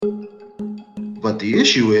But the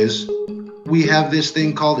issue is we have this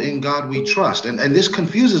thing called In God We Trust. And this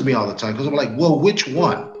confuses me all the time because I'm like, well, which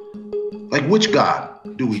one? Like, which God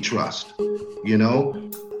do we trust? You know,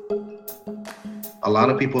 a lot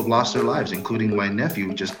of people have lost their lives, including my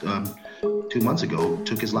nephew just 2 months ago,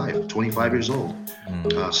 took his life, 25 years old,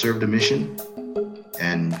 served a mission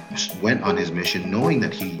and went on his mission knowing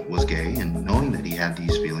that he was gay and knowing that he had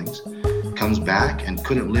these feelings, comes back and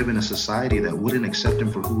couldn't live in a society that wouldn't accept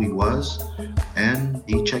him for who he was. And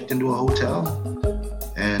he checked into a hotel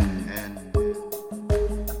and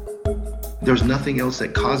there's nothing else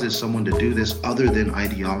that causes someone to do this other than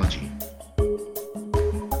ideology.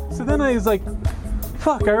 So then I was like,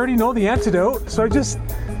 fuck, I already know the antidote. So I just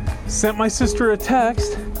sent my sister a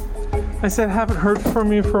text. I said, haven't heard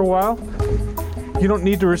from you for a while. You don't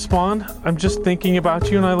need to respond. I'm just thinking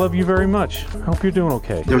about you and I love you very much. I hope you're doing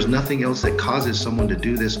okay. There's nothing else that causes someone to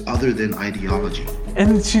do this other than ideology.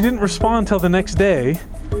 And she didn't respond until the next day.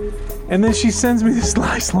 And then she sends me this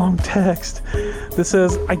nice long text that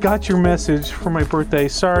says, I got your message for my birthday.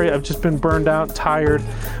 Sorry, I've just been burned out, tired,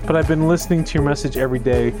 but I've been listening to your message every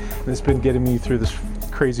day and it's been getting me through this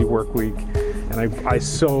crazy work week. And I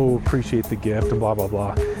so appreciate the gift and blah, blah,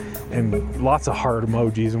 blah. And lots of heart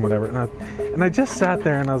emojis and whatever. And I just sat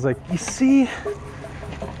there and I was like, you see,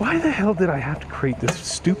 why the hell did I have to create this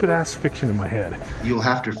stupid ass fiction in my head? You'll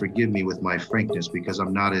have to forgive me with my frankness because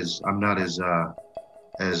I'm not as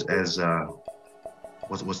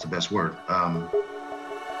what's the best word? I'm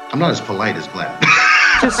not as polite as Glenn.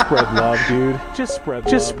 Just spread love, dude. Just spread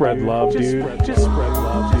love, dude. Just spread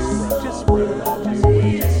love, dude. Just spread love, dude.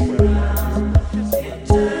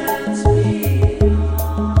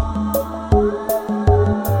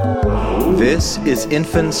 This is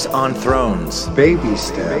Infants on Thrones. Baby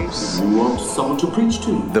steps. You want someone to preach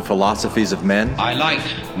to? The philosophies of men. I like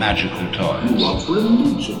magical toys. You want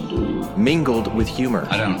religion, do you? Mingled with humor.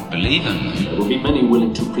 I don't believe in them. There will be many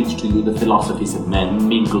willing to preach to you the philosophies of men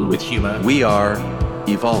mingled with humor. We are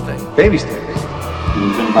evolving. Baby steps.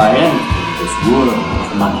 You can buy anything in this world of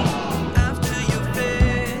money.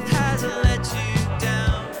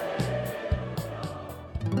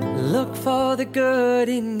 Look for the good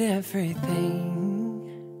in everything.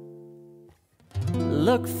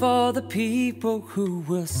 Look for the people who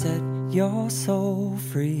will set your soul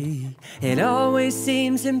free. It always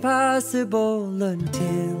seems impossible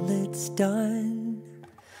until it's done.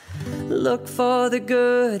 Look for the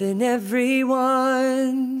good in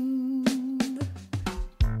everyone.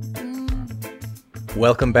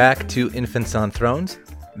 Welcome back to Infants on Thrones.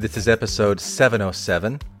 This is episode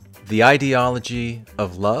 707, The Ideology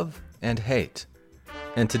of Love and Hate.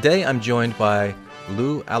 And today I'm joined by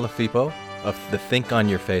Lou Alafipo of the Think on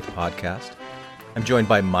Your Faith podcast. I'm joined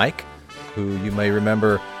by Mike, who you may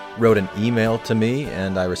remember wrote an email to me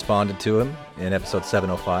and I responded to him in episode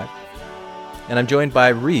 705. And I'm joined by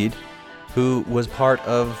Reed, who was part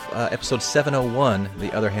of episode 701,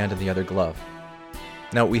 The Other Hand in the Other Glove.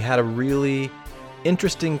 Now, we had a really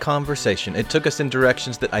interesting conversation. It took us in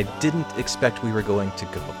directions that I didn't expect we were going to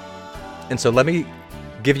go. And so let me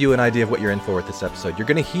give you an idea of what you're in for with this episode. You're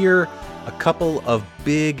going to hear a couple of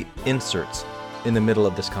big inserts in the middle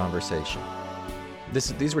of this conversation.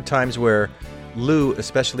 These were times where Lou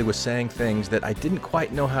especially was saying things that I didn't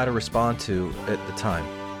quite know how to respond to at the time.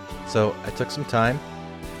 So I took some time,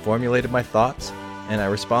 formulated my thoughts, and I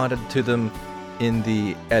responded to them in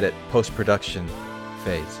the edit, post-production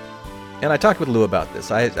phase. And I talked with Lou about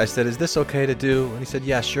this. I said, is this okay to do? And he said,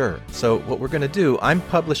 yeah, sure. So what we're going to do, I'm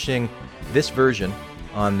publishing this version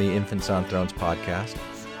on the Infants on Thrones podcast,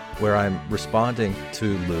 where I'm responding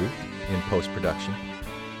to Lou in post-production.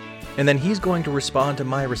 And then he's going to respond to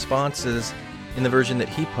my responses in the version that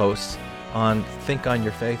he posts on Think on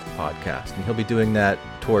Your Faith podcast. And he'll be doing that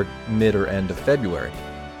toward mid or end of February.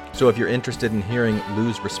 So if you're interested in hearing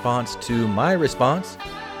Lou's response to my response,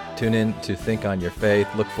 tune in to Think on Your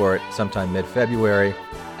Faith. Look for it sometime mid-February.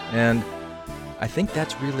 And I think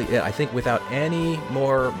that's really it. I think without any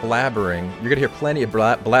more blabbering, you're going to hear plenty of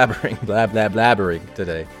blabbering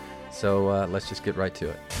today. So let's just get right to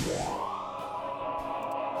it.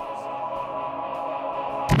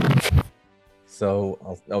 So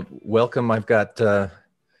I'll welcome. I've got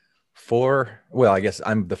four, well, I guess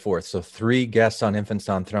I'm the fourth. So 3 guests on Infants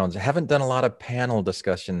on Thrones. I haven't done a lot of panel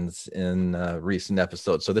discussions in recent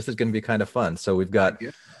episodes. So this is going to be kind of fun. So we've got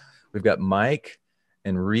Mike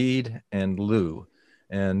and Reed and Lou.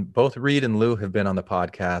 And both Reed and Lou have been on the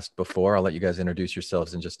podcast before. I'll let you guys introduce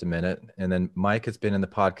yourselves in just a minute. And then Mike has been in the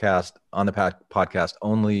podcast, podcast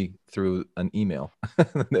only through an email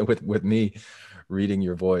with me reading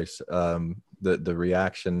your voice. The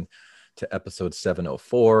reaction to episode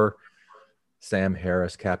 704 Sam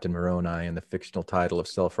Harris, Captain Moroni, and the fictional title of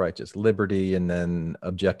Self-Righteous Liberty, and then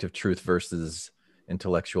Objective Truth versus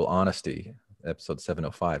Intellectual Honesty, episode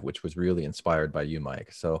 705, which was really inspired by you,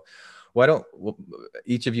 Mike. So why don't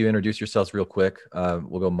each of you introduce yourselves real quick?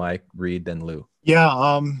 We'll go Mike, Reed, then Lou. Yeah,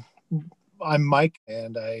 I'm Mike,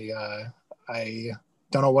 and I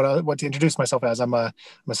don't know what to introduce myself as. I'm a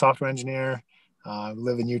software engineer. I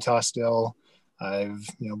live in Utah still. I've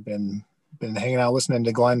been hanging out, listening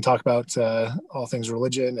to Glenn talk about all things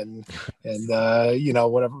religion and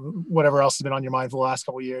whatever else has been on your mind for the last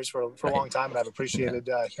couple of years for a long time, and I've appreciated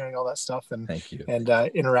hearing all that stuff and Thank you. and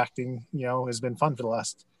interacting. Has been fun for the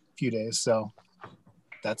last few days. So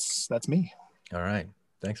that's me. All right,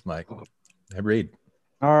 thanks, Mike. Hey, Reed.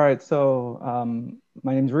 All right, so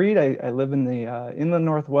my name's Reed. I live in the inland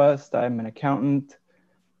Northwest. I'm an accountant.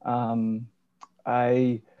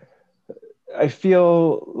 I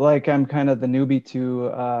feel like I'm kind of the newbie to,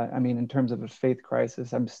 in terms of a faith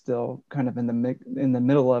crisis, I'm still kind of in the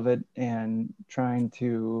middle of it and trying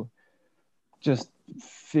to just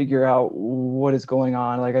figure out what is going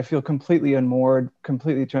on. Like, I feel completely unmoored,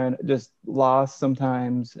 completely just lost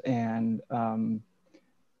sometimes. And,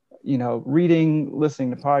 reading, listening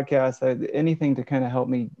to podcasts, anything to kind of help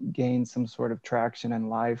me gain some sort of traction in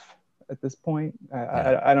life at this point.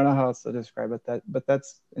 I don't know how else to describe it, but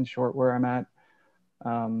that's in short where I'm at.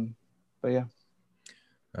 But yeah.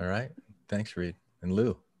 All right. Thanks, Reed. And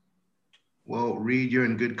Lou. Well, Reed, you're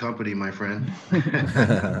in good company, my friend.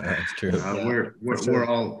 That's true.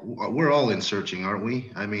 We're all in searching, aren't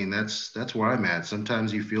we? I mean, that's where I'm at.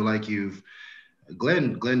 Sometimes you feel like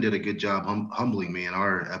Glenn did a good job humbling me in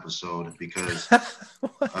our episode, because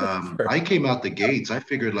I came out the gates. I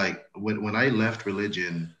figured, like, when I left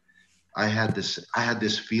religion, I had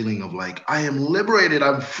this feeling of like, I am liberated,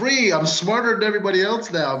 I'm free, I'm smarter than everybody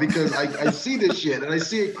else now, because I see this shit and I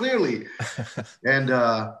see it clearly. And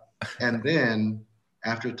then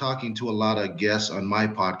after talking to a lot of guests on my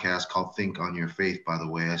podcast called Think on Your Faith, by the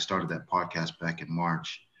way, I started that podcast back in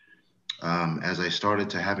March. As I started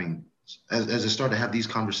to have these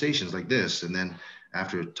conversations like this, and then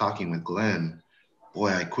after talking with Glenn, boy,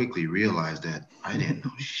 I quickly realized that I didn't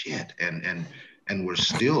know shit, and we're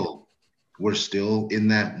still in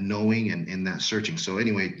that knowing and in that searching. So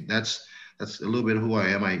anyway, that's a little bit of who I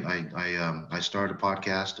am. I started a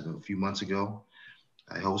podcast a few months ago.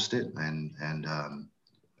 I host it, and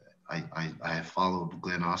I have followed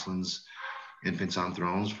Glenn Oslin's Infants on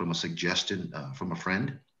Thrones from a suggestion from a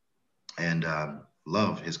friend, and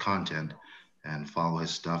love his content and follow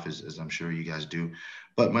his stuff, as I'm sure you guys do.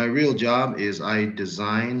 But my real job is I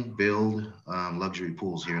design, build luxury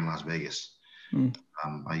pools here in Las Vegas.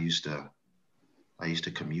 I used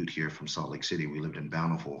to commute here from Salt Lake City. We lived in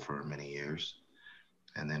Bountiful for many years.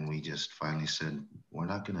 And then we just finally said, we're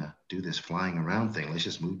not going to do this flying around thing. Let's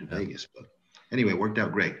just move to Vegas. But anyway, it worked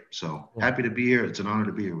out great. So happy to be here. It's an honor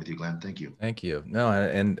to be here with you, Glenn. Thank you. Thank you. No,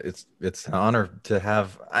 and it's an honor to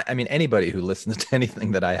have, anybody who listens to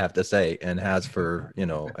anything that I have to say and has for,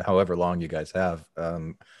 however long you guys have,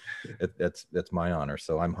 that's my honor.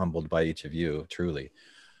 So I'm humbled by each of you, truly.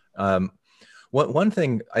 One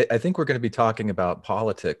thing, I think we're going to be talking about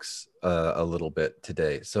politics a little bit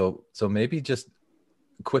today. So maybe just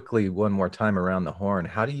quickly one more time around the horn.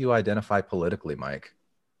 How do you identify politically, Mike?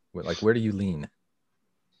 Like, where do you lean?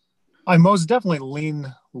 I most definitely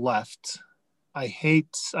lean left. I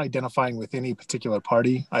hate identifying with any particular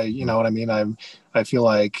party. You know what I mean? I feel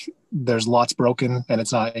like there's lots broken and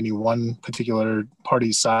it's not any one particular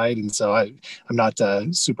party's side. And so I'm not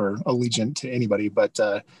super allegiant to anybody, but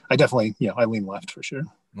I definitely, I lean left for sure.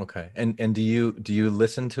 Okay. And do you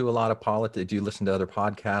listen to a lot of politics? Do you listen to other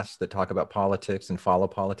podcasts that talk about politics and follow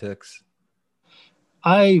politics?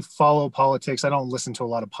 I follow politics. I don't listen to a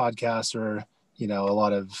lot of podcasts or, a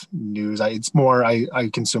lot of news. It's more, I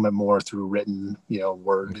consume it more through written,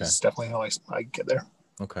 word is definitely how I get there.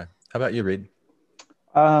 Okay. How about you, Reed?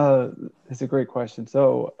 It's a great question.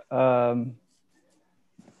 So, I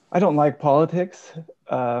don't like politics.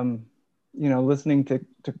 Listening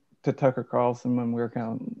to Tucker Carlson when we were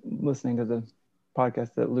kind of listening to the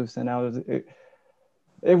podcast that Lou sent out,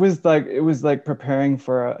 it was like preparing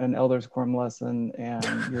for an elders quorum lesson, and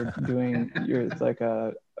it's like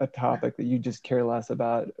a topic that you just care less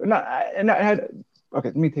about. Okay,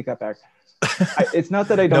 let me take that back. It's not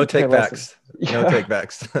that I don't care less. No take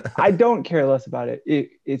backs. I don't care less about it.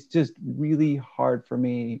 It's just really hard for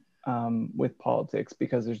me with politics,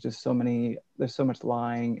 because there's so much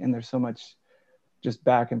lying, and there's so much just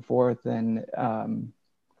back and forth, and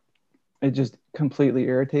it just completely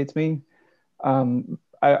irritates me.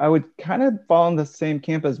 I would kind of fall in the same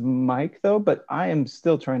camp as Mike, though, but I am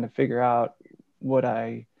still trying to figure out what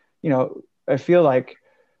I, I feel like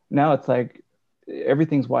now it's like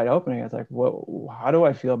everything's wide open. It's like, how do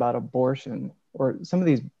I feel about abortion or some of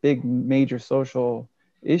these big major social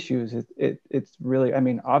issues? It's really, I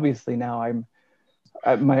mean, obviously now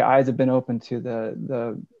my eyes have been open to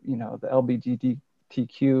the LGBTQ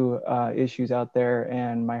issues out there,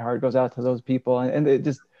 and my heart goes out to those people. And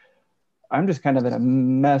I'm just kind of in a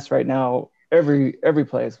mess right now, every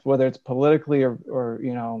place, whether it's politically or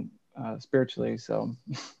spiritually. So.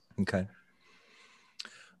 Okay.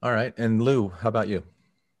 All right. And Lou, how about you?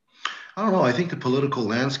 I don't know. I think the political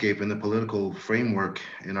landscape and the political framework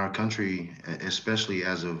in our country, especially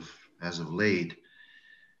as of late,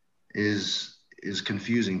 is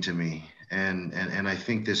confusing to me. And I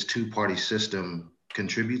think this two-party system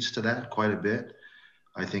contributes to that quite a bit.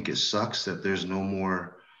 I think it sucks that there's no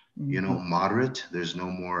more, moderate. There's no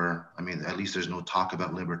more, I mean, at least there's no talk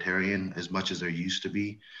about libertarian as much as there used to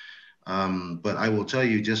be. But I will tell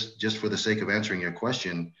you, just for the sake of answering your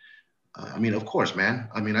question, I mean, of course, man.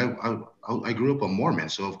 I mean, I grew up a Mormon,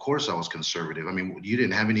 so of course I was conservative. I mean, you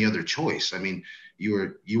didn't have any other choice. I mean,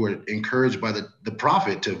 you were encouraged by the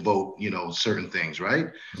prophet to vote, certain things,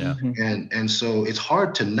 right? Yeah. And so it's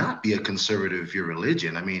hard to not be a conservative if you're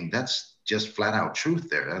religion. I mean, that's just flat out truth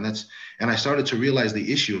there. And I started to realize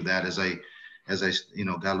the issue of that as I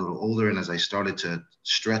got a little older, and as I started to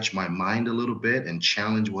stretch my mind a little bit and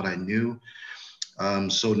challenge what I knew.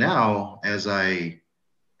 So now, as I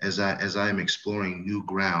am exploring new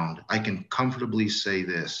ground, I can comfortably say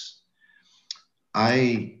this: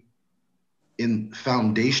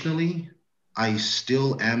 foundationally, I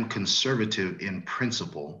still am conservative in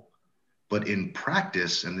principle, but in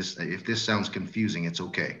practice, and if this sounds confusing, it's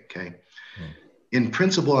okay. Okay. In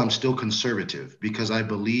principle, I'm still conservative because I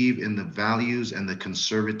believe in the values and the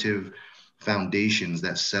conservative foundations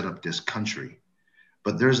that set up this country.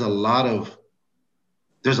 But there's a lot of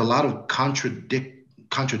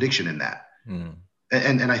contradiction in that.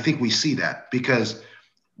 And I think we see that because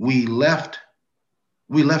we left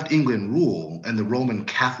England rule and the Roman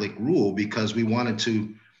Catholic rule because we wanted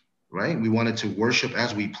to, right? We wanted to worship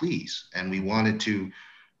as we please, and we wanted to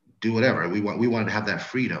do whatever. We wanted to have that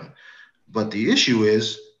freedom. But the issue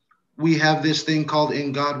is we have this thing called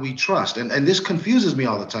In God We Trust. And this confuses me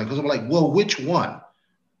all the time because I'm like, well, which one?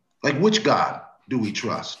 Like, which God do we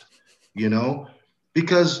trust?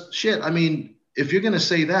 Because shit, I mean, if you're going to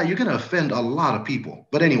say that, you're going to offend a lot of people.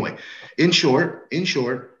 But anyway, in short,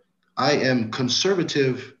 I am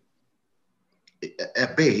conservative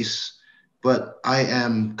at base, but I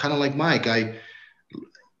am kind of like Mike. I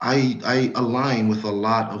align with a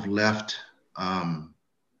lot of left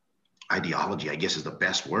ideology, I guess is the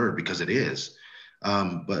best word, because it is.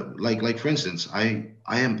 But like for instance, I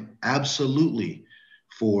am absolutely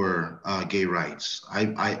for gay rights.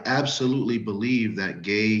 I absolutely believe that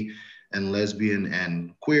gay and lesbian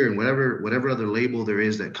and queer and whatever other label there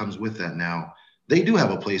is that comes with that now, they do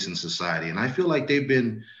have a place in society. And I feel like they've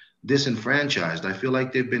been disenfranchised. I feel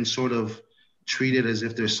like they've been sort of treated as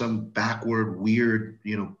if there's some backward, weird,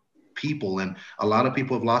 people. And a lot of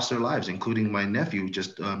people have lost their lives, including my nephew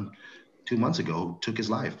just 2 months ago, took his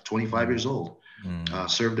life, 25 years old,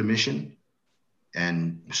 served a mission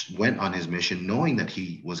and went on his mission knowing that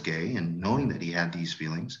he was gay and knowing that he had these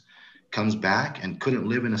feelings, comes back and couldn't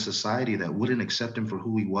live in a society that wouldn't accept him for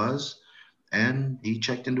who he was. And he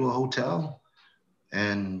checked into a hotel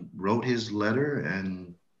and wrote his letter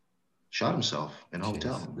and shot himself in a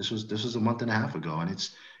hotel. This was a month and a half ago. And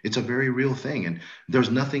it's a very real thing. And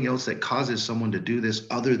there's nothing else that causes someone to do this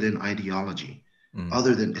other than ideology.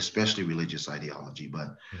 Other than especially religious ideology.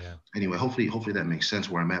 But anyway, hopefully that makes sense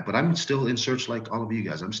where I'm at. But I'm still in search, like all of you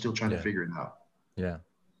guys. I'm still trying to figure it out.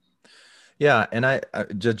 Yeah. And I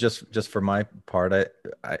just for my part,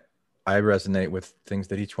 I resonate with things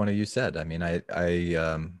that each one of you said. I mean, I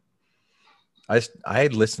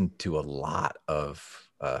listened to a lot of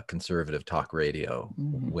conservative talk radio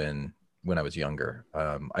when I was younger.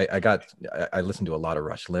 I listened to a lot of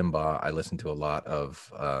Rush Limbaugh. I listened to a lot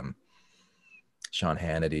of Sean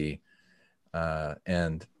Hannity,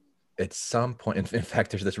 and at some point, in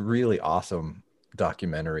fact, there's this really awesome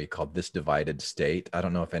documentary called This Divided State. I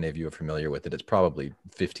don't know if any of you are familiar with it. It's probably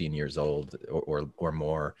 15 years old or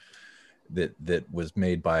more, that was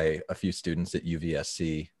made by a few students at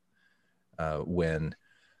UVSC when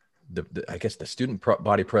I guess the student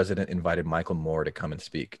body president invited Michael Moore to come and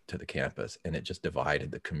speak to the campus, and it just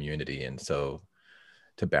divided the community. And so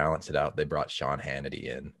to balance it out, they brought Sean Hannity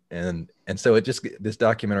in. And so this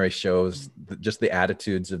documentary shows just the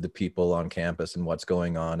attitudes of the people on campus and what's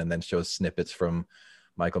going on, and then shows snippets from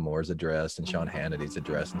Michael Moore's address and Sean Hannity's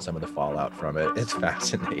address and some of the fallout from it. It's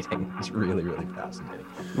fascinating. It's really, really fascinating.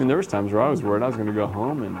 I mean, there was times where I was worried I was going to go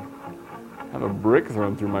home and have a brick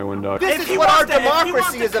thrown through my window. This is what our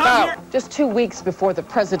democracy is about. Just 2 weeks before the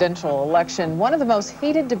presidential election, one of the most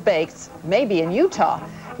heated debates may be in Utah.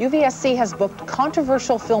 UVSC has booked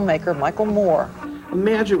controversial filmmaker Michael Moore.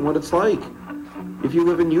 Imagine what it's like if you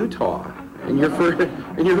live in Utah and you're for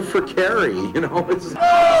Kerry, you know. It's no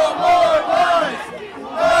more lies!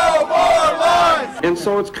 No more lies! And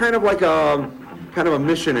so it's kind of like a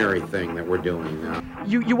missionary thing that we're doing now.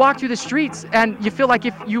 You walk through the streets and you feel like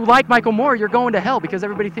if you like Michael Moore, you're going to hell because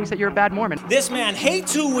everybody thinks that you're a bad Mormon. This man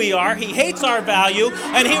hates who we are, he hates our value,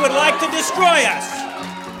 and he would like to destroy us.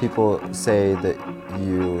 People say that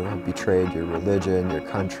you have betrayed your religion, your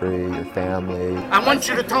country, your family. I want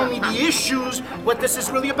you to tell me the issues, what this is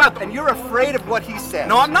really about. And you're afraid of what he said.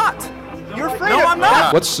 No, I'm not. You're afraid of it. No, I'm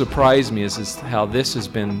not. What surprised me is how this has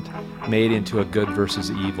been made into a good versus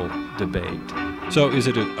evil debate. So is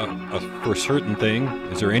it a for certain thing?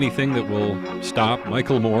 Is there anything that will stop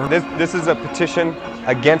Michael Moore? This is a petition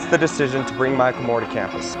against the decision to bring Michael Moore to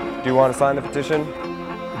campus. Do you want to sign the petition?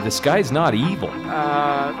 This guy's not evil.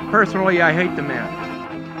 Personally, I hate the man.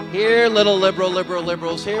 Here, little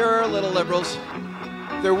liberals. Here, little liberals.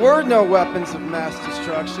 There were no weapons of mass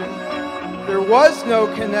destruction. There was no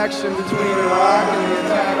connection between Iraq and the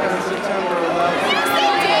attack on September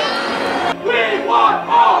 11th. We want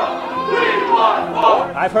more! We want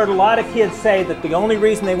more! I've heard a lot of kids say that the only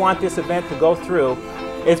reason they want this event to go through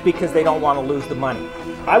is because they don't want to lose the money.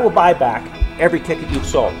 I will buy back every ticket you've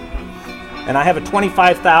sold. And I have a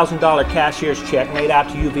 $25,000 cashier's check made out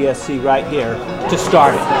to UVSC right here to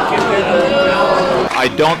start it. I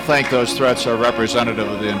don't think those threats are representative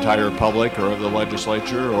of the entire public or of the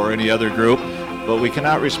legislature or any other group, but we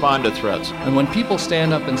cannot respond to threats. And when people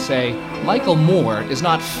stand up and say, Michael Moore is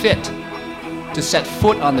not fit to set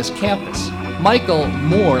foot on this campus, Michael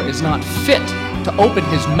Moore is not fit to open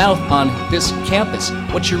his mouth on this campus,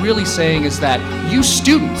 what you're really saying is that you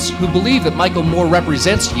students who believe that Michael Moore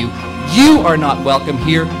represents you, you are not welcome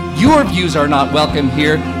here, your views are not welcome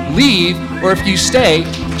here, leave, or if you stay,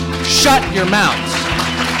 shut your mouths.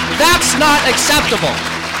 That's not acceptable.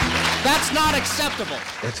 That's not acceptable.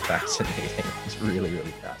 It's fascinating. It's really, really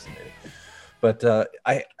fascinating. But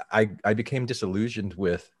I became disillusioned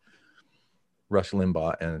with Rush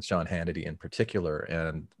Limbaugh and Sean Hannity in particular,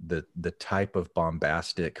 and the type of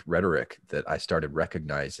bombastic rhetoric that I started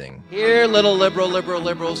recognizing. Here, little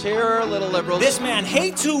liberals. Here, little liberals. This man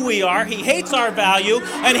hates who we are, he hates our value,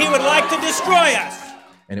 and he would like to destroy us.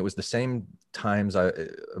 And it was about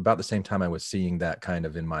the same time I was seeing that kind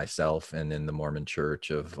of in myself and in the Mormon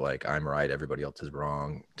church of like, I'm right, everybody else is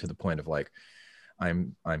wrong, to the point of like,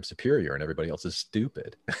 I'm superior and everybody else is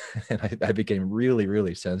stupid. And I became really,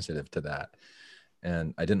 really sensitive to that.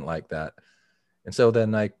 And I didn't like that. And so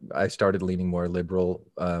then I started leaning more liberal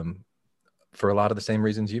for a lot of the same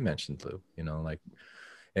reasons you mentioned, Lou. You know, like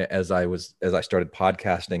as I started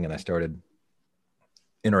podcasting and I started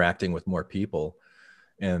interacting with more people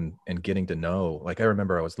and getting to know, like I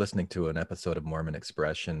remember I was listening to an episode of Mormon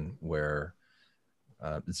Expression where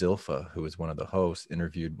Zilpha, who was one of the hosts,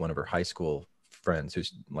 interviewed one of her high school friends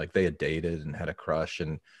who's like they had dated and had a crush,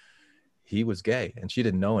 and he was gay, and she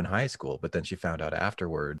didn't know in high school, but then she found out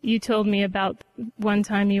afterward. You told me about one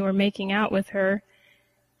time you were making out with her,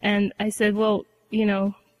 and I said, well, you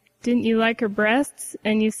know, didn't you like her breasts?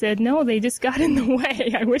 And you said, no, they just got in the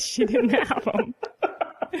way. I wish she didn't have them.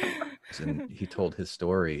 And he told his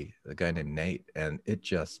story, a guy named Nate, and it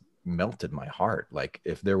just melted my heart. Like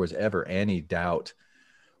if there was ever any doubt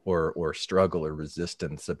or struggle or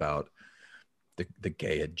resistance about the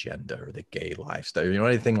gay agenda or the gay lifestyle, you know,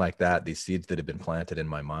 anything like that, these seeds that had been planted in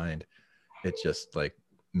my mind, it just like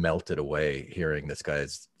melted away hearing this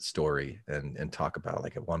guy's story and talk about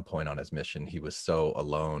like at one point on his mission, he was so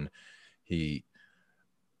alone. He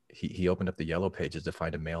opened up the yellow pages to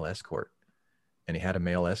find a male escort, and he had a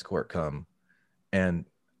male escort come, and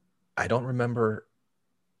I don't remember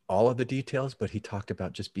all of the details, but he talked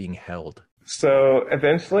about just being held. So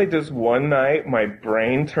eventually just one night my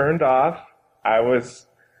brain turned off.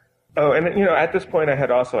 And you know, at this point I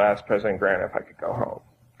had also asked President Grant if I could go home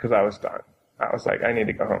because I was done. I was like, I need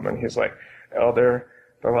to go home. And he's like, Elder,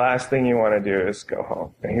 the last thing you want to do is go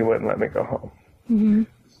home. And he wouldn't let me go home. Mm-hmm.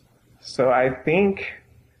 So I think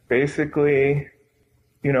basically,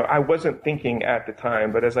 you know, I wasn't thinking at the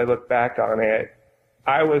time, but as I look back on it,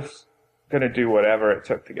 I was going to do whatever it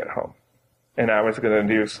took to get home. And I was going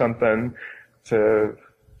to do something to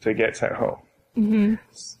get sent home. Mm-hmm.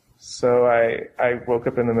 So I woke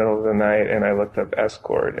up in the middle of the night and I looked up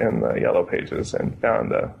escort in the Yellow Pages and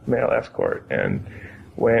found the male escort and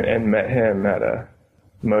went and met him at a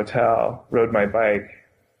motel, rode my bike,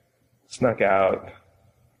 snuck out,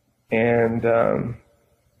 and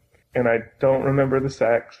I don't remember the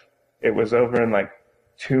sex. It was over in like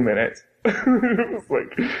 2 minutes. It was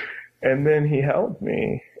like, and then he held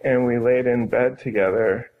me and we laid in bed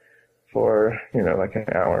together for, like an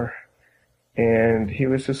hour. And he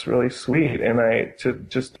was just really sweet. And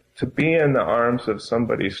to be in the arms of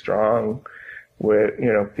somebody strong with,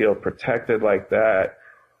 feel protected like that,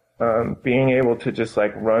 being able to just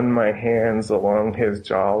like run my hands along his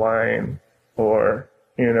jawline or,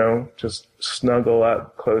 just snuggle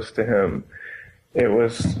up close to him. It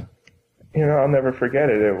was, I'll never forget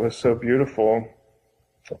it. It was so beautiful.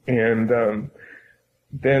 And,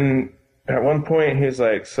 then at one point he's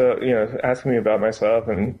like, asking me about myself,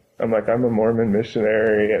 and I'm like, I'm a Mormon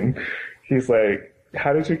missionary. And he's like,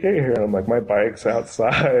 how did you get here? And I'm like, my bike's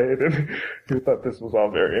outside. And he thought this was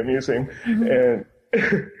all very amusing.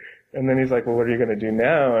 Mm-hmm. And then he's like, well, what are you going to do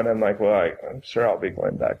now? And I'm like, well, I'm sure I'll be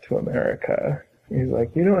going back to America. And he's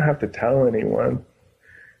like, you don't have to tell anyone.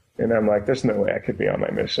 And I'm like, there's no way I could be on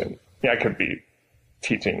my mission. Yeah, I could be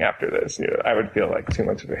teaching after this. I would feel like too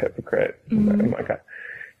much of a hypocrite. Mm-hmm. I'm like,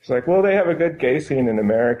 he's like, well, they have a good gay scene in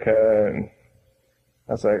America. And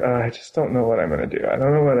I was like, I just don't know what I'm going to do. I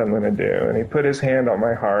don't know what I'm going to do. And he put his hand on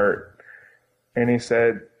my heart and he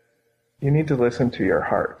said, you need to listen to your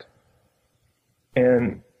heart.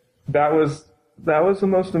 And that was the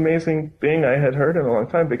most amazing thing I had heard in a long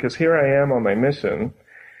time, because here I am on my mission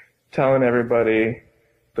telling everybody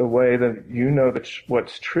the way that that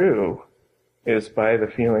what's true is by the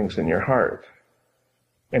feelings in your heart.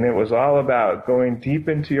 And it was all about going deep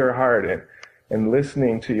into your heart and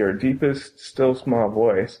listening to your deepest, still small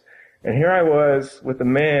voice. And here I was with a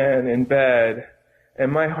man in bed, and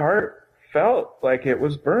my heart felt like it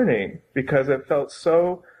was burning because it felt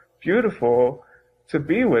so beautiful to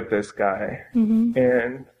be with this guy. Mm-hmm.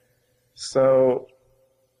 And so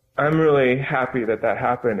I'm really happy that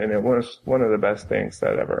happened, and it was one of the best things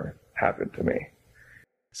that ever happened to me.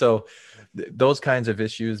 So those kinds of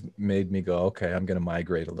issues made me go, okay, I'm going to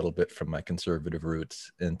migrate a little bit from my conservative roots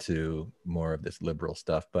into more of this liberal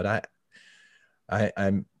stuff. But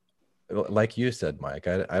I'm like you said, Mike,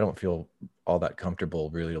 I don't feel all that comfortable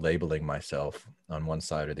really labeling myself on one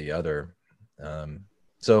side or the other.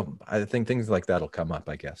 So I think things like that'll come up,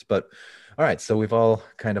 I guess. But all right, so we've all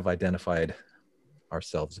kind of identified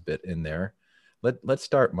ourselves a bit in there. Let's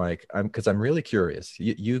start, Mike, because I'm really curious.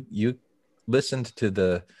 You listened to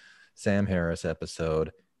the Sam Harris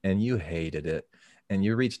episode and you hated it, and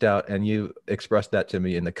you reached out and you expressed that to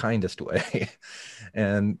me in the kindest way.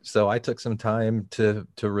 And so I took some time to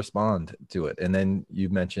respond to it. And then you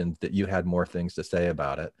mentioned that you had more things to say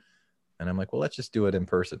about it. And I'm like, well, let's just do it in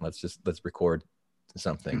person. Let's record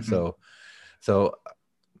something. Mm-hmm. So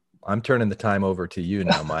I'm turning the time over to you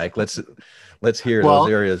now, Mike. Let's hear those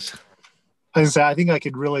areas. I think I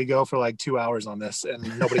could really go for like 2 hours on this,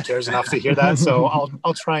 and nobody cares enough to hear that. So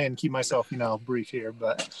I'll try and keep myself, brief here.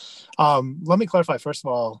 But let me clarify. First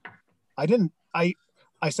of all, I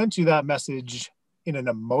sent you that message in an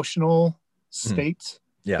emotional state. Mm-hmm.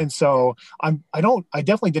 Yeah. And so I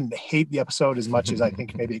definitely didn't hate the episode as much as I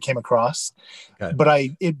think maybe it came across, okay. But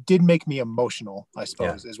it did make me emotional, I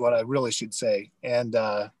suppose, is what I really should say. And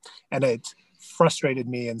it frustrated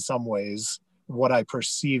me in some ways what I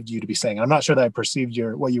perceived you to be saying. I'm not sure that I perceived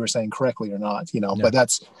what you were saying correctly or not, but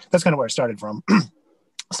that's kind of where it started from.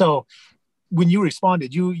 So when you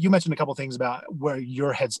responded, you mentioned a couple of things about where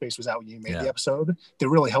your headspace was at when you made the episode that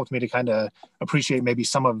really helped me to kind of appreciate maybe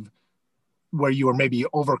some of where you were maybe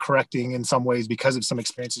overcorrecting in some ways because of some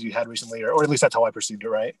experiences you had recently, or at least that's how I perceived it.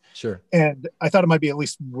 Right. Sure. And I thought it might be at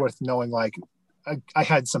least worth knowing, like I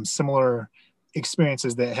had some similar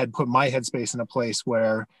experiences that had put my headspace in a place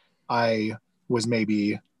where I was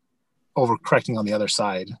maybe overcorrecting on the other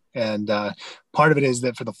side. And part of it is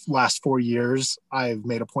that for the last 4 years, I've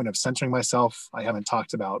made a point of censoring myself. I haven't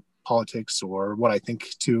talked about politics or what I think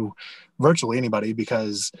to virtually anybody,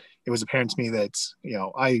 because it was apparent to me that,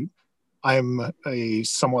 I'm a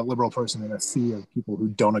somewhat liberal person in a sea of people who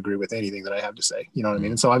don't agree with anything that I have to say. You know what I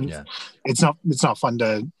mean? And so it's not fun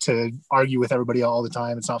to argue with everybody all the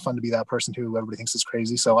time. It's not fun to be that person who everybody thinks is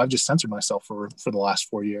crazy. So I've just censored myself for the last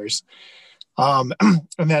 4 years. And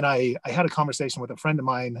then I had a conversation with a friend of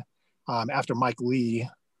mine after Mike Lee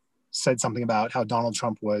said something about how Donald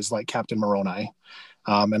Trump was like Captain Moroni.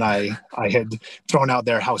 And I had thrown out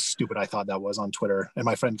there how stupid I thought that was on Twitter. And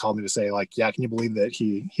my friend called me to say, like, yeah, can you believe that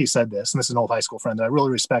he said this? And this is an old high school friend that I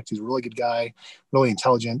really respect. He's a really good guy, really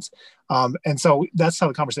intelligent. And so that's how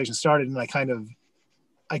the conversation started. And I kind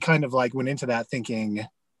of like went into that thinking,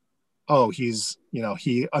 oh, he's,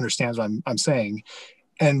 he understands what I'm saying.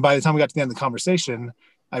 And by the time we got to the end of the conversation,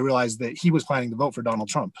 I realized that he was planning to vote for Donald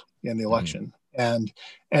Trump in the election. And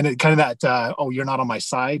it kind of that, oh, you're not on my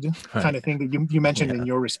side kind of thing that you mentioned in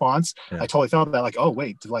your response. I totally felt that, like, oh,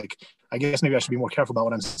 wait, like, I guess maybe I should be more careful about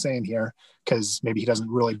what I'm saying here, because maybe he doesn't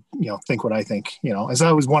really, think what I think, And so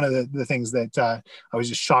that was one of the things that I was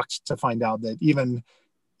just shocked to find out, that even,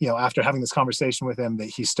 after having this conversation with him, that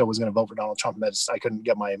he still was going to vote for Donald Trump. And I couldn't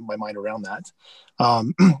get my mind around that.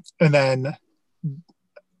 And then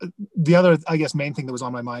the other, I guess, main thing that was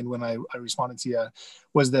on my mind when I responded to you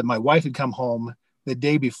was that my wife had come home the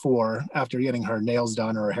day before, after getting her nails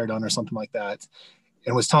done or her hair done or something like that,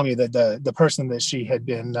 and was telling me that the person that she had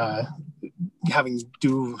been having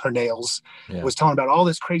do her nails was telling about all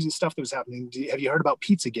this crazy stuff that was happening. Have you heard about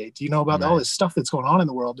Pizzagate? Do you know about all this stuff that's going on in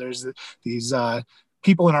the world? There's these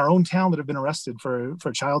people in our own town that have been arrested for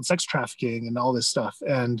child sex trafficking and all this stuff.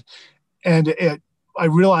 And I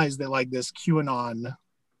realized that, like, this QAnon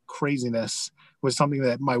craziness was something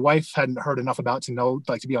that my wife hadn't heard enough about to know,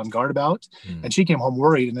 like, to be on guard about. And she came home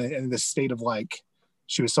worried in this state of, like,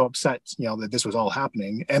 she was so upset, that this was all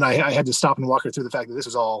happening. And I had to stop and walk her through the fact that this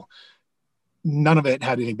was all, none of it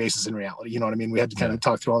had any basis in reality. You know what I mean? We had to kind of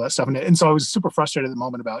talk through all that stuff. And so I was super frustrated at the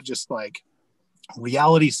moment about just, like,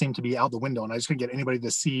 reality seemed to be out the window, and I just couldn't get anybody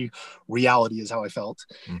to see reality, is how I felt.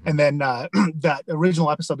 And then that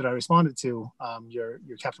original episode that I responded to, your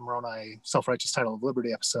Captain Moroni Self-Righteous Title of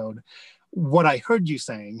Liberty episode, what I heard you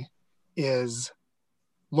saying is,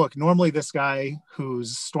 look, normally this guy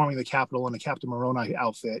who's storming the Capitol in a Captain Moroni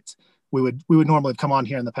outfit, we would normally have come on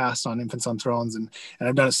here in the past on Infants on Thrones, and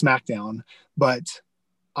I've done a SmackDown, but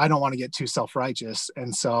I don't want to get too self-righteous.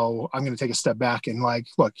 And so I'm going to take a step back and, like,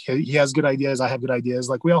 look, he has good ideas. I have good ideas.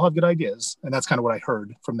 Like, we all have good ideas. And that's kind of what I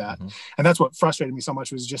heard from that. And that's what frustrated me so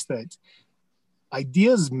much, was just that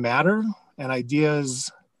ideas matter, and ideas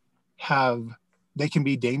they can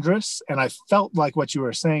be dangerous. And I felt like what you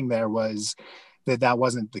were saying there was that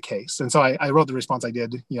wasn't the case. And so I wrote the response I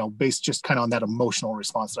did, based just kind of on that emotional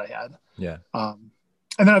response that I had. Yeah.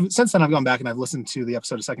 And then since then I've gone back and I've listened to the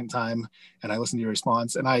episode a second time, and I listened to your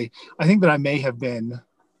response. And I think that I may have been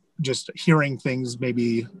just hearing things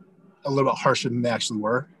maybe a little bit harsher than they actually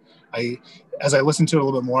were. As I listened to it a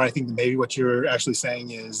little bit more, I think that maybe what you're actually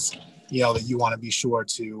saying is, that you want to be sure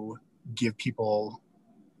to give people,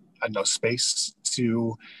 I don't know, space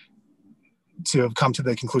to have come to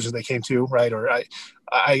the conclusions they came to, right? Or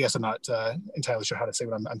I guess I'm not entirely sure how to say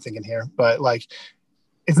what I'm thinking here, but, like,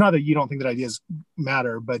 it's not that you don't think that ideas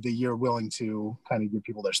matter, but that you're willing to kind of give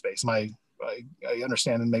people their space. Am I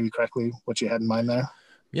understanding maybe correctly what you had in mind there?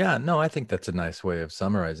 Yeah, no, I think that's a nice way of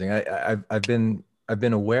summarizing. I've been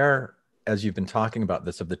aware, as you've been talking about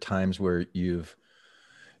this, of the times where you've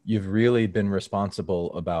really been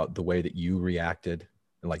responsible about the way that you reacted,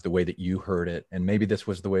 and, like, the way that you heard it. And maybe this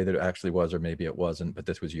was the way that it actually was, or maybe it wasn't, but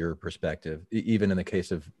this was your perspective. Even in the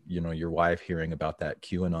case of, your wife hearing about that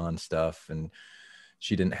QAnon stuff, and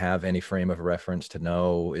she didn't have any frame of reference to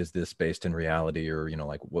know, is this based in reality, or,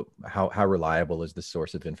 like, how reliable is this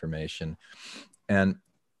source of information? And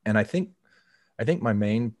I think my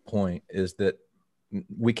main point is that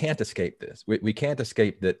we can't escape this. We can't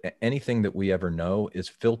escape that anything that we ever know is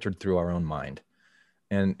filtered through our own mind.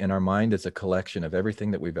 And our mind is a collection of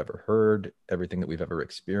everything that we've ever heard, everything that we've ever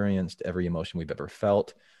experienced, every emotion we've ever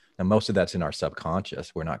felt. Now, most of that's in our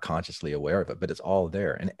subconscious. We're not consciously aware of it, but it's all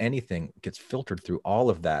there. And anything gets filtered through all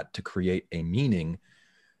of that to create a meaning.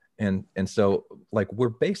 And so, like, we're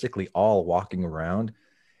basically all walking around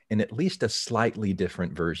in at least a slightly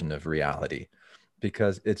different version of reality,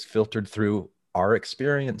 because it's filtered through our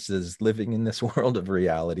experiences living in this world of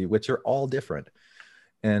reality, which are all different.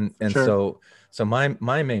 And sure. So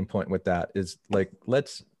my main point with that is, like,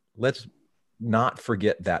 let's not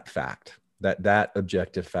forget that fact, that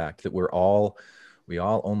objective fact, that we all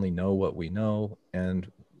only know what we know, and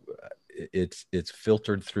it's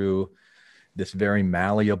filtered through this very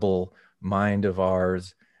malleable mind of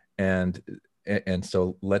ours. And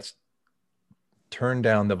so let's turn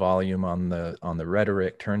down the volume on the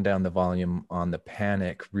rhetoric, turn down the volume on the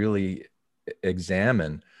panic, really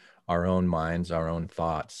examine our own minds, our own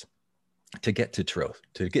thoughts, to get to truth,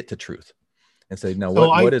 and say, no,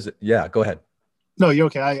 what is it? Yeah, go ahead. No, you're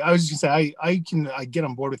okay. I was just gonna say, I get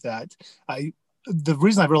on board with that. the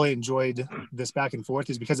reason I've really enjoyed this back and forth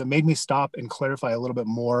is because it made me stop and clarify a little bit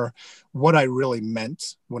more what I really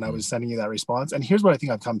meant when I was sending you that response. And here's what I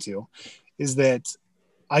think I've come to, is that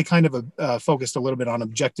I kind of focused a little bit on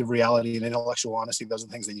objective reality and intellectual honesty. Those are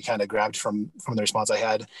the things that you kind of grabbed from the response I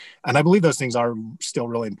had. And I believe those things are still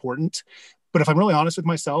really important. But if I'm really honest with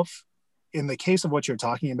myself, in the case of what you're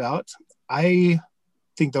talking about, I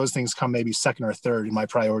think those things come maybe second or third in my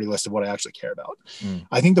priority list of what I actually care about.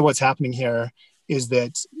 I think that what's happening here is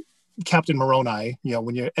that Captain Moroni,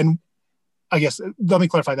 and I guess, let me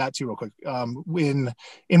clarify that too real quick. In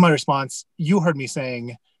my response, you heard me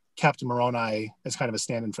saying Captain Moroni is kind of a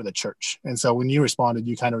stand-in for the church. And so when you responded,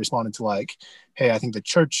 you kind of responded to like, hey, I think the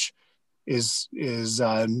church is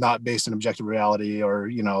not based in objective reality,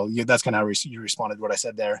 or, that's kind of how you responded to what I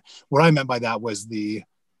said there. What I meant by that was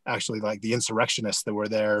actually like the insurrectionists that were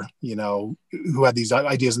there, who had these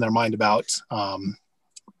ideas in their mind about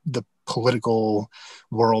the political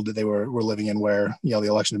world that they were living in, where, the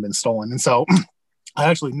election had been stolen. And so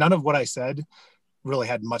none of what I said really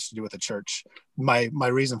had much to do with the church. My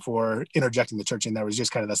reason for interjecting the church in there was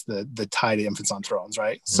just kind of that's the tie to Infants on Thrones,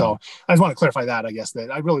 right? So I just want to clarify that, I guess,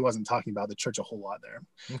 that I really wasn't talking about the church a whole lot there.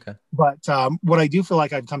 Okay. But what I do feel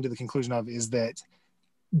like I've come to the conclusion of is that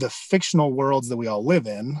the fictional worlds that we all live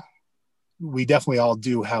in, we definitely all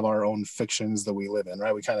do have our own fictions that we live in,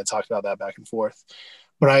 right? We kind of talked about that back and forth.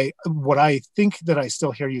 But what I think that I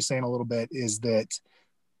still hear you saying a little bit is that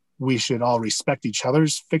we should all respect each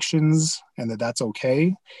other's fictions, and that's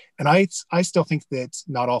okay. And I still think that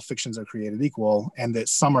not all fictions are created equal, and that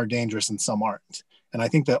some are dangerous and some aren't. And I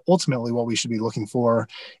think that ultimately what we should be looking for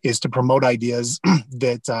is to promote ideas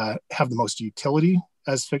that have the most utility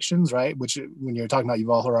as fictions, right? Which, when you're talking about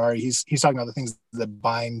Yuval Harari, he's talking about the things that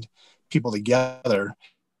bind people together.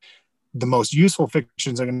 The most useful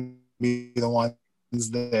fictions are going to be the ones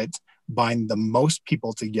that bind the most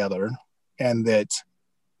people together and that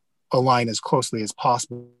align as closely as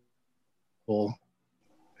possible.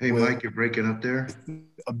 Hey, Mike, you're breaking up there.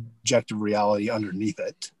 Objective reality underneath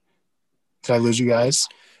it. Did I lose you guys?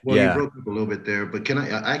 Well, you broke up a little bit there, but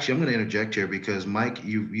I'm going to interject here because, Mike,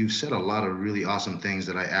 you've said a lot of really awesome things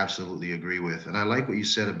that I absolutely agree with. And I like what you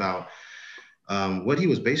said about what he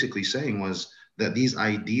was basically saying was that these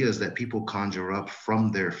ideas that people conjure up from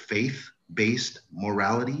their faith-based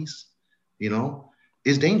moralities,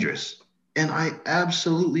 is dangerous. And I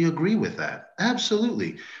absolutely agree with that.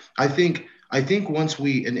 Absolutely. I think once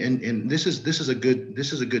we and this is a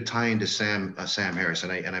good tie into Sam Harris,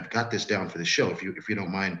 and I've got this down for the show if you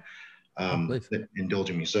don't mind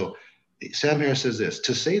indulging me. So Sam Harris says this: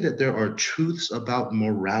 to say that there are truths about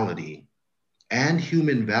morality and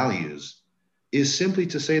human values is simply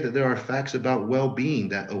to say that there are facts about well-being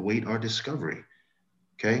that await our discovery.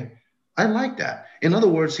 Okay? I like that. In other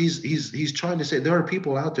words, he's trying to say there are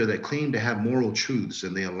people out there that claim to have moral truths,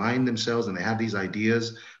 and they align themselves and they have these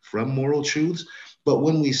ideas from moral truths. But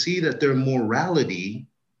when we see that their morality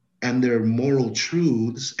and their moral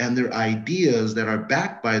truths and their ideas that are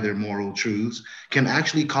backed by their moral truths can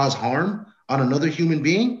actually cause harm on another human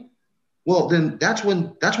being, well, then that's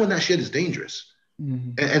when that shit is dangerous.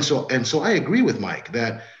 Mm-hmm. And so I agree with Mike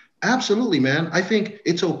that absolutely, man. I think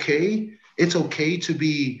it's okay. It's okay to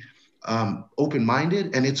be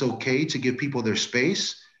open-minded, and it's okay to give people their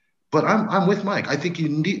space. But I'm with Mike. I think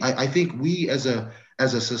I think we as a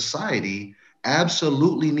society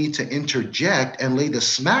absolutely need to interject and lay the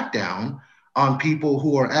smackdown on people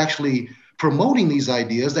who are actually promoting these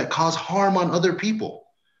ideas that cause harm on other people.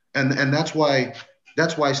 And that's why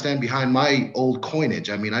I stand behind my old coinage.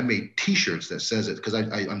 I mean, I made T-shirts that says it because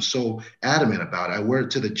I'm so adamant about it. I wear it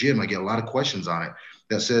to the gym. I get a lot of questions on it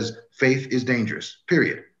that says faith is dangerous,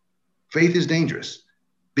 period. Faith is dangerous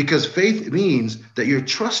because faith means that you're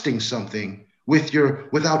trusting something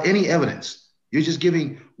without any evidence. You're just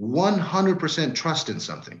giving 100% trust in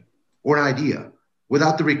something or an idea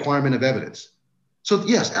without the requirement of evidence. So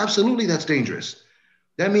yes, absolutely, that's dangerous.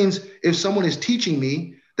 That means if someone is teaching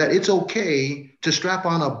me that it's okay to strap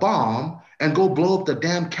on a bomb and go blow up the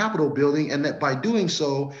damn Capitol building, and that by doing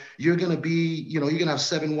so, you're going to be, you're going to have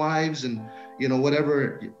 7 wives and,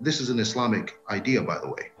 whatever. This is an Islamic idea, by the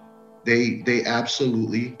way. They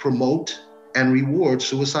absolutely promote and reward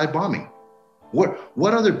suicide bombing.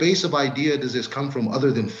 What other base of idea does this come from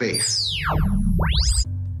other than faith?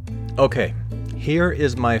 Okay, here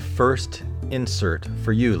is my first insert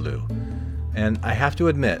for you, Lou. And I have to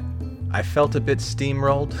admit, I felt a bit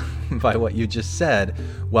steamrolled by what you just said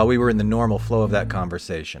while we were in the normal flow of that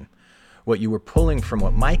conversation. What you were pulling from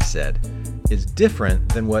what Mike said is different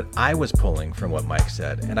than what I was pulling from what Mike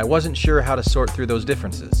said, and I wasn't sure how to sort through those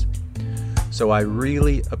differences. So I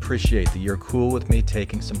really appreciate that you're cool with me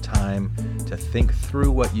taking some time to think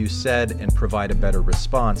through what you said and provide a better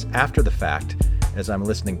response after the fact as I'm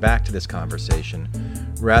listening back to this conversation,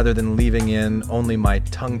 rather than leaving in only my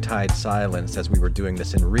tongue-tied silence as we were doing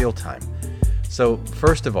this in real time. So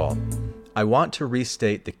first of all, I want to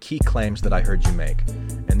restate the key claims that I heard you make.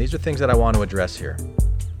 And these are things that I want to address here.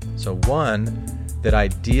 So one, that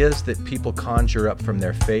ideas that people conjure up from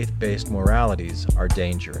their faith-based moralities are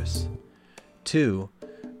dangerous. Two,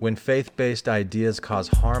 when faith-based ideas cause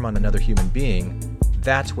harm on another human being,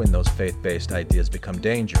 that's when those faith-based ideas become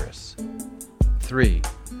dangerous. Three,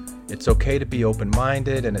 it's okay to be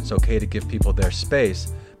open-minded and it's okay to give people their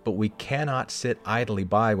space, but we cannot sit idly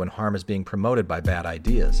by when harm is being promoted by bad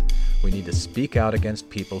ideas. We need to speak out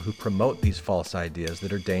against people who promote these false ideas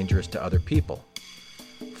that are dangerous to other people.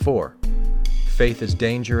 4, faith is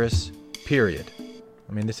dangerous, period.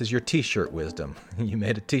 I mean, this is your t-shirt wisdom. You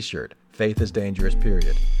made a t-shirt. Faith is dangerous,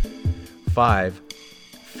 period. 5,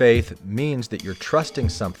 faith means that you're trusting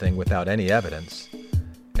something without any evidence.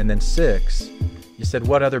 And then 6, you said,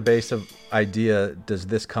 what other base of idea does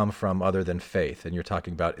this come from other than faith? And you're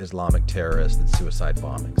talking about Islamic terrorists and suicide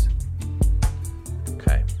bombings.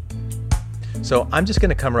 Okay. So I'm just going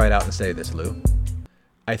to come right out and say this, Lou.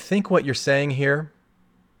 I think what you're saying here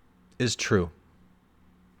is true.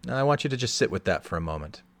 Now I want you to just sit with that for a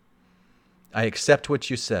moment. I accept what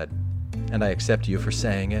you said, and I accept you for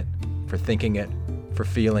saying it, for thinking it, for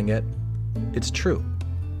feeling it. It's true.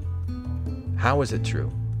 How is it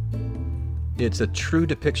true? It's a true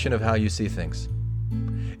depiction of how you see things.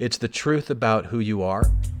 It's the truth about who you are,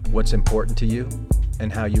 what's important to you,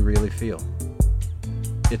 and how you really feel.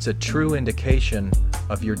 It's a true indication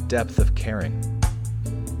of your depth of caring.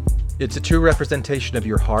 It's a true representation of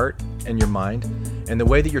your heart and your mind, and the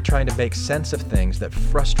way that you're trying to make sense of things that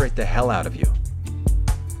frustrate the hell out of you.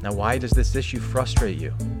 Now, why does this issue frustrate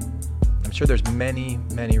you? I'm sure there's many,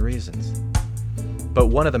 many reasons. But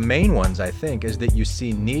one of the main ones, I think, is that you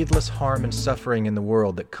see needless harm and suffering in the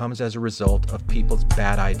world that comes as a result of people's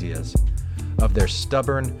bad ideas, of their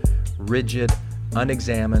stubborn, rigid,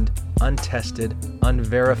 unexamined, untested,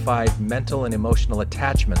 unverified mental and emotional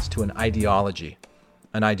attachments to an ideology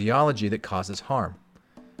that causes harm.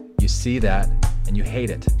 You see that and you hate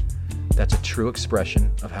it. That's a true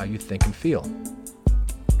expression of how you think and feel.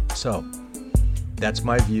 So, that's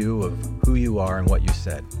my view of who you are and what you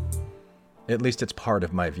said. At least it's part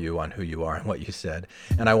of my view on who you are and what you said.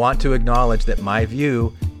 And I want to acknowledge that my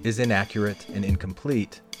view is inaccurate and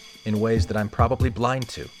incomplete in ways that I'm probably blind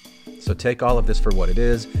to. So take all of this for what it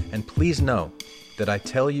is, and please know that I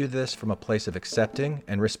tell you this from a place of accepting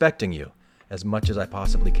and respecting you as much as I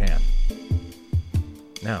possibly can.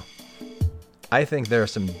 Now, I think there are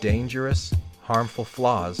some dangerous, harmful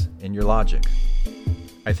flaws in your logic.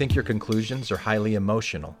 I think your conclusions are highly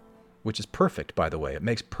emotional, which is perfect, by the way. It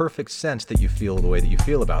makes perfect sense that you feel the way that you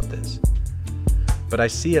feel about this. But I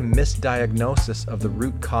see a misdiagnosis of the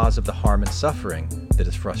root cause of the harm and suffering that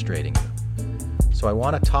is frustrating you. So I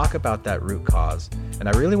want to talk about that root cause, and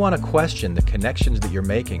I really want to question the connections that you're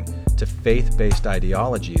making to faith-based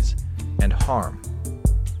ideologies and harm.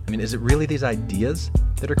 I mean, is it really these ideas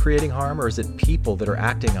that are creating harm, or is it people that are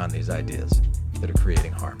acting on these ideas that are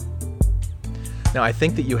creating harm? Now, I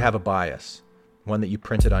think that you have a bias, one that you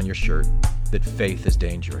printed on your shirt, that faith is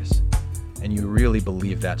dangerous, and you really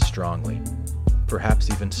believe that strongly, perhaps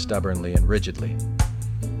even stubbornly and rigidly.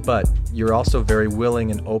 But you're also very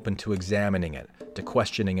willing and open to examining it, to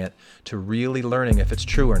questioning it, to really learning if it's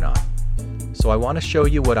true or not. So I want to show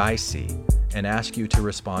you what I see and ask you to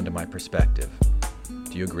respond to my perspective.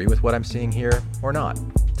 Do you agree with what I'm seeing here or not?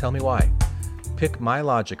 Tell me why. Pick my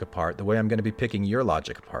logic apart the way I'm going to be picking your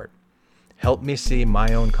logic apart. Help me see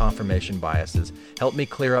my own confirmation biases. Help me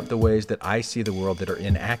clear up the ways that I see the world that are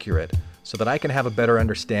inaccurate so that I can have a better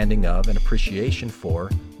understanding of and appreciation for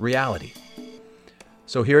reality.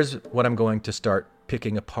 So here's what I'm going to start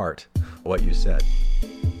picking apart what you said.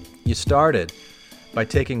 You started by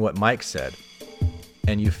taking what Mike said,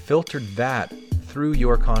 and you filtered that through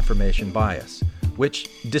your confirmation bias, which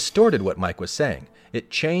distorted what Mike was saying. It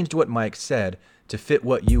changed what Mike said to fit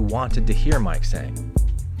what you wanted to hear Mike saying.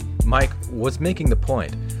 Mike was making the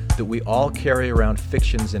point that we all carry around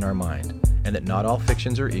fictions in our mind, and that not all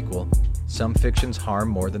fictions are equal. Some fictions harm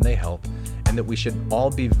more than they help, and that we should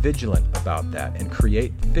all be vigilant about that and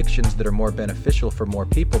create fictions that are more beneficial for more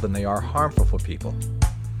people than they are harmful for people.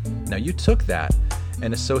 Now, you took that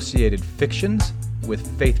and associated fictions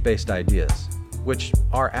with faith-based ideas, which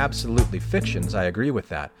are absolutely fictions, I agree with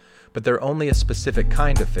that, but they're only a specific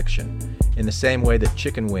kind of fiction, in the same way that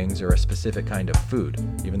chicken wings are a specific kind of food,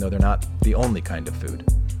 even though they're not the only kind of food.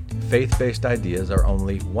 faith-based ideas are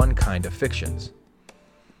only one kind of fictions,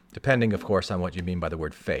 depending, of course, on what you mean by the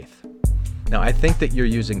word faith. Now, I think that you're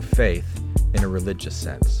using faith in a religious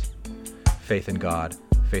sense. Faith in God,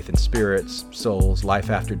 faith in spirits, souls, life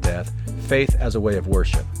after death, faith as a way of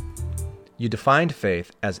worship. You defined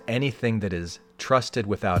faith as anything that is trusted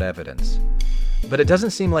without evidence, but it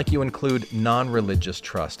doesn't seem like you include non-religious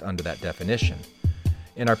trust under that definition.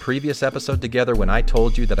 In our previous episode together, when I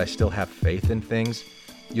told you that I still have faith in things,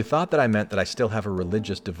 you thought that I meant that I still have a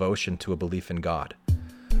religious devotion to a belief in God.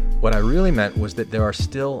 What I really meant was that there are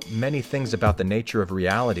still many things about the nature of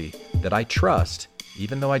reality that I trust,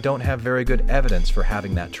 even though I don't have very good evidence for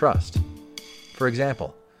having that trust. For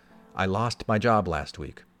example, I lost my job last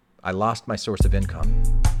week. I lost my source of income.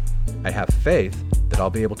 I have faith that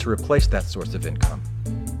I'll be able to replace that source of income.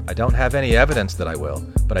 I don't have any evidence that I will,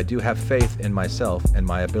 but I do have faith in myself and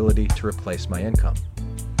my ability to replace my income.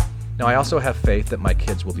 Now, I also have faith that my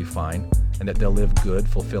kids will be fine and that they'll live good,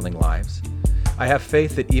 fulfilling lives. I have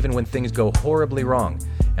faith that even when things go horribly wrong,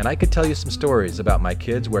 and I could tell you some stories about my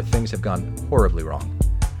kids where things have gone horribly wrong,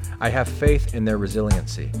 I have faith in their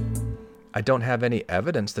resiliency. I don't have any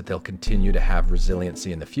evidence that they'll continue to have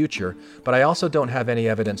resiliency in the future, but I also don't have any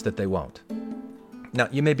evidence that they won't. Now,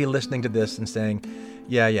 you may be listening to this and saying,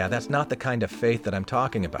 yeah, that's not the kind of faith that I'm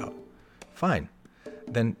talking about. Fine.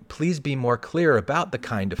 Then please be more clear about the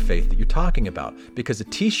kind of faith that you're talking about, because a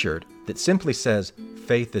t-shirt that simply says,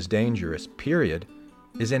 faith is dangerous, period,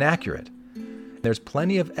 is inaccurate. There's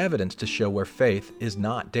plenty of evidence to show where faith is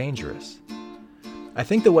not dangerous. I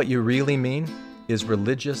think that what you really mean is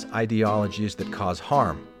religious ideologies that cause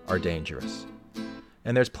harm are dangerous.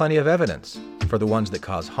 And there's plenty of evidence for the ones that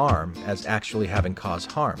cause harm as actually having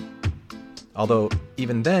caused harm. Although,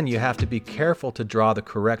 even then, you have to be careful to draw the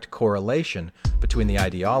correct correlation between the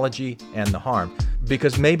ideology and the harm,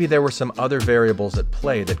 because maybe there were some other variables at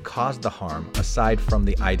play that caused the harm aside from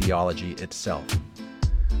the ideology itself.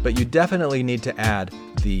 But you definitely need to add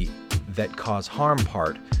the that cause harm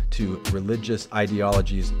part to religious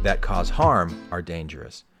ideologies that cause harm are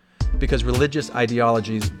dangerous. Because religious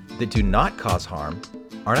ideologies that do not cause harm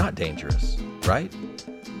are not dangerous, right?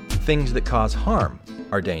 Things that cause harm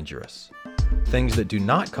are dangerous. Things that do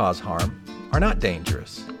not cause harm are not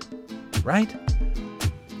dangerous, right?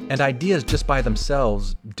 And ideas just by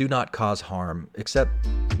themselves do not cause harm, except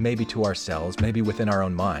maybe to ourselves, maybe within our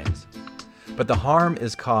own minds. But the harm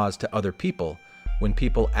is caused to other people when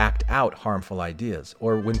people act out harmful ideas,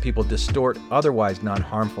 or when people distort otherwise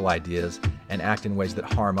non-harmful ideas and act in ways that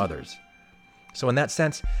harm others. So in that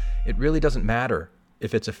sense, it really doesn't matter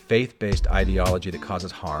if it's a faith-based ideology that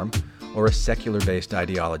causes harm or a secular-based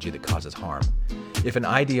ideology that causes harm. If an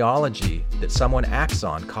ideology that someone acts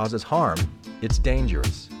on causes harm, it's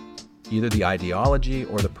dangerous, either the ideology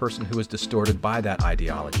or the person who is distorted by that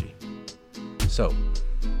ideology. So,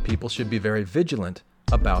 people should be very vigilant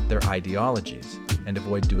about their ideologies and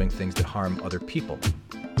avoid doing things that harm other people.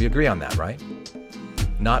 We agree on that, right?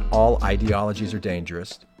 Not all ideologies are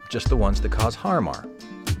dangerous, just the ones that cause harm are.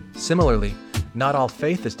 Similarly, not all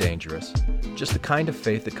faith is dangerous, just the kind of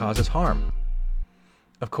faith that causes harm.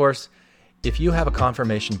 Of course, if you have a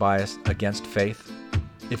confirmation bias against faith,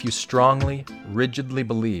 if you strongly, rigidly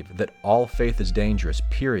believe that all faith is dangerous,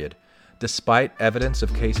 period, despite evidence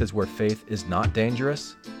of cases where faith is not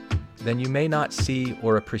dangerous, then you may not see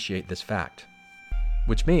or appreciate this fact.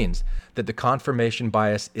 Which means that the confirmation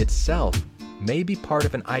bias itself may be part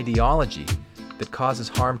of an ideology that causes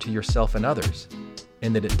harm to yourself and others,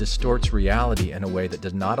 and that it distorts reality in a way that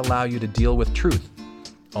does not allow you to deal with truth,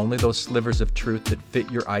 only those slivers of truth that fit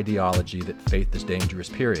your ideology that faith is dangerous,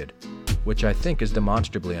 period, which I think is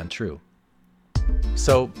demonstrably untrue.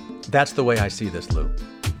 So that's the way I see this, Lou.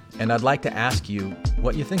 And I'd like to ask you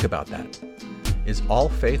what you think about that. Is all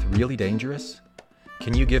faith really dangerous?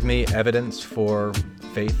 Can you give me evidence for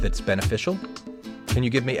faith that's beneficial? Can you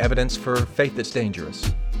give me evidence for faith that's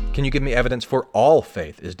dangerous? Can you give me evidence for all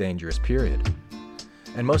faith is dangerous, period?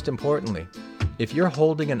 And most importantly, if you're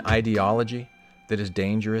holding an ideology that is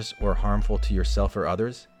dangerous or harmful to yourself or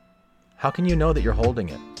others, how can you know that you're holding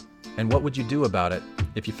it? And what would you do about it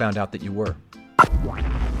if you found out that you were?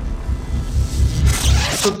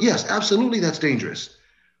 So yes, absolutely that's dangerous.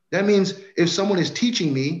 That means if someone is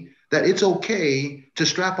teaching me that it's okay to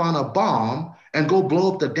strap on a bomb and go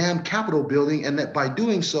blow up the damn Capitol building, and that by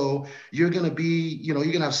doing so, you're going to be, you're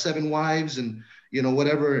going to have 7 wives and,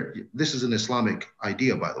 whatever. This is an Islamic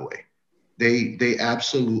idea, by the way. They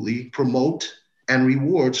absolutely promote and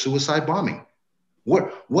reward suicide bombing.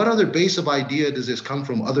 What other base of idea does this come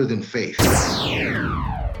from other than faith?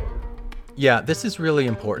 Yeah, this is really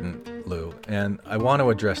important, Lou, and I want to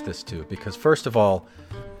address this too, because first of all,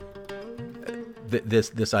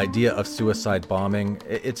 this idea of suicide bombing,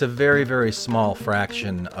 it's a very, very small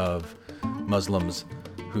fraction of Muslims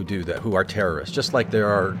who do that, who are terrorists, just like there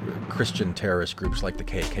are Christian terrorist groups like the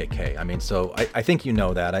KKK. I mean, so I think you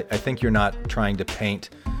know that. I think you're not trying to paint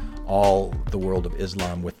all the world of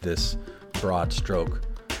Islam with this broad stroke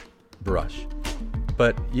brush.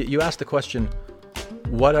 But you asked the question,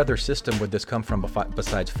 what other system would this come from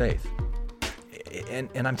besides faith?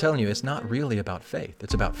 And I'm telling you, it's not really about faith.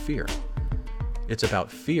 It's about fear. It's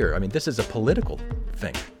about fear. I mean, this is a political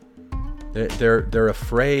thing. They're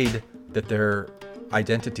afraid that their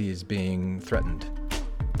identity is being threatened,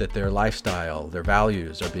 that their lifestyle, their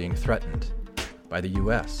values are being threatened by the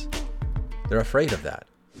U.S. They're afraid of that.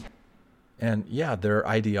 And yeah, their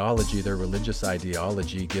ideology, their religious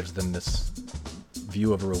ideology gives them this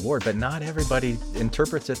view of a reward, but not everybody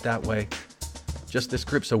interprets it that way. Just this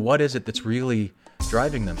group. So what is it that's really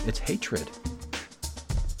driving them? It's hatred.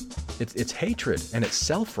 It's hatred, and it's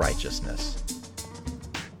self-righteousness.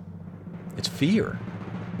 It's fear.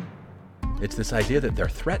 It's this idea that they're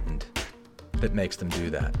threatened that makes them do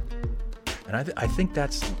that. And I think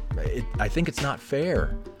I think it's not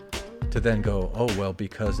fair to then go, oh, well,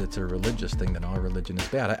 because it's a religious thing, then all religion is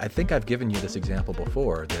bad. I think I've given you this example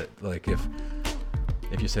before, that like if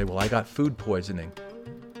you say, well, I got food poisoning.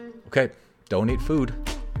 Okay, don't eat food.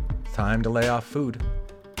 It's time to lay off food.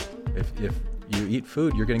 If you eat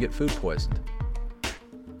food, you're going to get food poisoned.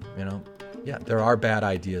 You know, yeah, there are bad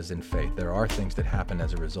ideas in faith. There are things that happen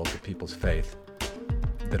as a result of people's faith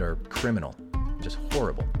that are criminal, just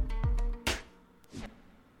horrible.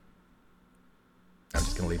 I'm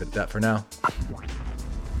just going to leave it at that for now.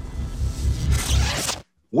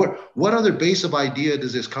 What other base of idea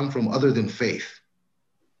does this come from other than faith?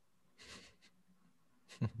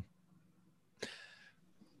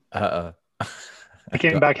 I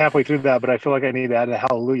came back halfway through that, but I feel like I need to add a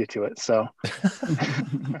hallelujah to it. So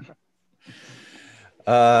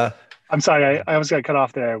I'm sorry, I almost got cut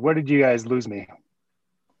off there. Where did you guys lose me?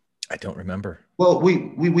 I don't remember. Well,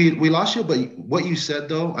 we lost you, but what you said,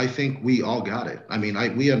 though, I think we all got it. I mean,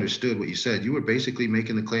 we understood what you said. You were basically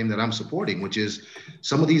making the claim that I'm supporting, which is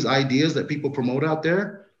some of these ideas that people promote out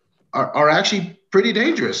there are actually pretty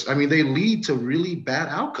dangerous. I mean, they lead to really bad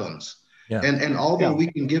outcomes. Yeah. And although we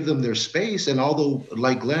can give them their space, and although,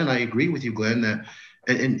 like Glenn, I agree with you, Glenn, that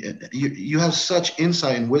and you have such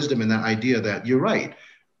insight and wisdom in that idea that you're right.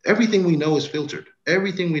 Everything we know is filtered.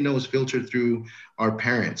 Everything we know is filtered through our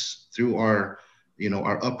parents, through our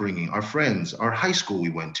upbringing, our friends, our high school we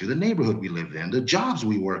went to, the neighborhood we lived in, the jobs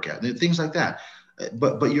we work at, things like that.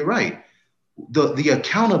 But you're right. The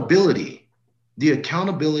accountability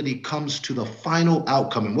comes to the final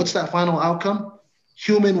outcome. And what's that final outcome?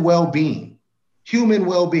 Human well-being. Human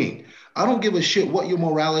well-being. I don't give a shit what your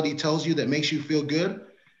morality tells you that makes you feel good.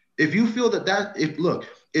 If you feel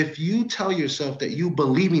if you tell yourself that you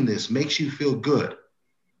believing this makes you feel good,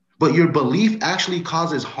 but your belief actually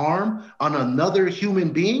causes harm on another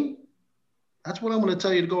human being, that's what I'm going to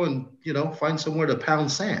tell you to go and, find somewhere to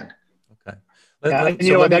pound sand. Okay.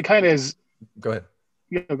 That kind of is. Go ahead.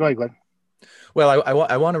 Yeah, go ahead, Glenn. Well,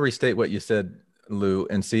 I want to restate what you said, Lou,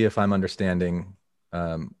 and see if I'm understanding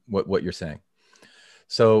what you're saying.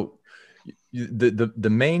 So the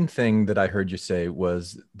main thing that I heard you say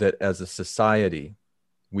was that as a society,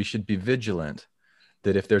 we should be vigilant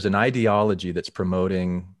that if there's an ideology that's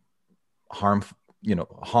promoting harm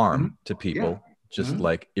to people, just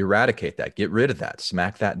like eradicate that, get rid of that,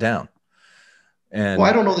 smack that down. And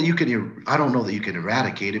I don't know that you can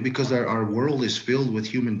eradicate it, because our world is filled with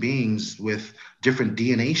human beings with different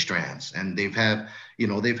DNA strands, and they've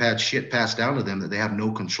had shit passed down to them that they have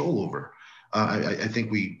no control over. I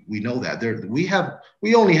think we know that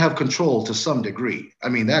we only have control to some degree. I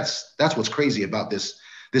mean, that's what's crazy about this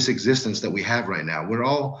existence that we have right now. We're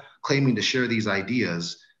all claiming to share these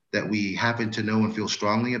ideas that we happen to know and feel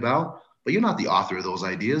strongly about, but you're not the author of those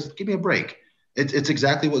ideas. Give me a break. It's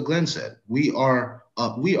exactly what Glenn said. We are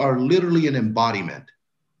literally an embodiment.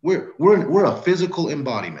 We're a physical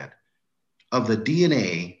embodiment of the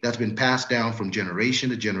DNA that's been passed down from generation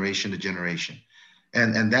to generation to generation.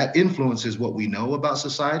 And that influences what we know about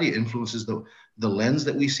society. It influences the lens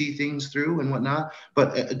that we see things through and whatnot.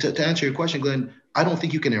 But to answer your question, Glenn, I don't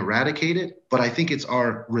think you can eradicate it, but I think it's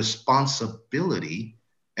our responsibility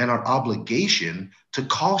and our obligation to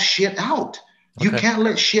call shit out. Okay. You can't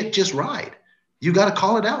let shit just ride. You got to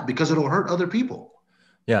call it out, because it'll hurt other people.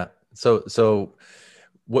 Yeah. So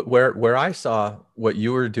where I saw what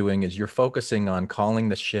you were doing is you're focusing on calling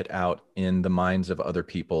the shit out in the minds of other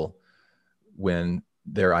people when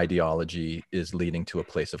their ideology is leading to a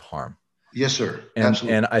place of harm. Yes, sir. And,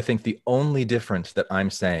 Absolutely. And I think the only difference that I'm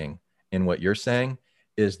saying in what you're saying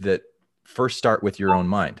is that first start with your own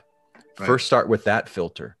mind. Right. First start with that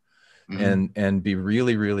filter. Mhm. And be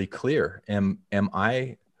really, really clear. Am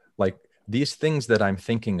I, like, these things that I'm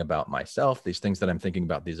thinking about myself, these things that I'm thinking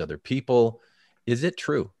about these other people, is it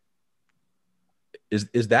true?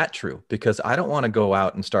 Is that true? Because I don't want to go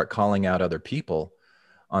out and start calling out other people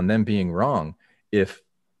on them being wrong if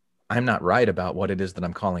I'm not right about what it is that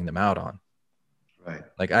I'm calling them out on. Right.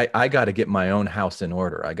 Like I got to get my own house in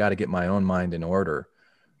order. I got to get my own mind in order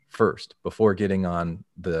first before getting on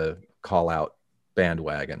the call out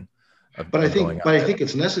bandwagon. But I think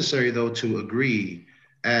it's necessary, though, to agree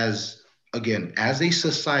as a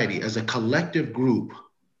society, as a collective group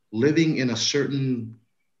living in a certain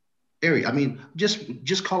area. I mean,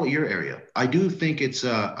 just call it your area. I do think it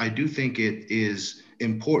is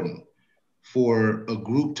important for a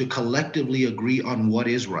group to collectively agree on what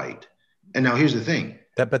is right. And now here's the thing.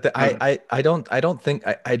 I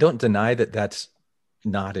don't deny that that's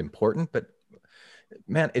not important, but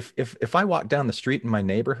man, if I walk down the street in my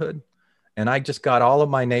neighborhood and I just got all of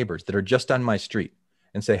my neighbors that are just on my street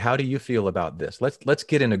and say, how do you feel about this? Let's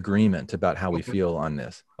get an agreement about how we feel on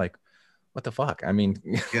this. Like, what the fuck? I mean,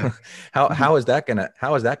 Yeah. how is that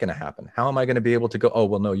gonna happen? How am I gonna be able to go, oh,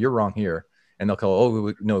 well, no, you're wrong here. And they'll go,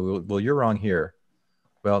 oh, no, well, you're wrong here.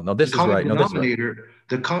 Well, no, this is right. No, this is right.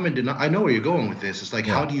 The common denominator, I know where you're going with this. It's like,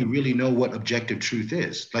 Yeah. how do you really know what objective truth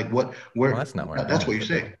is? Like Well, that's not where I'm that's going what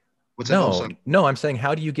you're with it. saying. What's that? Oh, No, sorry. no, I'm saying,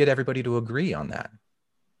 how do you get everybody to agree on that?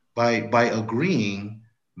 By agreeing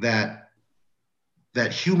that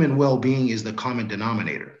human well-being is the common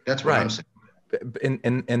denominator. That's what I'm saying.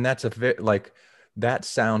 And that's a very, like, that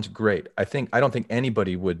sounds great. I don't think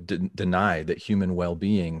anybody would deny that human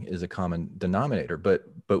well-being is a common denominator, but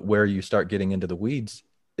where you start getting into the weeds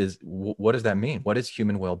is what does that mean? What is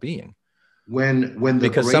human well-being?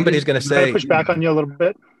 Because somebody's going to Can I say, push back on you a little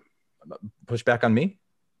bit? push back on me.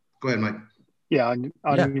 Go ahead, Mike. Yeah, on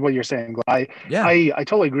what you're saying, Glenn. I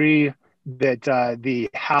totally agree that the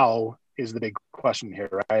how is the big question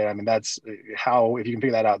here, right? I mean, that's how, if you can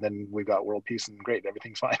figure that out, then we've got world peace and great,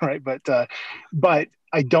 everything's fine, right? But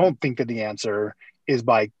I don't think that the answer is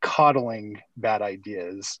by coddling bad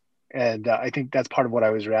ideas. And I think that's part of what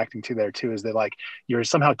I was reacting to there too, is that, like, you're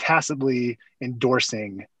somehow tacitly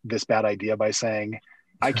endorsing this bad idea by saying,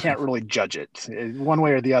 I can't really judge it one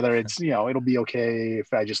way or the other. It's, it'll be okay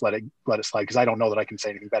if I just let it slide, because I don't know that I can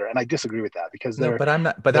say anything better. And I disagree with that, because No, but I'm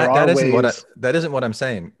not. But that isn't what I'm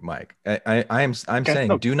saying, Mike. I'm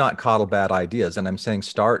saying do not coddle bad ideas, and I'm saying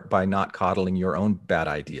start by not coddling your own bad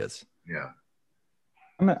ideas. Yeah.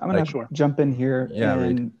 I'm gonna jump in here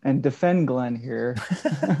and defend Glenn here.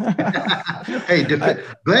 Hey,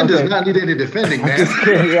 Glenn does not need any defending, man. I'm just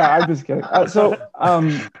kidding. Yeah, I'm just kidding.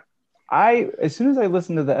 As soon as I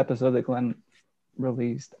listened to the episode that Glenn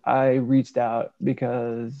released, I reached out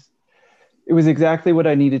because it was exactly what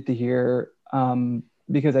I needed to hear,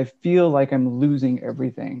 because I feel like I'm losing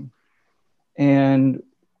everything. And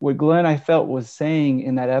what Glenn, I felt, was saying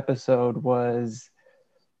in that episode was,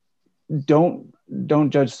 don't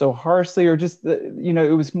judge so harshly, or just,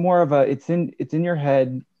 it was more of a, it's in your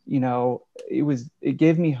head, it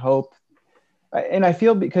gave me hope. And I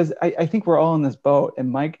feel, because I think we're all in this boat,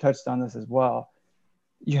 and Mike touched on this as well.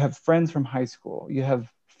 You have friends from high school, you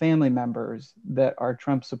have family members that are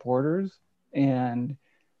Trump supporters, and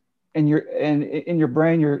in your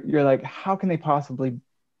brain, you're like, how can they possibly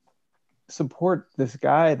support this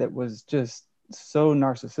guy that was just so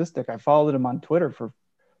narcissistic? I followed him on Twitter for,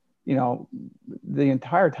 the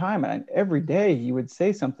entire time, and every day he would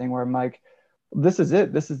say something where I'm like, this is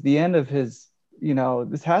it. This is the end of his,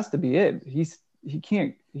 this has to be it.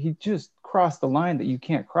 He just crossed the line that you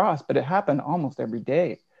can't cross, but it happened almost every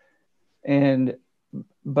day.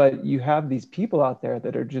 But you have these people out there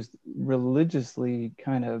that are just religiously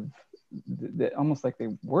kind of, almost like they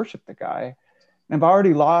worship the guy. And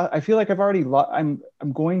I feel like I've already lost, I'm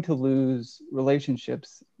going to lose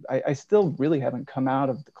relationships. I still really haven't come out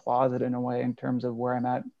of the closet in a way, in terms of where I'm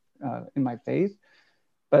at in my faith.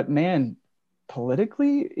 But man,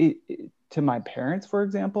 politically, to my parents, for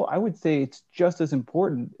example, I would say it's just as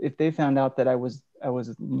important if they found out that I was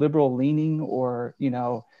liberal leaning, or,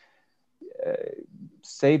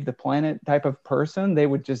 save the planet type of person. They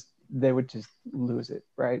would just lose it.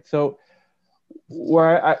 Right. So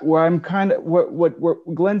where I'm kind of,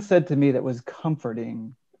 what Glenn said to me that was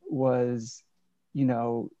comforting was,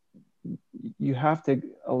 you have to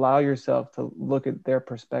allow yourself to look at their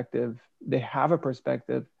perspective. They have a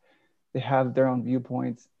perspective, they have their own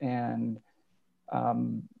viewpoints, and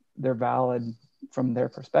they're valid from their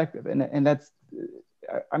perspective. And that's,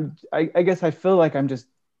 I guess I feel like I'm just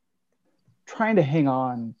trying to hang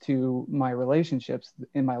on to my relationships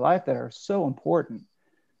in my life that are so important.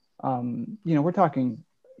 We're talking,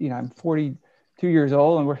 I'm 42 years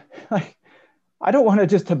old, and we're like, I don't want to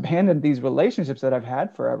just abandon these relationships that I've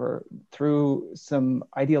had forever through some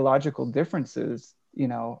ideological differences.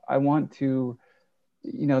 I want to,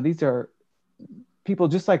 these are people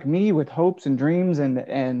just like me with hopes and dreams,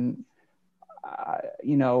 and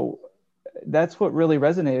that's what really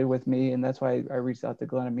resonated with me. And that's why I reached out to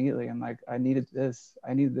Glenn immediately. I'm like, I needed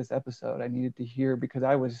this episode. I needed to hear, because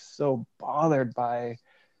I was so bothered by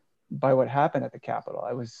what happened at the Capitol.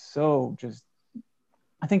 I was so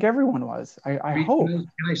I think everyone was. I hope. Can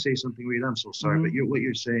I say something, Reed? I'm so sorry, but what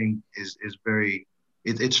you're saying is very,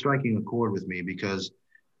 it's striking a chord with me, because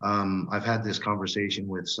I've had this conversation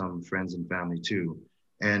with some friends and family too,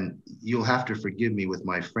 and you'll have to forgive me with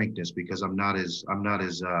my frankness, because I'm not as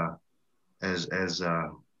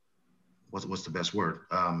what's the best word?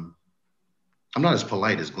 I'm not as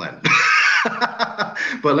polite as Glenn.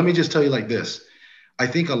 But let me just tell you like this. I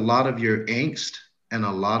think a lot of your angst and a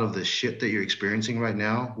lot of the shit that you're experiencing right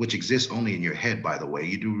now, which exists only in your head, by the way,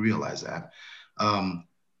 you do realize that.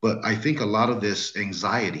 But I think a lot of this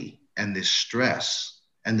anxiety and this stress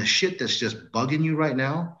and the shit that's just bugging you right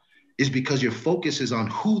now is because your focus is on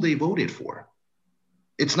who they voted for.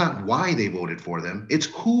 It's not why they voted for them. It's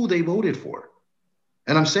who they voted for.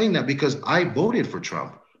 And I'm saying that because I voted for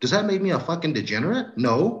Trump. Does that make me a fucking degenerate?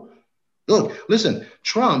 No. Look, listen,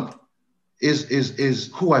 Trump is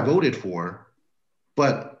who I voted for,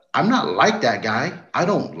 but I'm not like that guy. I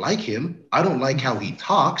don't like him. I don't like how he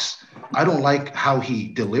talks. I don't like how he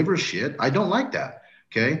delivers shit. I don't like that.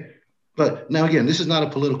 Okay. But now again, this is not a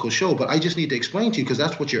political show, but I just need to explain to you, because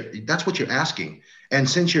that's what you're asking. And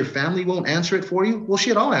since your family won't answer it for you, well,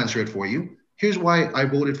 shit, I'll answer it for you. Here's why I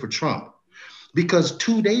voted for Trump. Because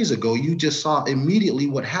 2 days ago, you just saw immediately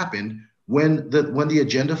what happened when the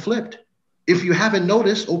agenda flipped. If you haven't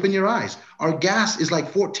noticed, open your eyes. Our gas is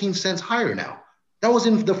like 14 cents higher now. That was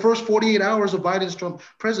in the first 48 hours of Biden's Trump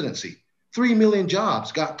presidency. 3 million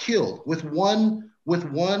jobs got killed with one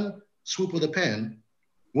swoop of the pen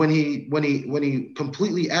when he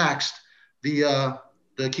completely axed the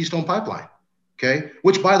Keystone Pipeline. Okay,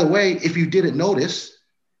 which, by the way, if you didn't notice,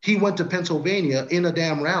 he went to Pennsylvania in a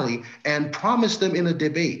damn rally and promised them in a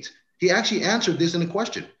debate. He actually answered this in a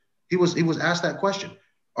question. He was asked that question.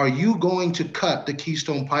 Are you going to cut the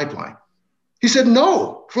Keystone Pipeline? He said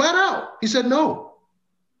no, flat out. He said no.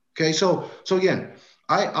 Okay, so again,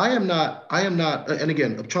 I am not, and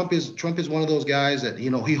again, Trump is one of those guys that,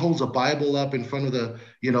 he holds a Bible up in front of the,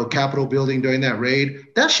 Capitol building during that raid.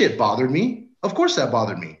 That shit bothered me. Of course that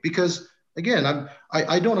bothered me, because again,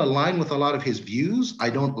 I don't align with a lot of his views. I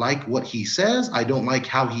don't like what he says. I don't like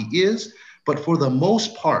how he is. But for the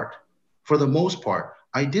most part,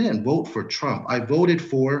 I didn't vote for Trump. I voted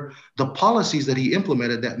for the policies that he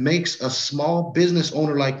implemented that makes a small business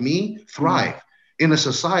owner like me thrive in a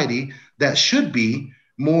society that should be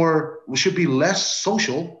less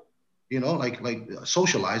social, like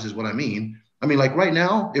socialized is what I mean. I mean, like right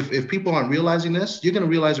now, if people aren't realizing this, you're going to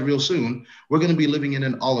realize it real soon. We're going to be living in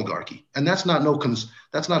an oligarchy, and that's not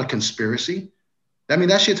a conspiracy. I mean,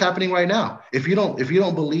 that shit's happening right now. If you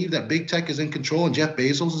don't believe that big tech is in control and Jeff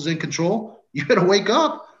Bezos is in control, you better wake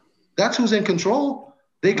up. That's who's in control.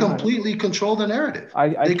 They completely control the narrative.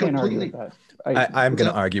 I can't argue with that. I'm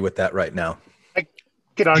going to argue with that right now.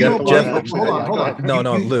 Hold on. No,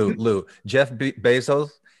 Lou. Jeff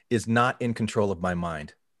Bezos is not in control of my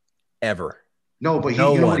mind, ever. No, but you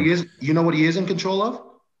know what he is. You know what he is in control of.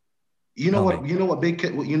 You know what big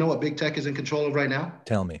tech is in control of right now.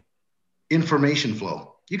 Tell me. Information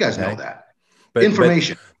flow. You guys know that. But,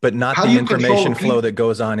 information, but not the information flow that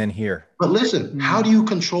goes on in here. But listen, how do you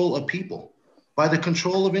control a people? By the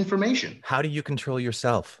control of information. How do you control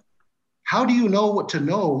yourself? How do you know what to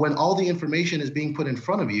know when all the information is being put in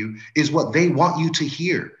front of you is what they want you to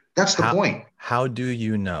hear? That's the point. How do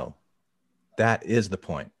you know? That is the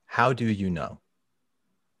point. How do you know?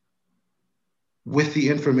 With the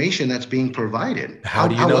information that's being provided. How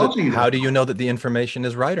do you know that the information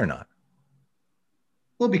is right or not?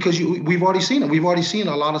 Well, because we've already seen it. We've already seen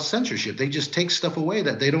a lot of censorship. They just take stuff away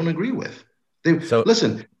that they don't agree with.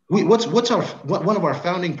 Listen. One of our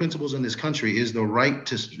founding principles in this country is the right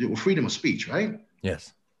to freedom of speech, right?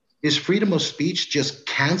 Yes. Is freedom of speech just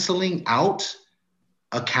canceling out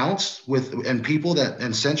accounts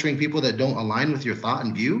and censoring people that don't align with your thought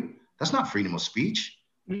and view? That's not freedom of speech.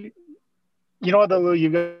 You know what, though, Lou? You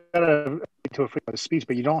got to a freedom of speech,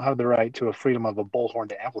 but you don't have the right to a freedom of a bullhorn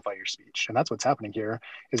to amplify your speech. And that's what's happening here,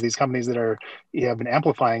 is these companies that have been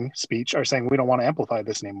amplifying speech are saying, we don't want to amplify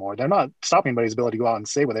this anymore. They're not stopping anybody's ability to go out and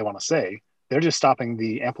say what they want to say. They're just stopping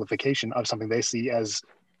the amplification of something they see as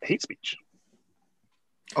hate speech.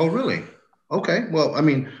 Oh, really? Okay. Well, I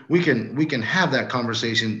mean, we can have that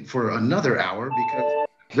conversation for another hour, because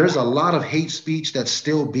there's a lot of hate speech that's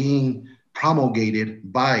still being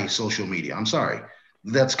promulgated by social media. I'm sorry.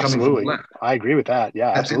 That's coming from the left. I agree with that. Yeah,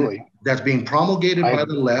 absolutely. That's being promulgated by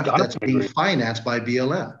the left. That's being financed by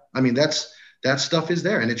BLM. I mean, that stuff is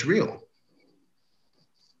there and it's real.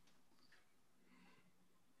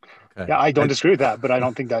 Okay. Yeah, I don't disagree with that, but I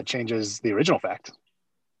don't think that changes the original fact.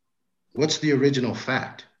 What's the original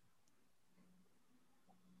fact?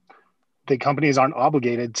 The companies aren't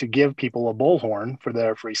obligated to give people a bullhorn for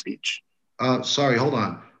their free speech. Sorry, hold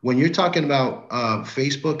on. When you're talking about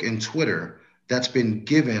Facebook and Twitter, that's been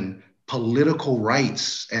given political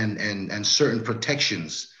rights and certain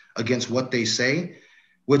protections against what they say,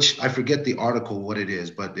 which I forget the article, what it is,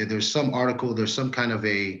 but there's some article, there's some kind of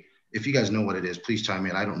if you guys know what it is, please chime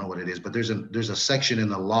in. I don't know what it is, but there's a section in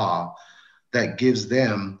the law that gives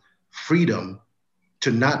them freedom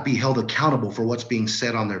to not be held accountable for what's being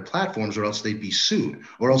said on their platforms, or else they'd be sued,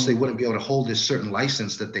 or else they wouldn't be able to hold this certain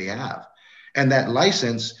license that they have. And that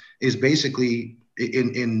license is basically,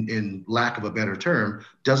 in lack of a better term,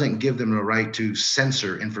 doesn't give them the right to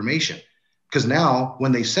censor information. Because now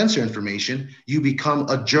when they censor information, you become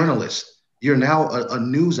a journalist. You're now a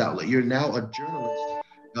news outlet. You're now a journalist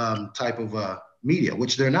type of media,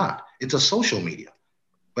 which they're not. It's a social media.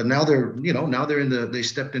 But now they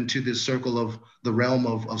stepped into this circle of the realm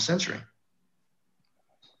of censoring.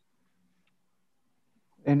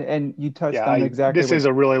 And you touched on exactly. This is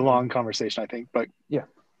a really long conversation, I think, but yeah.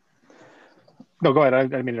 No, go ahead. I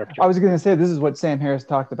didn't mean to interrupt you. I was going to say, this is what Sam Harris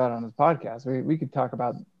talked about on his podcast. We could talk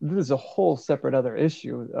about, this is a whole separate other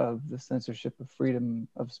issue of the censorship of freedom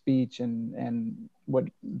of speech and what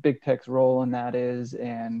big tech's role in that is.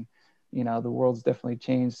 And, you know, the world's definitely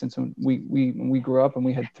changed since when we grew up and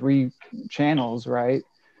we had 3 channels, right?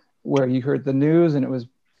 Where you heard the news and it was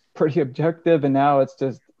pretty objective. And now it's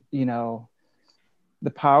just, you know, the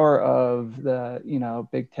power of the, you know,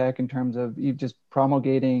 big tech in terms of you just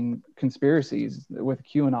promulgating conspiracies with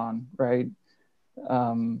QAnon, right?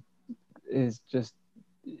 Is just,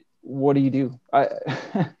 what do you do?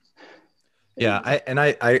 Yeah,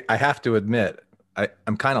 I have to admit,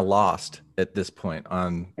 I'm kind of lost at this point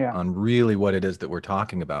on really what it is that we're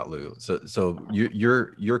talking about, Lou. So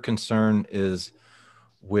your concern is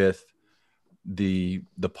with the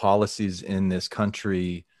policies in this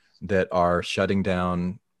country that are shutting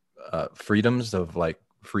down freedoms of like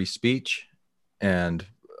free speech and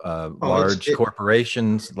large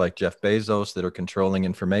corporations like Jeff Bezos that are controlling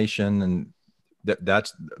information, and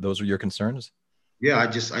those are your concerns? Yeah, I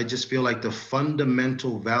just feel like the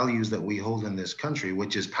fundamental values that we hold in this country,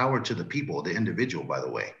 which is power to the people, the individual, by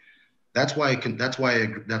the way. That's why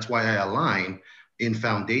I align in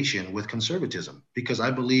foundation with conservatism, because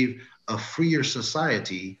I believe a freer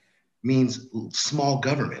society means small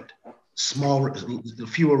government,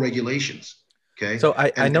 fewer regulations. Okay. So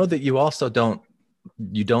I know that you also don't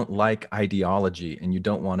like ideology and you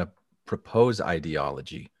don't want to propose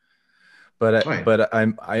ideology, but right. But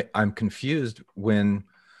I'm confused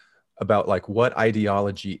about like what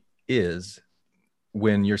ideology is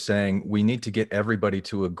when you're saying we need to get everybody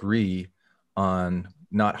to agree on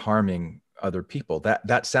not harming other people.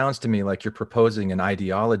 That sounds to me like you're proposing an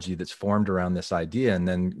ideology that's formed around this idea, and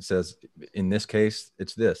then says, in this case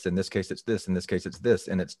it's this, in this case it's this, in this case it's this,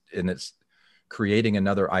 and it's creating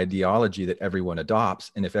another ideology that everyone adopts.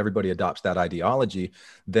 And if everybody adopts that ideology,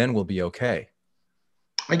 then we'll be okay.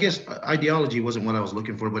 I guess ideology wasn't what I was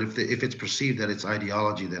looking for, but if it's perceived that it's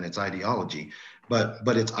ideology, then it's ideology.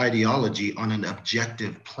 But it's ideology on an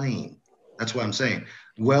objective plane. That's what I'm saying.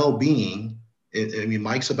 Well-being. I mean,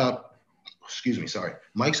 Mike's about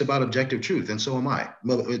objective truth, and so am I.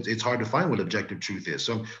 Well, it's hard to find what objective truth is.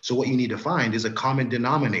 So what you need to find is a common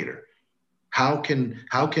denominator. How can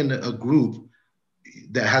a group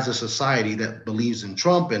that has a society that believes in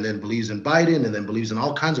Trump and then believes in Biden and then believes in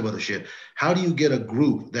all kinds of other shit, how do you get a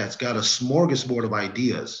group that's got a smorgasbord of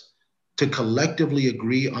ideas to collectively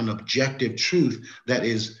agree on objective truth that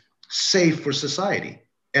is safe for society?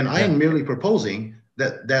 And I am merely proposing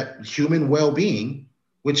that human well-being,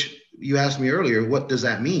 which you asked me earlier, what does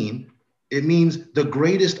that mean? It means the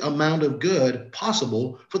greatest amount of good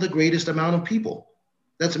possible for the greatest amount of people.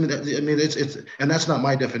 It's and that's not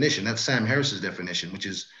my definition. That's Sam Harris's definition, which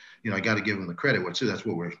is, I got to give him the credit. That's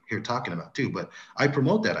what we're here talking about too. But I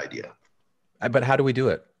promote that idea. But how do we do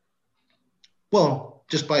it? Well,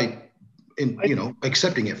 just by,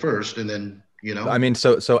 accepting it first, and then, I mean,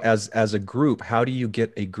 so as a group, how do you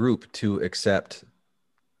get a group to accept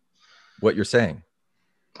what you're saying?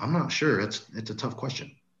 I'm not sure. It's a tough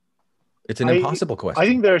question. It's an impossible question. I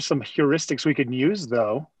think there are some heuristics we could use,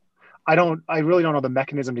 though. I really don't know the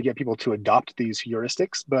mechanism to get people to adopt these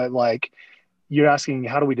heuristics, but like you're asking,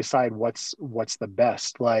 how do we decide what's the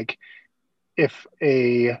best? Like if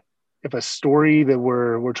a story that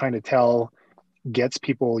we're trying to tell gets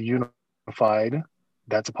people unified,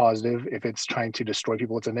 that's a positive. If it's trying to destroy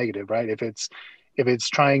people, it's a negative, right? If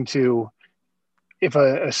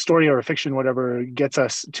a story or a fiction, whatever, gets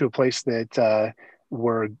us to a place that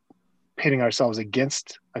we're pitting ourselves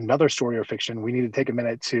against another story or fiction, we need to take a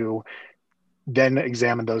minute to then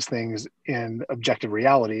examine those things in objective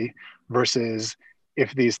reality, versus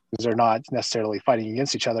if these things are not necessarily fighting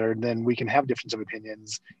against each other, then we can have difference of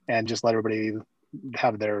opinions and just let everybody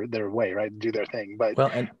have their way, right? Do their thing. But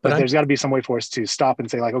there's got to be some way for us to stop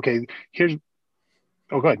and say like, okay, go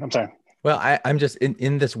ahead. I'm sorry. Well, I'm just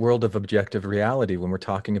in this world of objective reality, when we're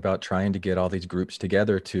talking about trying to get all these groups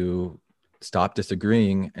together to stop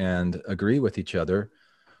disagreeing and agree with each other,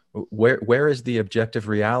 where is the objective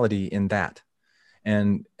reality in that?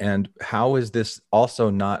 And how is this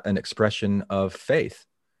also not an expression of faith,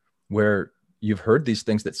 where you've heard these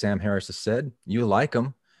things that Sam Harris has said, you like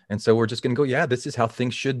them, and so we're just going to go, yeah, this is how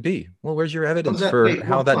things should be. Well, where's your evidence for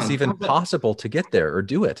how that's even possible to get there or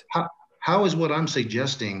do it? How is what I'm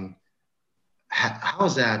suggesting, how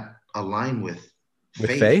is that aligned with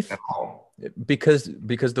faith at all? Because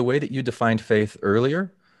the way that you defined faith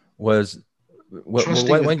earlier was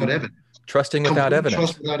trusting without evidence.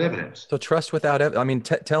 Trust without evidence. So trust without evidence. I mean,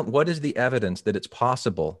 tell what is the evidence that it's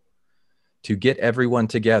possible to get everyone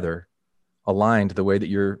together, aligned the way that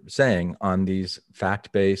you're saying on these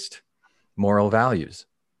fact-based moral values?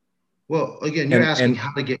 Well, again, you're asking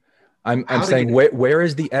how to get. I'm saying where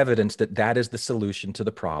is the evidence that is the solution to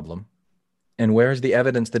the problem, and where is the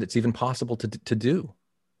evidence that it's even possible to do?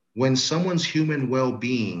 When someone's human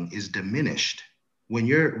well-being is diminished, when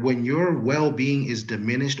your well-being is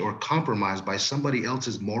diminished or compromised by somebody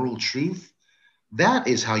else's moral truth, that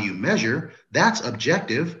is how you measure. That's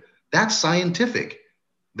objective. That's scientific.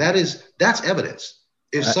 That's evidence.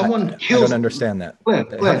 If someone kills, I don't understand that.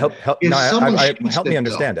 Help me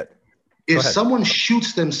understand it. If someone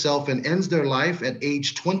shoots themselves and ends their life at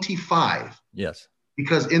age 25, yes,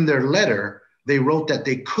 because in their letter they wrote that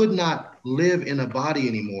they could not live in a body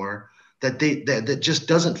anymore, that just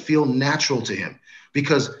doesn't feel natural to him,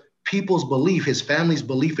 because people's belief, his family's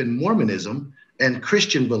belief in Mormonism and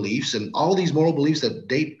Christian beliefs and all these moral beliefs that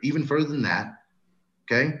date even further than that,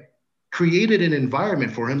 okay, created an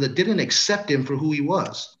environment for him that didn't accept him for who he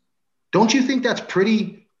was. Don't you think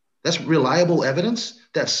that's reliable evidence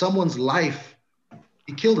that someone's life,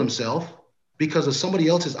 he killed himself because of somebody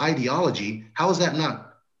else's ideology? How is that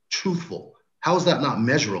not truthful? How is that not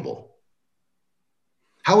measurable?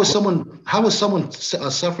 How is someone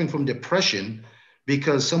suffering from depression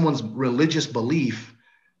because someone's religious belief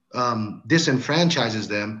disenfranchises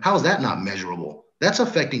them? How is that not measurable? That's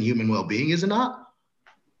affecting human well-being, is it not?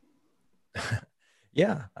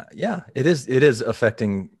 Yeah, it is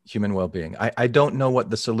affecting human well-being. I don't know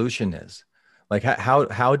what the solution is. Like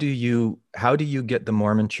how do you get the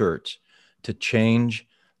Mormon Church to change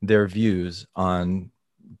their views on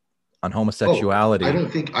homosexuality?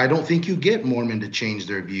 I don't think you get Mormon to change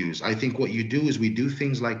their views. I think what you do is we do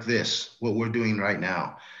things like this, what we're doing right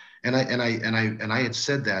now. And I had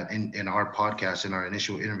said that in our podcast, in our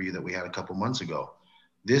initial interview that we had a couple months ago.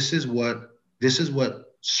 This is what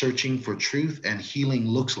searching for truth and healing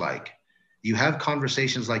looks like. You have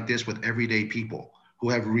conversations like this with everyday people who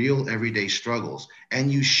have real everyday struggles,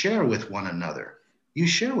 and you share with one another.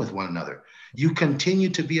 You continue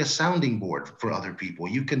to be a sounding board for other people.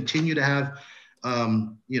 You continue to have,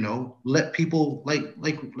 let people like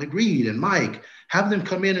Reed and Mike, have them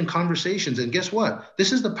come in conversations. And guess what?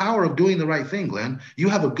 This is the power of doing the right thing, Glenn. You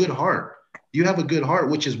have a good heart.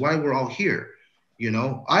 Which is why we're all here.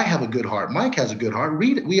 I have a good heart. Mike has a good heart.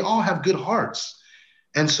 Reed, we all have good hearts.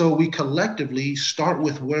 And so we collectively start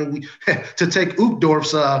with where to take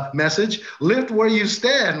Uchtdorf's message, lift where you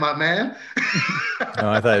stand, my man.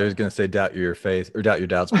 I thought I was going to say doubt your faith, or doubt your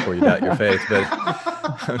doubts before you doubt your faith,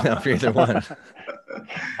 but no, for either one.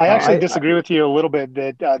 I actually disagree with you a little bit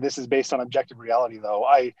that this is based on objective reality, though.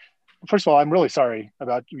 First of all, I'm really sorry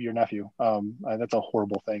about your nephew. That's a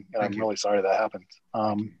horrible thing, and I'm really sorry that happened.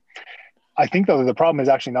 I think, though, the problem is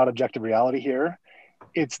actually not objective reality here.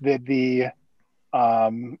 It's that the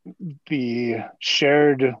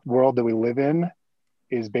shared world that we live in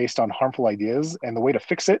is based on harmful ideas, and the way to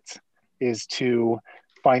fix it is to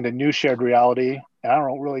find a new shared reality. And I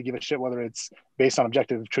don't really give a shit whether it's based on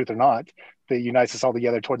objective truth or not, that unites us all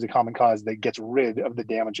together towards a common cause that gets rid of the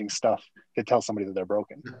damaging stuff that tells somebody that they're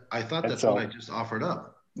broken. I thought that's what I just offered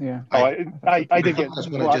up. Yeah. I did get. That's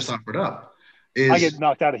what I just offered up. I get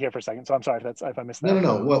knocked out of here for a second, so I'm sorry if I missed that.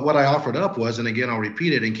 No. What I offered up was, and again, I'll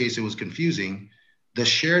repeat it in case it was confusing, the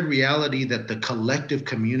shared reality that the collective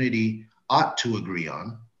community ought to agree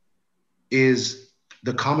on is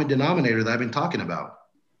the common denominator that I've been talking about.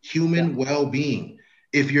 Human well-being.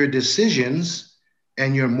 If your decisions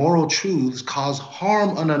and your moral truths cause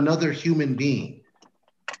harm on another human being,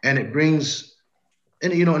 and it brings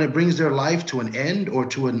their life to an end or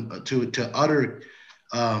to utter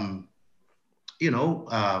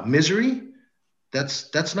misery,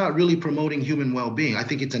 that's not really promoting human well-being. I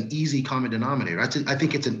think it's an easy common denominator. I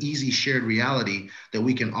think it's an easy shared reality that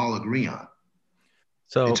we can all agree on.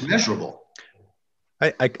 So it's measurable. I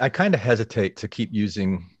kind of hesitate to keep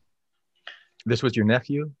using, this was your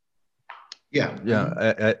nephew? Yeah.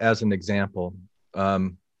 As an example.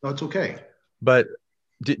 No, it's okay. But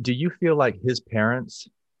do you feel like his parents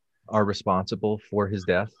are responsible for his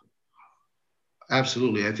death?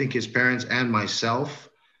 Absolutely. I think his parents and myself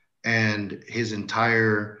and his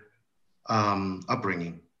entire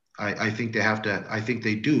upbringing, I think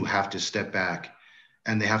they do have to step back,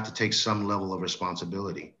 and they have to take some level of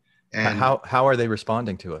responsibility. And how are they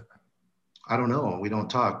responding to it? I don't know. We don't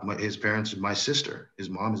talk. His parents, my sister, his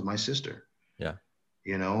mom is my sister. Yeah.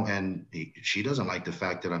 And she doesn't like the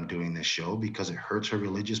fact that I'm doing this show because it hurts her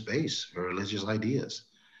religious base, her religious ideas.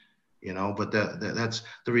 But that's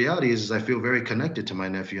the reality is I feel very connected to my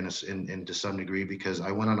nephew in to some degree, because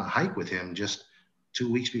I went on a hike with him just 2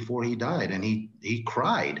 weeks before he died, and he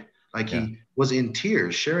cried he was in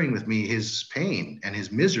tears, sharing with me his pain and his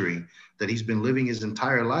misery that he's been living his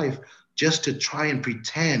entire life just to try and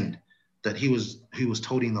pretend that he was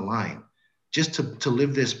toting the line, just to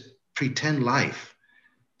live this pretend life,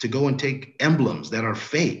 to go and take emblems that are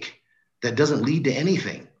fake, that doesn't lead to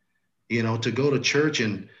anything, to go to church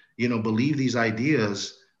and believe these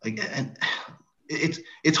ideas. And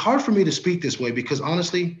it's hard for me to speak this way because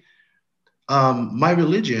honestly, my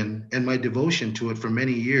religion and my devotion to it for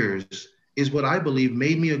many years is what I believe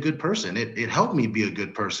made me a good person. It helped me be a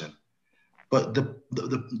good person. But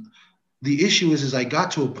the issue is I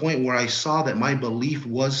got to a point where I saw that my belief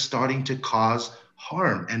was starting to cause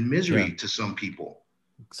harm and misery to some people.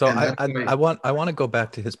 So I want to go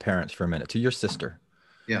back to his parents for a minute, to your sister.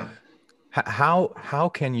 Yeah.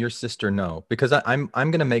 How can your sister know? Because I'm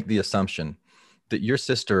going to make the assumption that your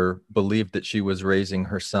sister believed that she was raising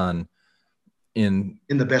her son in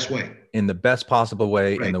the best way, in the best possible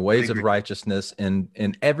way, right, in the ways of righteousness, and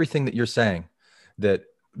in everything that you're saying, that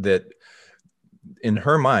in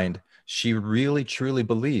her mind, she really truly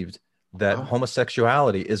believed that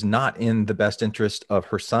homosexuality is not in the best interest of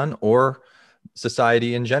her son or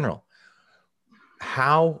society in general.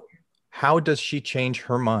 How does she change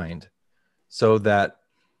her mind so that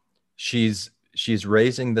she's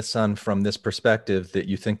raising the son from this perspective that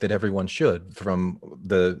you think that everyone should, from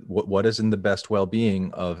what is in the best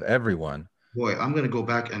well-being of everyone? Boy, I'm going to go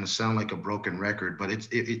back and sound like a broken record, but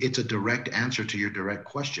it's a direct answer to your direct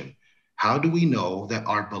question. How do we know that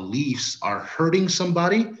our beliefs are hurting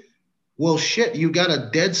somebody? Well, shit, you got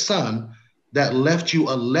a dead son that left you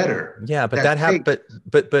a letter. Yeah, but that happened.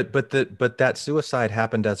 But that suicide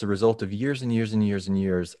happened as a result of years and years and years and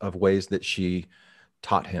years of ways that she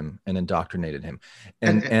taught him and indoctrinated him.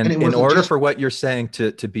 And in order for what you're saying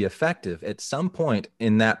to be effective, at some point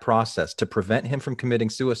in that process, to prevent him from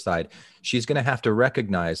committing suicide, she's going to have to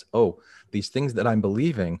recognize, oh, these things that I'm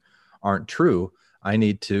believing aren't true. I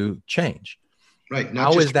need to change. Right.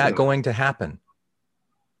 How is that going to happen?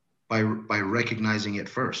 By recognizing it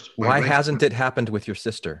first. Why hasn't it happened with your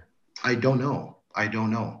sister? I don't know.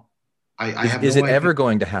 Is it ever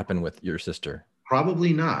going to happen with your sister?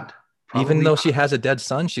 Probably not. Even though she has a dead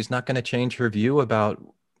son, she's not going to change her view about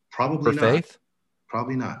her faith?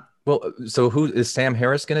 Probably not. Well, so who is Sam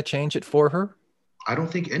Harris going to change it for her? I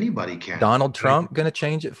don't think anybody can. Donald Trump going to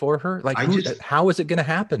change it for her? How is it going to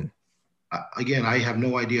happen? Again, I have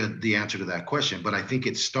no idea the answer to that question, but I think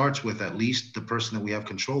it starts with at least the person that we have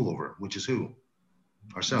control over, which is who?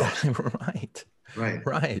 Ourselves.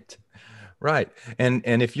 Right.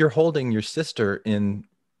 And if you're holding your sister in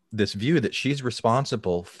this view that she's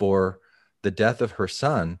responsible for the death of her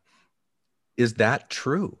son, is that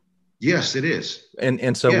true? Yes, it is.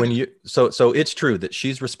 And so when you so it's true that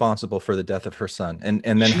she's responsible for the death of her son.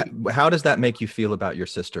 And then how does that make you feel about your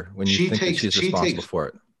sister when you think that she's responsible for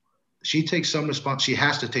it? she takes some she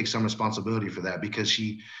has to take some responsibility for that, because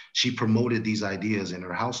she promoted these ideas in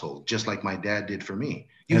her household, just like my dad did for me.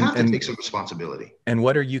 You have to take some responsibility. And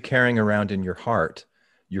what are you carrying around in your heart,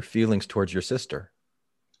 your feelings towards your sister?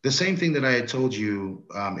 The same thing that I had told you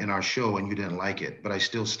in our show, and you didn't like it, but I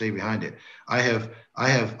still stay behind it. I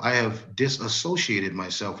have disassociated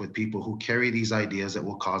myself with people who carry these ideas that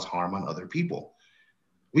will cause harm on other people.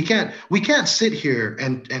 We can't sit here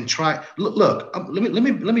and try. Look,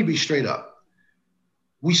 let me be straight up.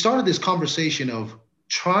 We started this conversation of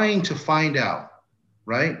trying to find out,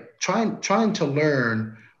 right? Trying to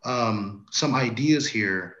learn some ideas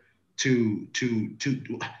here to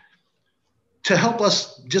help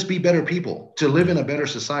us just be better people, to live in a better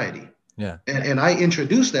society. Yeah. And I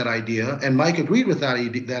introduced that idea, and Mike agreed with that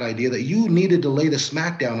idea that you needed to lay the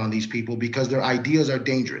smackdown on these people because their ideas are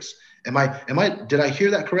dangerous. Did I hear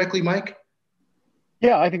that correctly, Mike?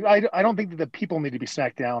 Yeah, I don't think that the people need to be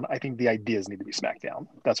smacked down. I think the ideas need to be smacked down.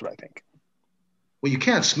 That's what I think. Well, you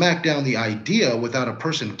can't smack down the idea without a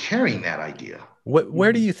person carrying that idea.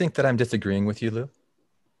 Where do you think that I'm disagreeing with you, Lou?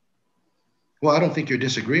 Well, I don't think you're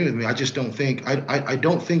disagreeing with me. I just don't think I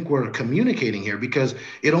don't think we're communicating here, because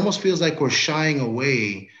it almost feels like we're shying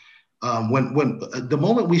away when the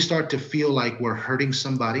moment we start to feel like we're hurting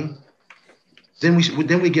somebody, then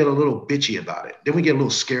we get a little bitchy about it. Then we get a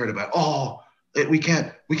little scared about it. Oh, we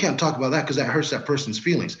can't talk about that because that hurts that person's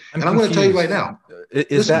feelings. I'm going to tell you right now.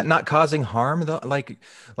 Is that not causing harm though?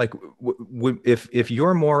 If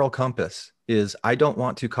your moral compass is I don't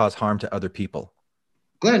want to cause harm to other people.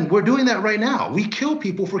 Glenn, we're doing that right now. We kill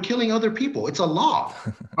people for killing other people. It's a law.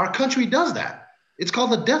 Our country does that. It's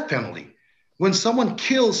called the death penalty. When someone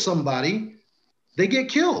kills somebody, they get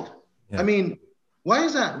killed. Yeah. I mean, why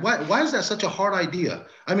is that? Why is that such a hard idea?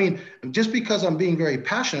 I mean, just because I'm being very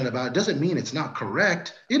passionate about it doesn't mean it's not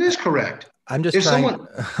correct. It is correct. I'm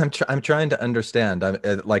trying to understand.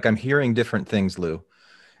 I'm hearing different things, Lou.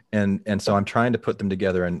 And so I'm trying to put them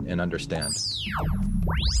together and understand.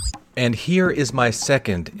 And here is my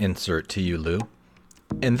second insert to you, Lou.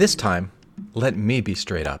 And this time, let me be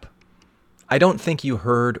straight up. I don't think you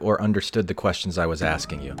heard or understood the questions I was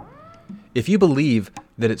asking you. If you believe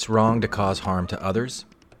that it's wrong to cause harm to others,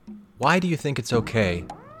 why do you think it's okay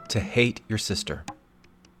to hate your sister?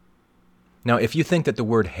 Now, if you think that the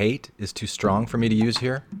word hate is too strong for me to use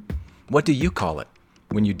here, what do you call it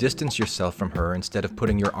when you distance yourself from her instead of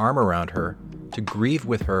putting your arm around her to grieve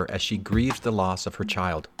with her as she grieves the loss of her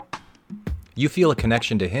child? You feel a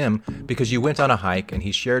connection to him because you went on a hike and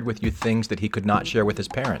he shared with you things that he could not share with his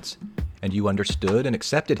parents, and you understood and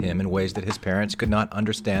accepted him in ways that his parents could not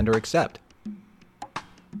understand or accept.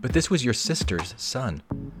 But this was your sister's son,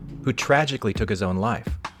 who tragically took his own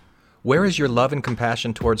life. Where is your love and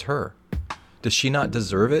compassion towards her? Does she not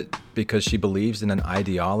deserve it because she believes in an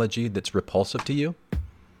ideology that's repulsive to you?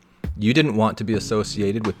 You didn't want to be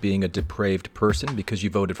associated with being a depraved person because you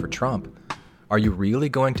voted for Trump. Are you really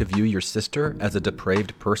going to view your sister as a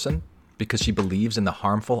depraved person because she believes in the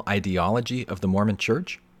harmful ideology of the Mormon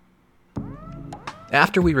Church?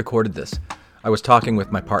 After we recorded this, I was talking with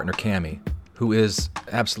my partner Cami, who is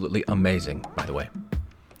absolutely amazing, by the way.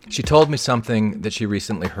 She told me something that she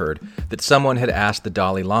recently heard, that someone had asked the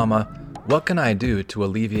Dalai Lama, "What can I do to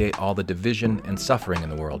alleviate all the division and suffering in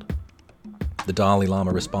the world?" The Dalai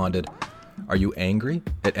Lama responded, "Are you angry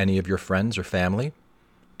at any of your friends or family?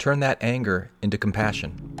 Turn that anger into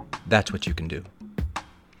compassion. That's what you can do."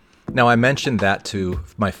 Now, I mentioned that to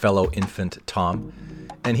my fellow infant Tom,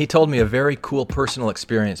 and he told me a very cool personal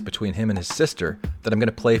experience between him and his sister that I'm going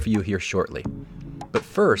to play for you here shortly. But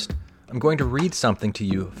first, I'm going to read something to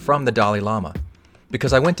you from the Dalai Lama,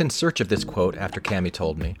 because I went in search of this quote after Cami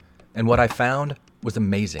told me, and what I found was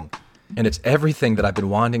amazing. And it's everything that I've been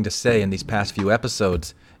wanting to say in these past few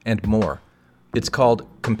episodes, and more. It's called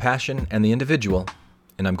Compassion and the Individual,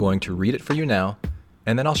 and I'm going to read it for you now,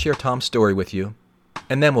 and then I'll share Tom's story with you,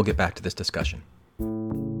 and then we'll get back to this discussion.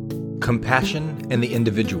 Compassion and the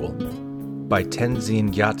Individual by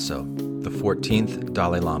Tenzin Gyatso, the 14th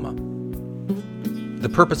Dalai Lama. The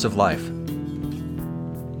purpose of life.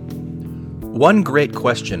 One great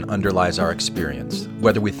question underlies our experience,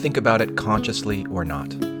 whether we think about it consciously or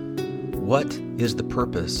not. What is the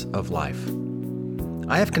purpose of life?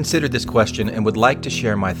 I have considered this question and would like to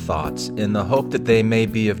share my thoughts in the hope that they may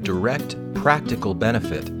be of direct, practical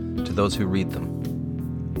benefit to those who read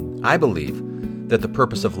them. I believe that the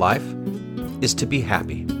purpose of life is to be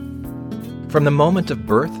happy. From the moment of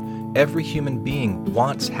birth, every human being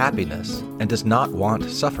wants happiness and does not want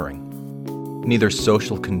suffering. Neither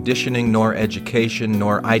social conditioning nor education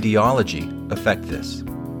nor ideology affect this.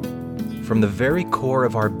 From the very core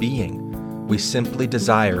of our being, we simply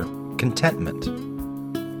desire contentment.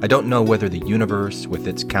 I don't know whether the universe, with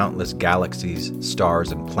its countless galaxies,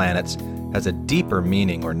 stars, and planets, has a deeper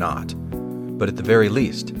meaning or not, but at the very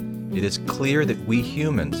least, it is clear that we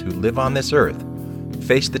humans who live on this earth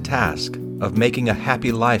face the task of making a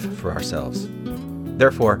happy life for ourselves.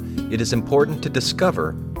 Therefore, it is important to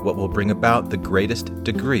discover what will bring about the greatest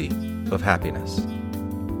degree of happiness.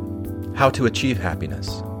 How to achieve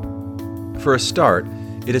happiness? For a start,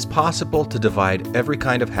 it is possible to divide every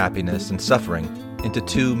kind of happiness and suffering into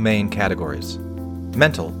two main categories: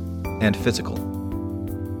 mental and physical.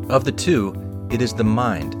 Of the two, it is the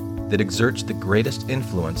mind that exerts the greatest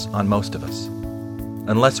influence on most of us.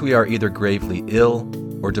 Unless we are either gravely ill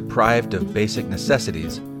or deprived of basic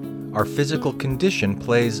necessities, our physical condition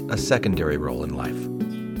plays a secondary role in life.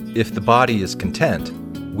 If the body is content,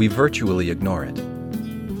 we virtually ignore it.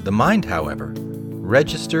 The mind, however,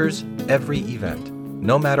 registers every event,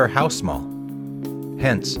 no matter how small.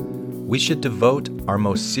 Hence, we should devote our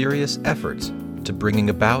most serious efforts to bringing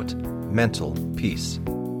about mental peace.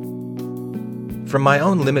 From my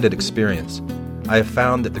own limited experience, I have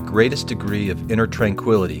found that the greatest degree of inner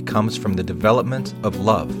tranquility comes from the development of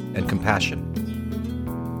love and compassion.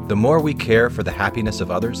 The more we care for the happiness of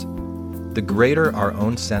others, the greater our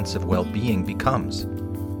own sense of well-being becomes.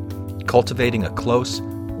 Cultivating a close,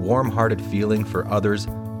 warm-hearted feeling for others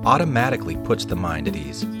automatically puts the mind at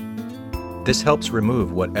ease. This helps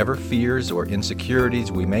remove whatever fears or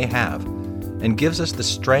insecurities we may have and gives us the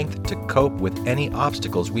strength to cope with any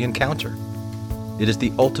obstacles we encounter. It is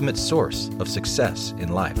the ultimate source of success in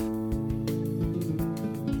life.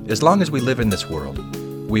 As long as we live in this world,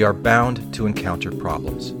 we are bound to encounter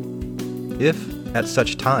problems. If, at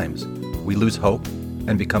such times, we lose hope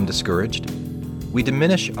and become discouraged, we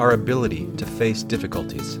diminish our ability to face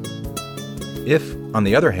difficulties. If, on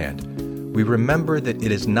the other hand, we remember that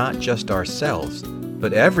it is not just ourselves,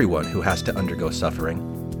 but everyone who has to undergo suffering,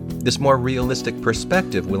 this more realistic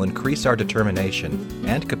perspective will increase our determination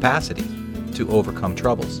and capacity to overcome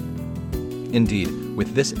troubles. Indeed,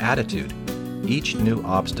 with this attitude, each new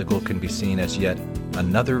obstacle can be seen as yet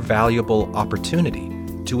another valuable opportunity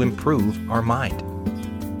to improve our mind.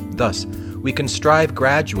 Thus, we can strive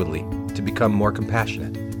gradually to become more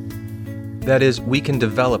compassionate. That is, we can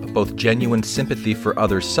develop both genuine sympathy for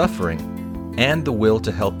others' suffering and the will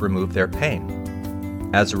to help remove their pain.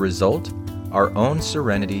 As a result, our own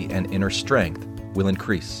serenity and inner strength will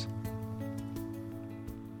increase.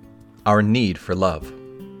 Our need for love.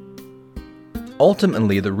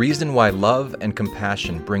 Ultimately, the reason why love and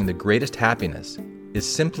compassion bring the greatest happiness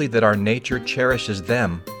is simply that our nature cherishes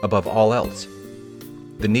them above all else.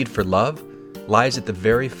 The need for love lies at the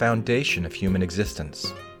very foundation of human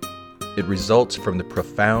existence. It results from the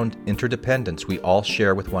profound interdependence we all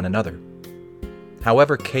share with one another.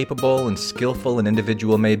 However capable and skillful an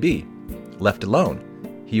individual may be, left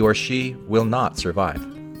alone, he or she will not survive.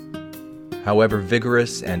 However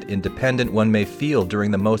vigorous and independent one may feel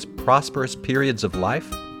during the most prosperous periods of life,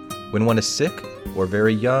 when one is sick, or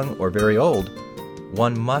very young, or very old,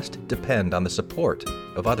 one must depend on the support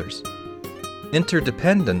of others.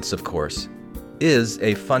 Interdependence, of course, is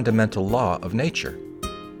a fundamental law of nature.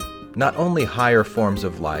 Not only higher forms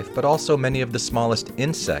of life, but also many of the smallest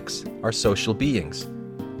insects are social beings,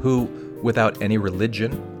 who, without any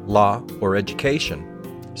religion, law, or education,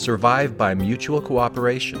 survive by mutual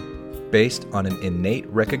cooperation, based on an innate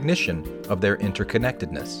recognition of their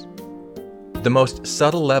interconnectedness. The most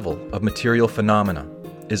subtle level of material phenomena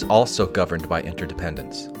is also governed by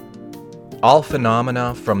interdependence. All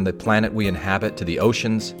phenomena, from the planet we inhabit to the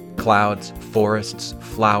oceans, clouds, forests,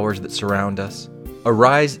 flowers that surround us,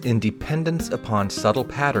 arise in dependence upon subtle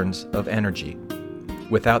patterns of energy.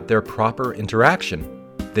 Without their proper interaction,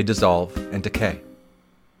 they dissolve and decay.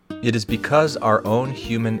 It is because our own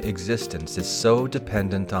human existence is so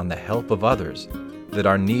dependent on the help of others that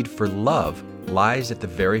our need for love lies at the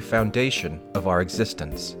very foundation of our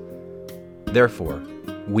existence. Therefore,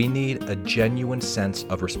 we need a genuine sense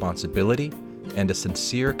of responsibility and a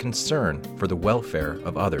sincere concern for the welfare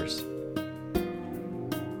of others.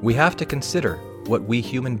 We have to consider what we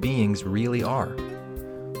human beings really are.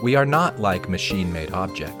 We are not like machine-made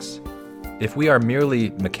objects. If we are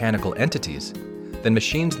merely mechanical entities, then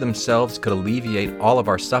machines themselves could alleviate all of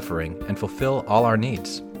our suffering and fulfill all our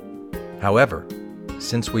needs. However,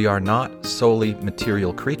 since we are not solely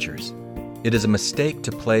material creatures, it is a mistake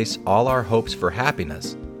to place all our hopes for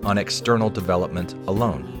happiness on external development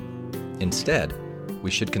alone. Instead,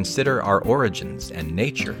 we should consider our origins and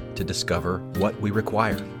nature to discover what we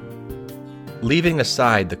require. Leaving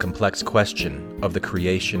aside the complex question of the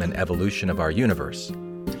creation and evolution of our universe,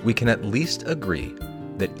 we can at least agree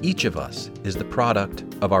that each of us is the product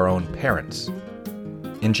of our own parents.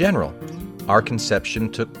 In general, our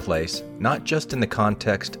conception took place not just in the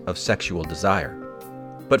context of sexual desire,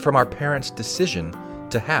 but from our parents' decision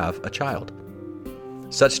to have a child.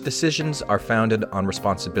 Such decisions are founded on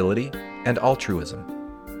responsibility and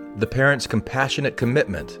altruism. The parents' compassionate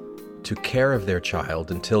commitment to care of their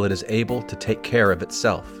child until it is able to take care of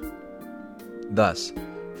itself. Thus,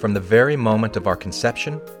 from the very moment of our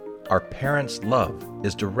conception, our parents' love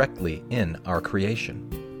is directly in our creation.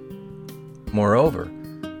 Moreover,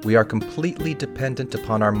 we are completely dependent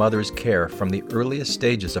upon our mother's care from the earliest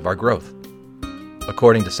stages of our growth.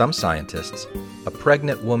 According to some scientists, a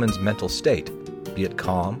pregnant woman's mental state, be it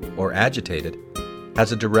calm or agitated,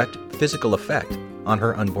 has a direct physical effect on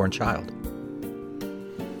her unborn child.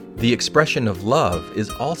 The expression of love is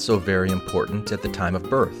also very important at the time of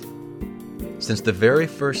birth. Since the very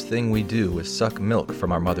first thing we do is suck milk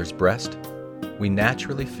from our mother's breast, we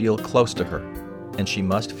naturally feel close to her, and she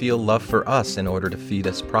must feel love for us in order to feed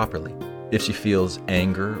us properly. If she feels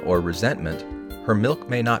anger or resentment, her milk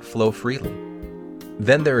may not flow freely.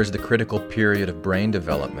 Then there is the critical period of brain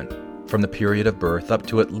development, from the period of birth up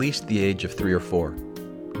to at least the age of 3 or 4,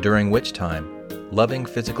 during which time loving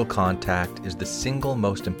physical contact is the single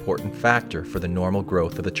most important factor for the normal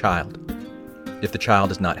growth of the child. If the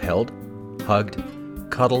child is not held, hugged,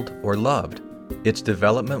 cuddled, or loved, its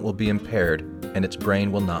development will be impaired and its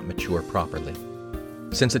brain will not mature properly.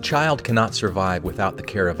 Since a child cannot survive without the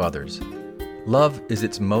care of others, love is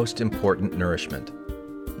its most important nourishment.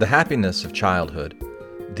 The happiness of childhood,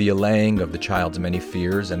 the allaying of the child's many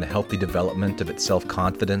fears, and the healthy development of its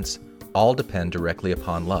self-confidence all depend directly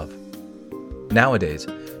upon love. Nowadays,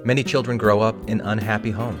 many children grow up in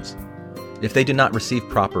unhappy homes. If they do not receive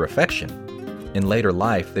proper affection, in later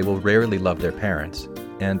life they will rarely love their parents,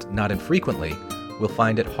 and not infrequently will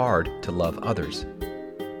find it hard to love others.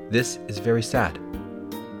 This is very sad.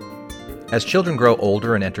 As children grow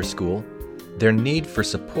older and enter school, their need for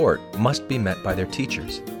support must be met by their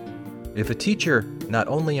teachers. If a teacher not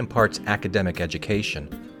only imparts academic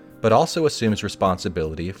education, but also assumes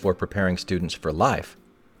responsibility for preparing students for life,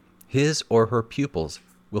 his or her pupils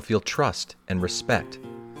will feel trust and respect,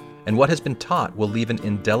 and what has been taught will leave an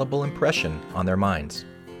indelible impression on their minds.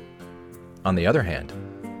 On the other hand,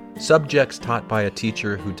 subjects taught by a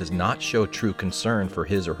teacher who does not show true concern for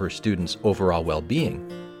his or her students' overall well-being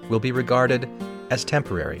will be regarded as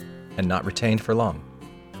temporary and not retained for long.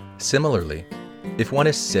 Similarly, if one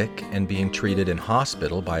is sick and being treated in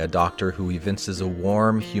hospital by a doctor who evinces a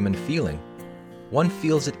warm human feeling, one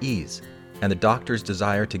feels at ease, and the doctor's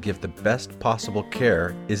desire to give the best possible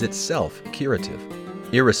care is itself curative,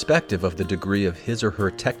 irrespective of the degree of his or her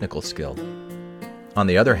technical skill. On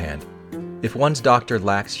the other hand, if one's doctor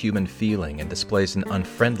lacks human feeling and displays an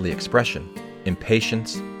unfriendly expression,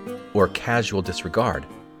 impatience, or casual disregard,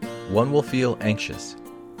 one will feel anxious,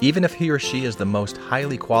 even if he or she is the most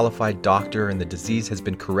highly qualified doctor and the disease has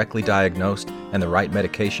been correctly diagnosed and the right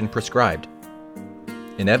medication prescribed.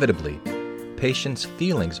 Inevitably, patients'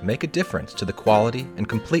 feelings make a difference to the quality and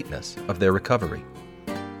completeness of their recovery.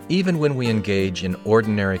 Even when we engage in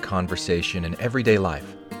ordinary conversation in everyday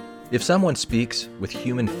life, if someone speaks with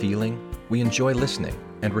human feeling, we enjoy listening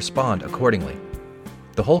and respond accordingly.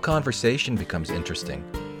 The whole conversation becomes interesting,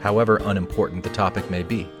 however unimportant the topic may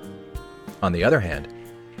be. On the other hand,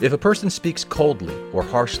 if a person speaks coldly or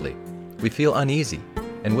harshly, we feel uneasy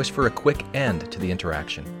and wish for a quick end to the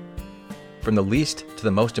interaction. From the least to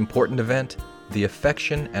the most important event, the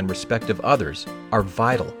affection and respect of others are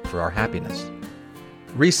vital for our happiness.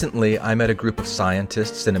 Recently, I met a group of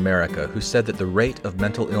scientists in America who said that the rate of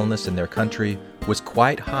mental illness in their country was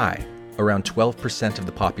quite high, around 12% of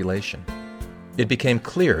the population. It became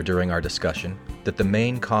clear during our discussion that the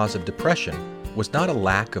main cause of depression was not a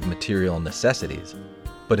lack of material necessities,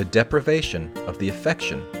 but a deprivation of the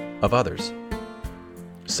affection of others.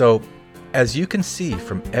 So, as you can see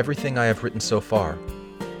from everything I have written so far,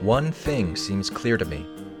 one thing seems clear to me.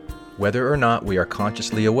 Whether or not we are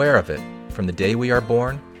consciously aware of it, from the day we are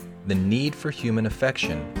born, the need for human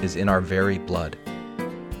affection is in our very blood.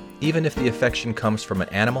 Even if the affection comes from an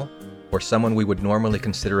animal or someone we would normally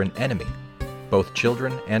consider an enemy, both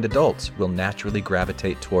children and adults will naturally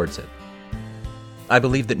gravitate towards it. I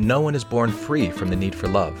believe that no one is born free from the need for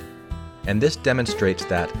love, and this demonstrates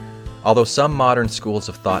that, although some modern schools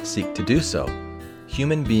of thought seek to do so,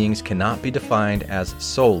 human beings cannot be defined as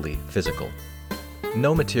solely physical.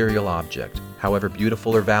 No material object, however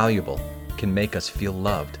beautiful or valuable, can make us feel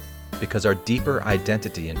loved, because our deeper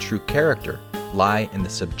identity and true character lie in the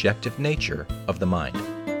subjective nature of the mind.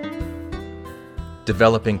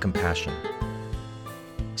 Developing compassion.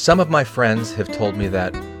 Some of my friends have told me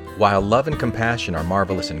that while love and compassion are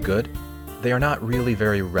marvelous and good, they are not really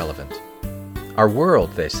very relevant. Our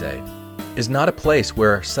world, they say, is not a place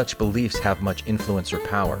where such beliefs have much influence or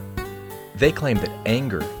power. They claim that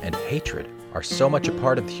anger and hatred are so much a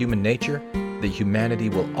part of human nature that humanity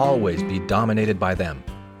will always be dominated by them.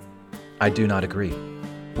 I do not agree.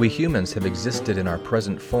 We humans have existed in our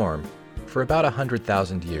present form for about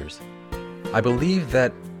 100,000 years. I believe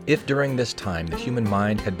that if during this time the human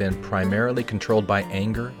mind had been primarily controlled by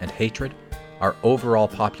anger and hatred, our overall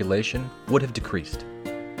population would have decreased.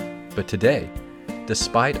 But today,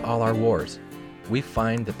 despite all our wars, we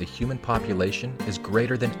find that the human population is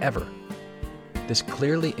greater than ever. This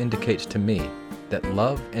clearly indicates to me that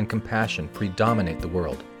love and compassion predominate the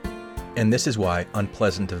world. And this is why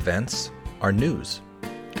unpleasant events are news.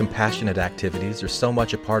 Compassionate activities are so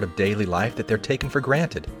much a part of daily life that they're taken for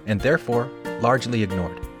granted and therefore largely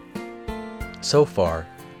ignored. So far,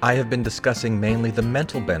 I have been discussing mainly the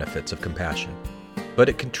mental benefits of compassion, but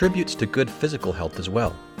it contributes to good physical health as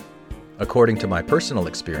well. According to my personal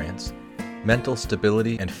experience, mental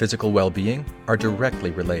stability and physical well-being are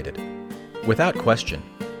directly related. Without question,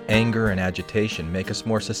 anger and agitation make us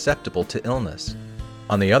more susceptible to illness.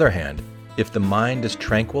 On the other hand, if the mind is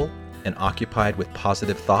tranquil and occupied with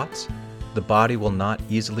positive thoughts, the body will not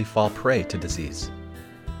easily fall prey to disease.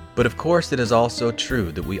 But of course, it is also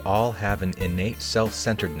true that we all have an innate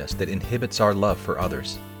self-centeredness that inhibits our love for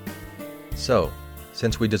others. So,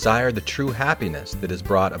 since we desire the true happiness that is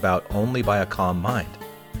brought about only by a calm mind,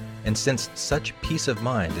 and since such peace of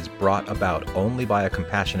mind is brought about only by a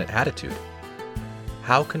compassionate attitude,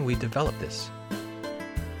 how can we develop this?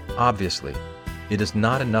 Obviously, it is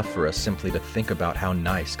not enough for us simply to think about how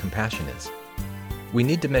nice compassion is. We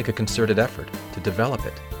need to make a concerted effort to develop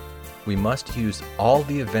it. We must use all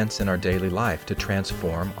the events in our daily life to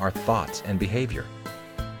transform our thoughts and behavior.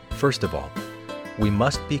 First of all, we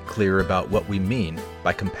must be clear about what we mean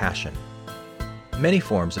by compassion. Many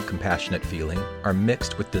forms of compassionate feeling are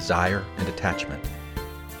mixed with desire and attachment.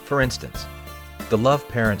 For instance, the love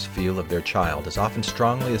parents feel of their child is often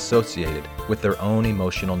strongly associated with their own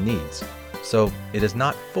emotional needs, so it is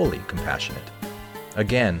not fully compassionate.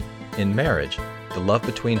 Again, in marriage, the love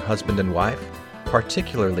between husband and wife,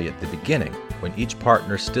 particularly at the beginning, when each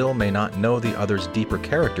partner still may not know the other's deeper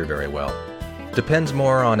character very well, depends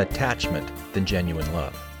more on attachment than genuine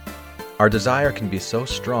love. Our desire can be so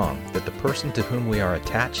strong that the person to whom we are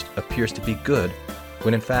attached appears to be good,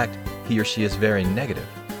 when in fact he or she is very negative.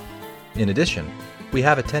 In addition, we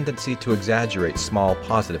have a tendency to exaggerate small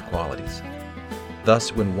positive qualities.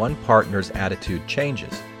 Thus, when one partner's attitude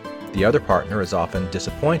changes, the other partner is often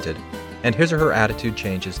disappointed, and his or her attitude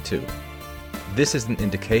changes too. This is an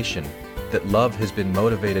indication that love has been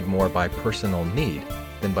motivated more by personal need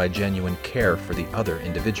than by genuine care for the other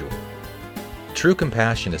individual. True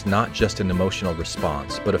compassion is not just an emotional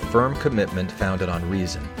response, but a firm commitment founded on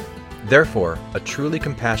reason. Therefore, a truly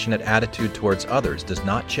compassionate attitude towards others does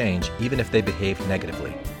not change even if they behave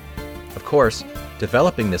negatively. Of course,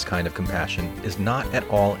 developing this kind of compassion is not at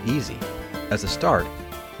all easy. As a start,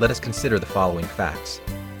 let us consider the following facts.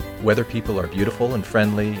 Whether people are beautiful and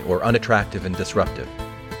friendly or unattractive and disruptive,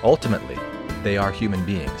 ultimately, they are human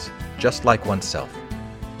beings, just like oneself.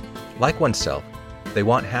 Like oneself, they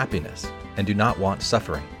want happiness and do not want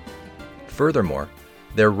suffering. Furthermore,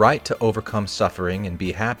 their right to overcome suffering and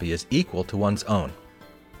be happy is equal to one's own.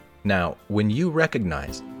 Now, when you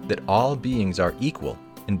recognize that all beings are equal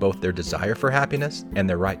in both their desire for happiness and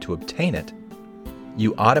their right to obtain it,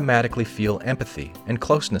 you automatically feel empathy and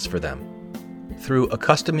closeness for them. Through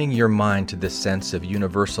accustoming your mind to this sense of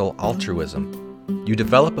universal altruism, you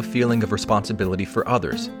develop a feeling of responsibility for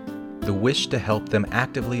others, the wish to help them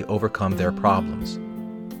actively overcome their problems.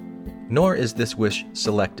 Nor is this wish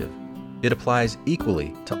selective. It applies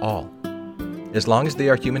equally to all. As long as they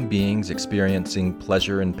are human beings experiencing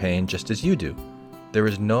pleasure and pain just as you do, there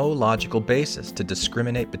is no logical basis to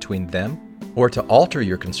discriminate between them or to alter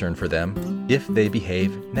your concern for them if they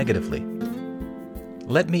behave negatively.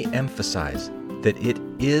 Let me emphasize that it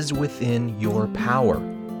is within your power,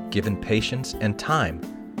 given patience and time,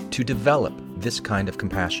 to develop this kind of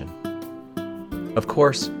compassion. Of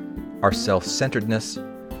course, our self-centeredness,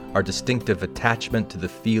 our distinctive attachment to the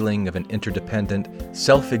feeling of an interdependent,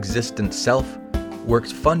 self-existent self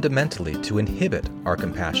works fundamentally to inhibit our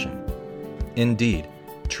compassion. Indeed,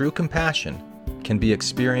 true compassion can be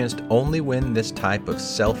experienced only when this type of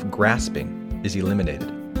self-grasping is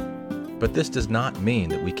eliminated. But this does not mean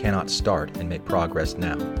that we cannot start and make progress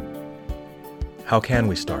now. How can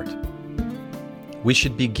we start? We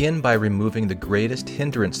should begin by removing the greatest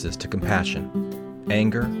hindrances to compassion,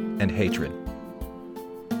 anger and hatred.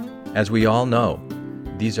 As we all know,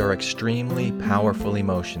 these are extremely powerful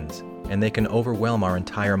emotions, and they can overwhelm our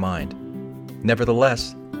entire mind.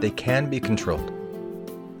 Nevertheless, they can be controlled.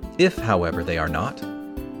 If, however, they are not,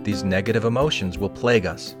 these negative emotions will plague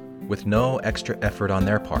us with no extra effort on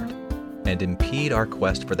their part and impede our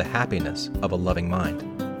quest for the happiness of a loving mind.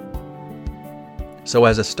 So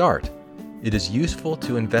as a start, it is useful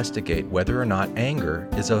to investigate whether or not anger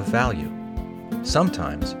is of value.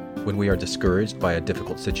 Sometimes, when we are discouraged by a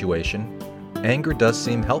difficult situation, anger does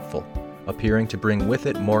seem helpful, appearing to bring with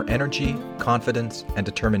it more energy, confidence, and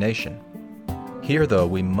determination. Here, though,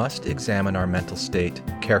 we must examine our mental state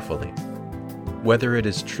carefully. Whether it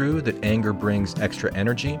is true that anger brings extra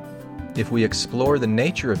energy, if we explore the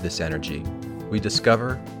nature of this energy, we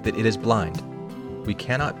discover that it is blind. We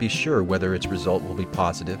cannot be sure whether its result will be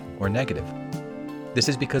positive or negative. This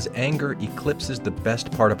is because anger eclipses the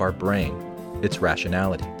best part of our brain, its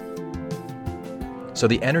rationality. So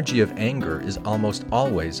the energy of anger is almost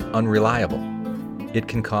always unreliable. It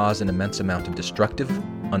can cause an immense amount of destructive,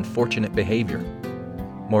 unfortunate behavior.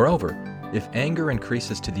 Moreover, if anger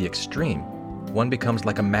increases to the extreme, one becomes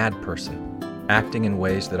like a mad person, acting in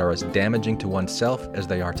ways that are as damaging to oneself as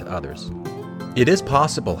they are to others. It is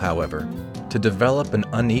possible, however, to develop an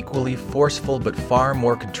unequally forceful but far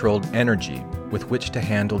more controlled energy with which to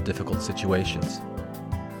handle difficult situations.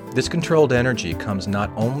 This controlled energy comes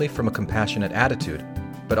not only from a compassionate attitude,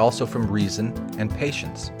 but also from reason and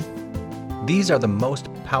patience. These are the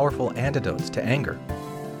most powerful antidotes to anger.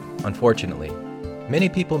 Unfortunately, many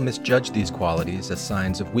people misjudge these qualities as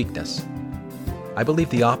signs of weakness. I believe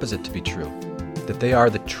the opposite to be true, that they are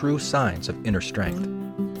the true signs of inner strength.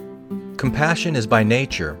 Compassion is by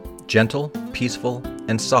nature gentle, peaceful,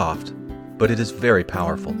 and soft, but it is very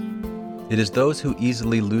powerful. It is those who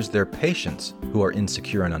easily lose their patience who are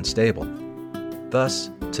insecure and unstable. Thus,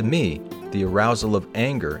 to me, the arousal of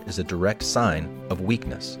anger is a direct sign of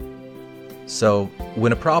weakness. So,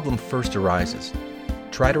 when a problem first arises,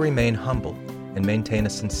 try to remain humble and maintain a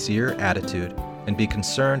sincere attitude and be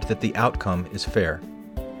concerned that the outcome is fair.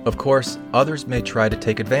 Of course, others may try to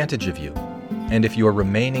take advantage of you, and if your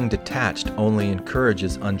remaining detached only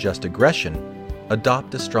encourages unjust aggression,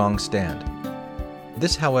 adopt a strong stand.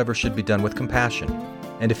 This, however, should be done with compassion,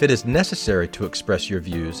 and if it is necessary to express your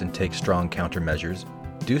views and take strong countermeasures,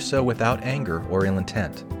 do so without anger or ill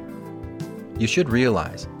intent. You should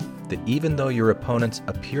realize that even though your opponents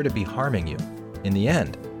appear to be harming you, in the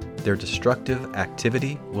end, their destructive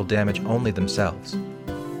activity will damage only themselves.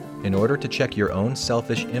 In order to check your own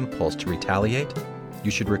selfish impulse to retaliate,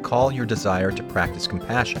 you should recall your desire to practice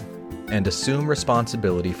compassion and assume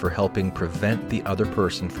responsibility for helping prevent the other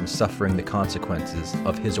person from suffering the consequences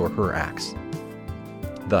of his or her acts.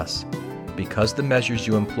 Thus, because the measures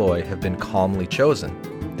you employ have been calmly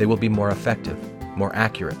chosen, they will be more effective, more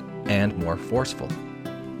accurate, and more forceful.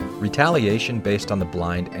 Retaliation based on the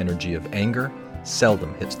blind energy of anger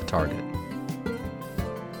seldom hits the target.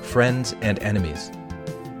 Friends and enemies.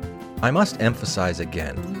 I must emphasize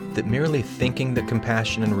again that merely thinking that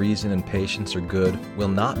compassion and reason and patience are good will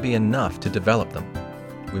not be enough to develop them.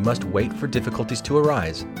 We must wait for difficulties to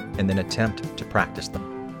arise and then attempt to practice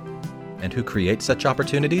them. And who creates such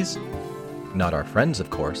opportunities? Not our friends, of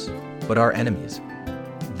course, but our enemies.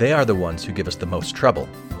 They are the ones who give us the most trouble.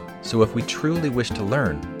 So if we truly wish to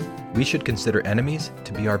learn, we should consider enemies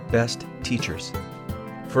to be our best teachers.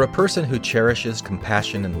 For a person who cherishes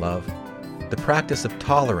compassion and love, the practice of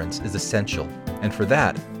tolerance is essential, and for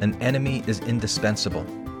that, an enemy is indispensable.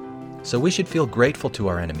 So we should feel grateful to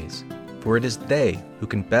our enemies, for it is they who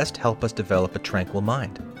can best help us develop a tranquil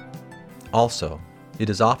mind. Also, it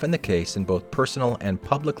is often the case in both personal and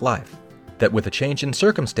public life that with a change in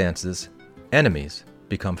circumstances, enemies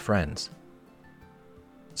become friends.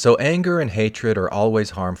 So anger and hatred are always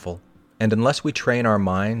harmful, and unless we train our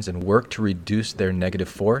minds and work to reduce their negative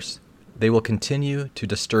force, they will continue to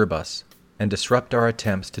disturb us and disrupt our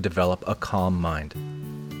attempts to develop a calm mind.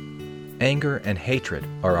 Anger and hatred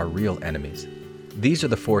are our real enemies. These are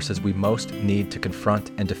the forces we most need to confront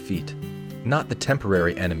and defeat, not the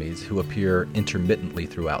temporary enemies who appear intermittently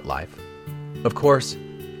throughout life. Of course,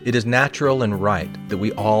 it is natural and right that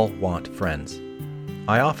we all want friends.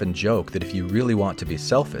 I often joke that if you really want to be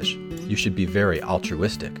selfish, you should be very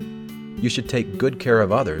altruistic. You should take good care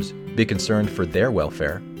of others, be concerned for their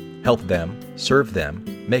welfare, help them, serve them,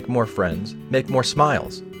 make more friends, make more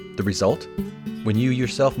smiles. The result? When you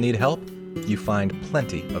yourself need help, you find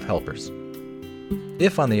plenty of helpers.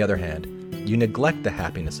 If, on the other hand, you neglect the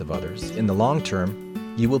happiness of others, in the long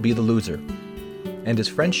term, you will be the loser. And is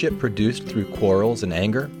friendship produced through quarrels and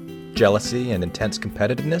anger, jealousy and intense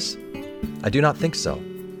competitiveness? I do not think so.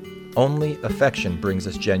 Only affection brings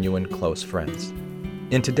us genuine, close friends.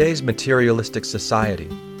 In today's materialistic society,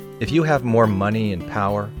 if you have more money and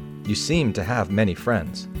power, you seem to have many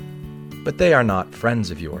friends. But they are not friends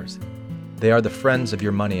of yours. They are the friends of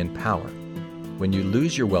your money and power. When you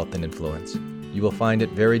lose your wealth and influence, you will find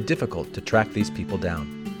it very difficult to track these people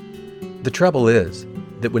down. The trouble is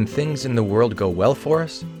that when things in the world go well for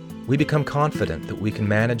us, we become confident that we can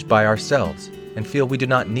manage by ourselves and feel we do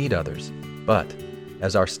not need others. But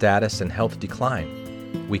as our status and health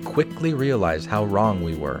decline, we quickly realize how wrong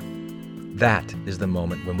we were. That is the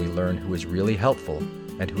moment when we learn who is really helpful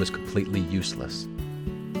and who is completely useless.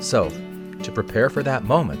 So, to prepare for that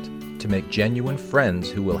moment, to make genuine friends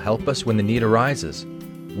who will help us when the need arises,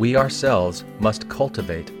 we ourselves must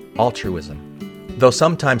cultivate altruism. Though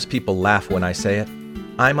sometimes people laugh when I say it,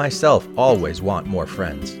 I myself always want more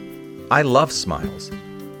friends. I love smiles.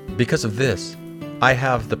 Because of this, I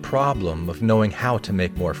have the problem of knowing how to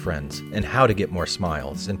make more friends and how to get more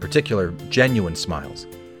smiles, in particular, genuine smiles.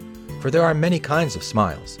 For there are many kinds of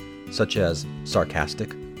smiles, such as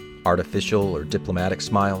sarcastic, artificial, or diplomatic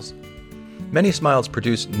smiles. Many smiles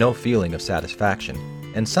produce no feeling of satisfaction,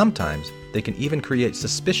 and sometimes they can even create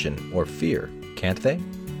suspicion or fear, can't they?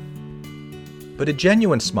 But a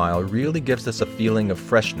genuine smile really gives us a feeling of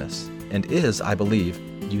freshness and is, I believe,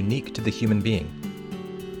 unique to the human being.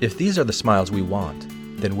 If these are the smiles we want,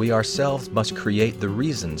 then we ourselves must create the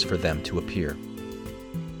reasons for them to appear.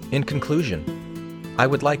 In conclusion, I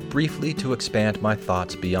would like briefly to expand my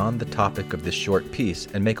thoughts beyond the topic of this short piece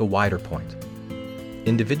and make a wider point.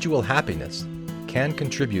 Individual happiness can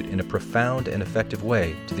contribute in a profound and effective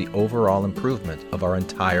way to the overall improvement of our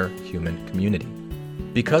entire human community.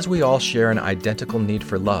 Because we all share an identical need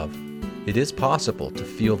for love, it is possible to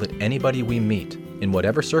feel that anybody we meet, in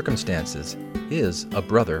whatever circumstances, is a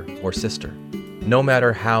brother or sister. No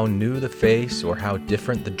matter how new the face or how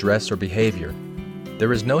different the dress or behavior,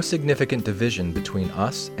 there is no significant division between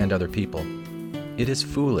us and other people. It is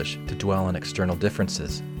foolish to dwell on external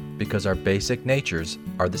differences, because our basic natures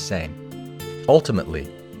are the same. Ultimately,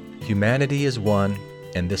 humanity is one,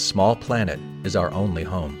 and this small planet is our only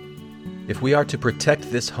home. If we are to protect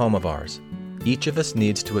this home of ours, each of us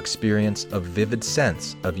needs to experience a vivid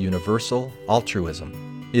sense of universal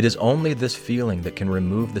altruism. It is only this feeling that can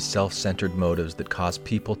remove the self-centered motives that cause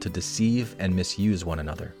people to deceive and misuse one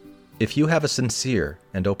another. If you have a sincere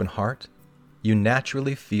and open heart, you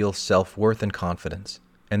naturally feel self-worth and confidence,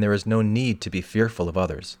 and there is no need to be fearful of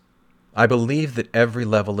others. I believe that every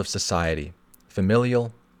level of society,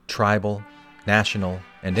 familial, tribal, national,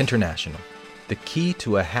 and international, the key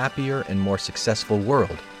to a happier and more successful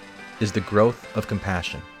world is the growth of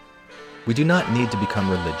compassion. We do not need to become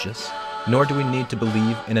religious, nor do we need to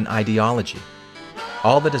believe in an ideology.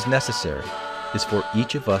 All that is necessary is for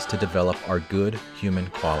each of us to develop our good human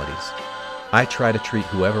qualities. I try to treat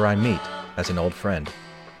whoever I meet as an old friend.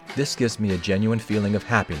 This gives me a genuine feeling of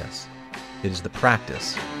happiness. It is the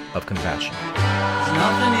practice of compassion. There's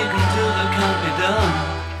nothing you can do that can't be done.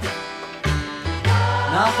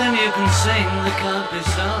 Nothing you can sing that can't be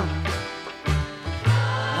sung.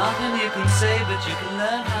 Nothing you can say, but you can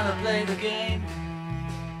learn how to play the game.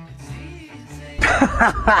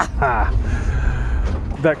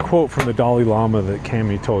 That quote from the Dalai Lama that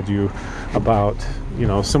Cami told you about,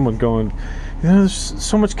 someone going, there's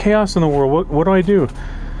so much chaos in the world, what do I do?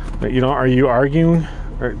 Are you arguing?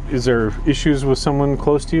 Or is there issues with someone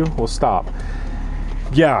close to you? Well, stop.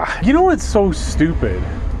 Yeah, you know what's so stupid?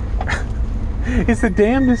 It's the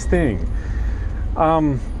damnedest thing.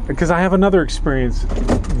 Because I have another experience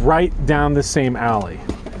right down the same alley.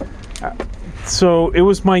 So it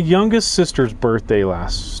was my youngest sister's birthday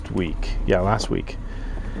last week. Yeah, last week.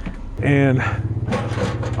 And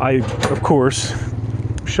I, of course,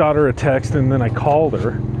 shot her a text and then I called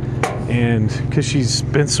her. And because she's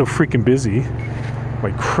been so freaking busy,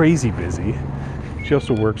 like crazy busy. She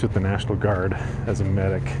also works with the National Guard as a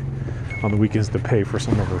medic on the weekends to pay for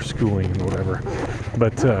some of her schooling and whatever.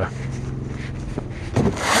 But so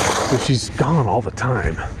she's gone all the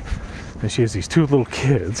time. And she has these two little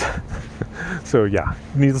kids. So yeah,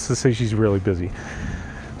 needless to say, she's really busy.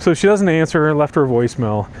 So she doesn't answer. I left her a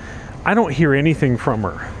voicemail. I don't hear anything from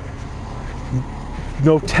her.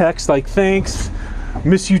 No text like, thanks,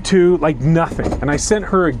 miss you too, like nothing. And I sent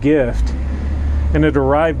her a gift and it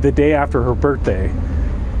arrived the day after her birthday.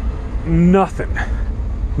 Nothing.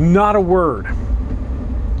 Not a word.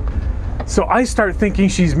 So I start thinking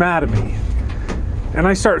she's mad at me. And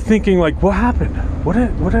I start thinking, like, what happened? What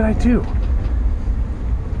did I do?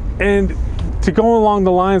 And to go along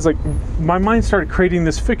the lines, like, my mind started creating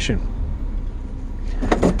this fiction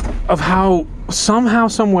of how somehow,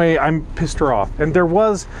 some way, I'm pissed her off. And there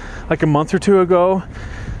was, like a month or two ago,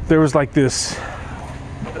 there was like this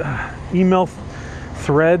email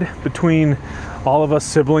thread between all of us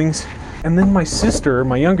siblings. And then my sister,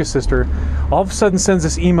 my youngest sister, all of a sudden sends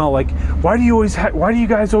this email like, why do you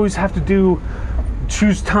guys always have to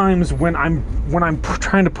choose times when I'm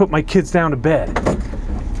trying to put my kids down to bed?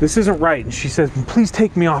 This isn't right. And she says, please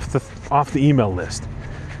take me off the email list.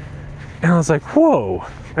 And I was like, whoa.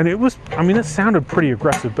 And it sounded pretty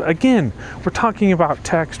aggressive. But again, we're talking about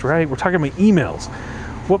text, right? We're talking about emails.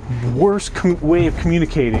 What worse way of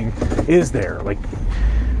communicating is there? Like,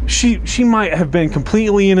 she might have been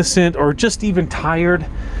completely innocent or just even tired,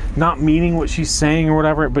 not meaning what she's saying or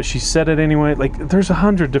whatever, but she said it anyway. Like, there's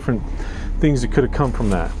 100 different things that could have come from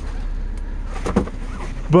that.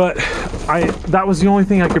 But that was the only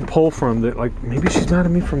thing I could pull from that. Like, maybe she's mad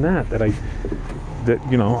at me from that I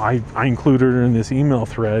included her in this email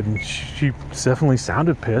thread, and she definitely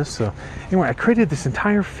sounded pissed. So anyway, I created this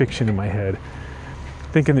entire fiction in my head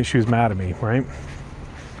thinking that she was mad at me, right?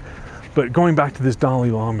 But going back to this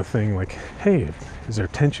Dalai Lama thing, like, hey, is there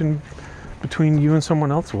tension between you and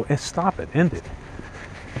someone else? Well, stop it, end it.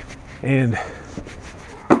 And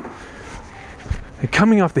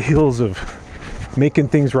coming off the heels of making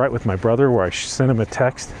things right with my brother, where I sent him a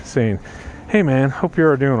text saying, hey man, hope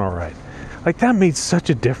you're doing all right. Like, that made such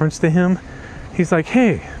a difference to him. He's like,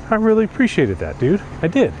 hey, I really appreciated that, dude. I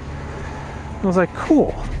did. I was like,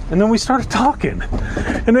 cool. And then we started talking,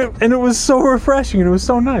 and it was so refreshing, and it was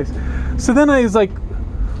so nice. So then I was like,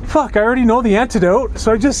 fuck, I already know the antidote.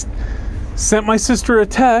 So I just sent my sister a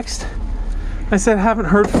text. I said, haven't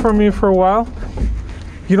heard from you for a while.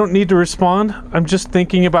 You don't need to respond. I'm just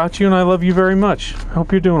thinking about you, and I love you very much. I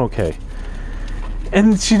hope you're doing okay.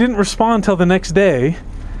 And she didn't respond until the next day.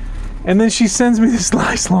 And then she sends me this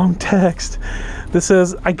nice long text that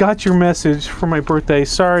says, I got your message for my birthday.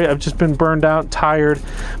 Sorry, I've just been burned out, tired,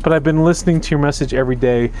 but I've been listening to your message every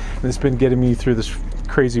day, and it's been getting me through this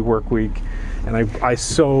crazy work week. And I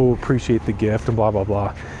so appreciate the gift, and blah, blah,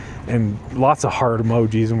 blah. And lots of heart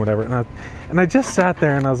emojis and whatever. And I just sat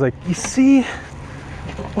there and I was like, you see,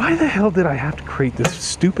 why the hell did I have to create this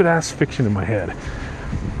stupid ass fiction in my head?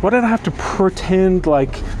 Why did I have to pretend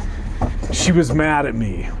like she was mad at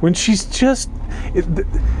me when she's just,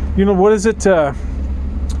 what is it?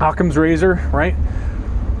 Occam's razor, right?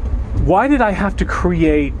 Why did I have to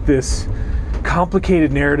create this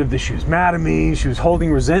complicated narrative that she was mad at me, she was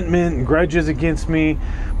holding resentment and grudges against me,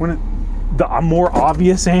 when the more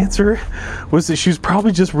obvious answer was that she was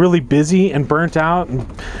probably just really busy and burnt out and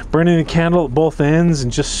burning a candle at both ends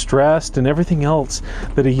and just stressed and everything else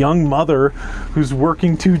that a young mother who's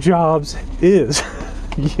working 2 jobs is.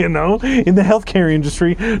 In the healthcare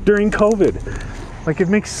industry during COVID. Like, it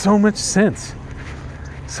makes so much sense.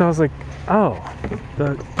 So I was like, oh,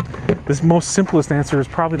 this most simplest answer is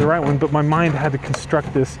probably the right one, but my mind had to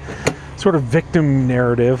construct this sort of victim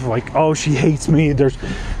narrative, like, oh, she hates me, there's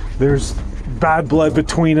bad blood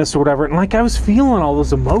between us or whatever. And like, I was feeling all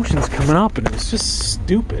those emotions coming up, and it was just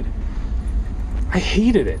stupid. I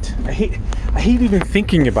hated it. I hate even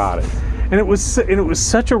thinking about it. And it was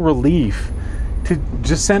such a relief to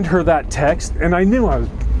just send her that text, and I knew I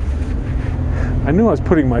was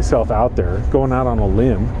putting myself out there, going out on a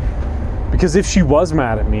limb, because if she was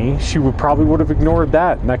mad at me, she probably would have ignored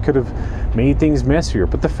that, and that could have made things messier.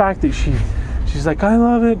 But the fact that she's like, I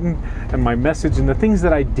love it, and my message and the things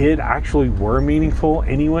that I did actually were meaningful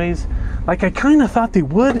anyways. Like, I kind of thought they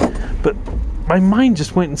would, but my mind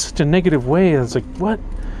just went in such a negative way. I was like, what?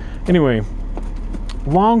 Anyway,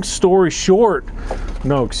 long story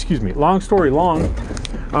long.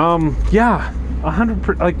 Yeah,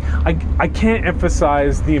 100%. Like, I can't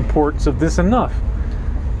emphasize the importance of this enough.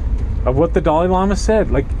 Of what the Dalai Lama said.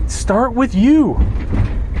 Like, start with you.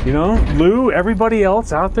 Lou, everybody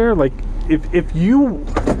else out there. Like, if you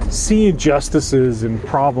see injustices and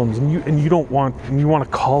problems, and you want to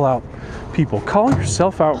call out people, call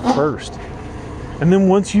yourself out first. And then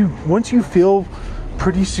once you feel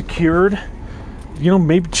pretty secured,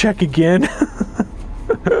 maybe check again.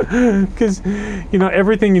 Because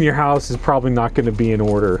everything in your house is probably not going to be in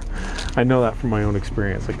order. I know that from my own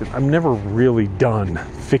experience. Like, I'm never really done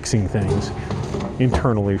fixing things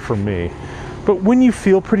internally for me. But when you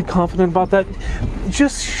feel pretty confident about that,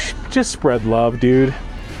 just spread love, dude.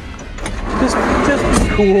 Just be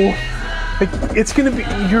cool. Like, it's gonna be,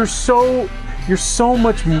 you're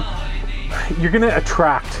gonna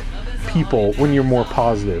attract people when you're more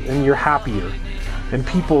positive and you're happier, and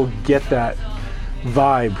people get that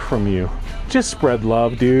vibe from you. Just spread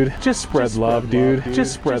love, dude. Just spread love, dude.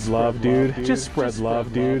 Just spread love, dude. Just spread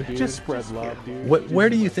love, dude. Just spread love, dude. Where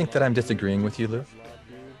do you think that I'm disagreeing with you, Lou?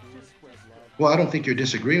 Well, I don't think you're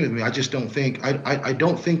disagreeing with me. I just don't think I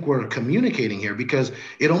don't think we're communicating here, because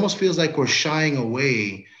it almost feels like we're shying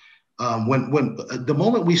away when the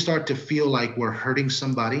moment we start to feel like we're hurting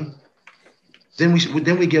somebody, then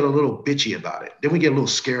we get a little bitchy about it. Then we get a little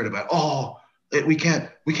scared about, we can't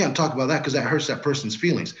talk about that because that hurts that person's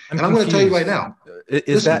feelings. I'm going to tell you right now.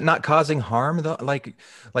 Is that not causing harm though?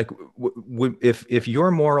 If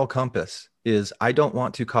your moral compass is, I don't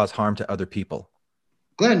want to cause harm to other people.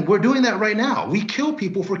 Glenn, we're doing that right now. We kill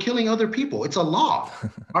people for killing other people. It's a law.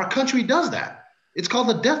 Our country does that. It's called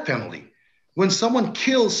the death penalty. When someone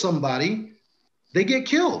kills somebody, they get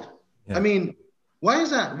killed. Yeah. I mean, why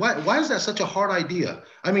is that? Why is that such a hard idea?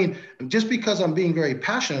 I mean, just because I'm being very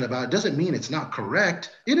passionate about it doesn't mean it's not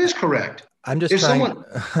correct. It is correct. I'm just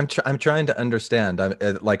I'm trying to understand.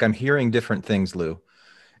 I'm hearing different things, Lou,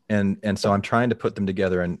 and so I'm trying to put them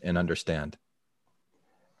together and understand.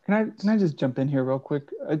 Can I just jump in here real quick?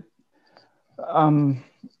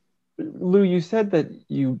 Lou, you said that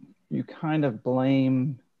you kind of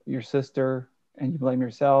blame your sister and you blame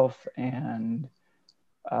yourself, and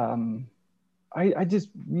I just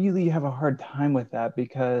really have a hard time with that,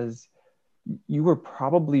 because you were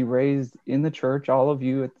probably raised in the church, all of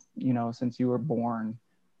you, since you were born.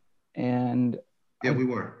 And yeah, we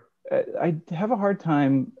were. I have a hard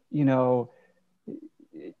time,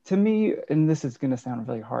 to me, and this is going to sound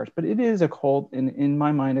really harsh, but it is a cult. In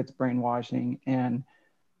my mind, it's brainwashing, and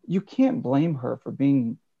you can't blame her for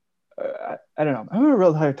being, I don't know. I'm a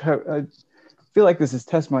real hard time. I feel like this is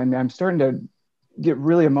testimony. I'm starting to get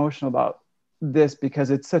really emotional about this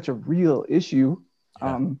because it's such a real issue.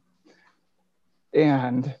 Yeah.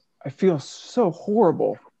 And I feel so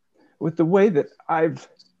horrible with the way that I've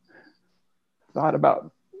thought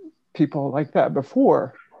about people like that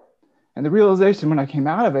before. And the realization when I came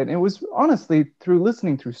out of it was honestly through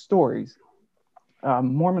listening through stories.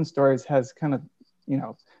 Mormon Stories has kind of,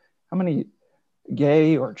 how many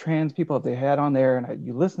gay or trans people have they had on there, and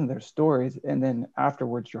you listen to their stories, and then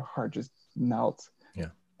afterwards your heart just melts. Yeah.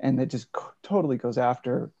 And it just totally goes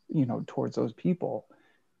after, towards those people.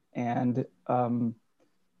 And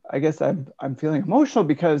I guess I'm feeling emotional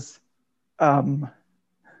because I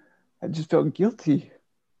just felt guilty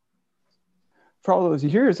for all those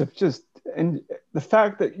years of just, and the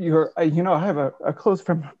fact that I have a close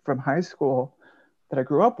friend from high school that I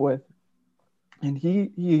grew up with, and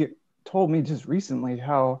he told me just recently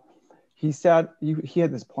how he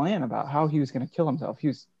had this plan about how he was going to kill himself. He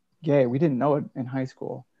was gay. We didn't know it in high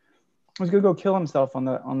school. He was going to go kill himself on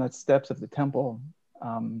the steps of the temple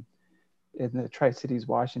in the Tri-Cities,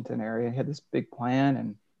 Washington area. He had this big plan,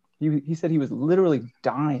 and he said he was literally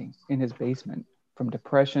dying in his basement from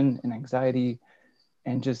depression and anxiety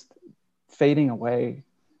and just fading away.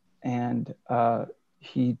 And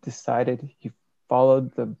he decided, he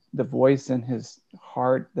followed the voice in his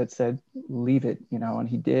heart that said, leave it, and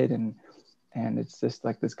he did. And it's just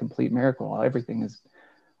like this complete miracle.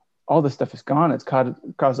 All this stuff is gone. It's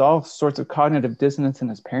caused all sorts of cognitive dissonance in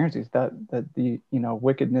his parents. That the,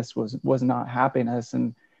 wickedness was not happiness.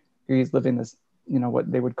 And he's living this,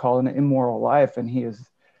 what they would call an immoral life. And he is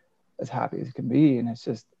as happy as he can be. And it's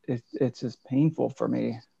just painful for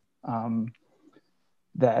me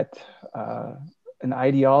that an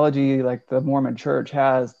ideology like the Mormon Church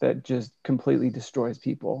has that just completely destroys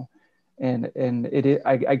people. And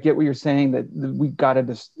I get what you're saying, that we got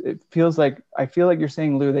to I feel like you're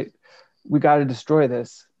saying, Lou, that we got to destroy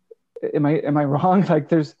this. Am I wrong? Like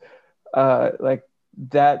there's like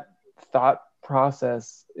that thought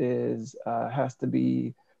process has to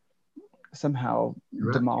be somehow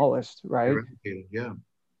demolished, right? Yeah.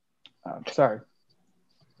 Sorry.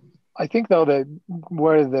 I think though that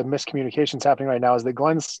where the miscommunication is happening right now is that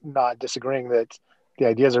Glenn's not disagreeing that the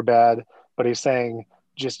ideas are bad, but he's saying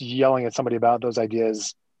just yelling at somebody about those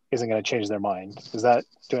ideas isn't going to change their mind.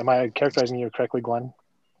 Am I characterizing you correctly, Glenn?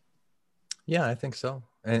 Yeah, I think so.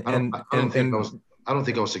 I don't think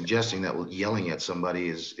I was suggesting that yelling at somebody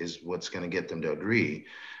is what's going to get them to agree.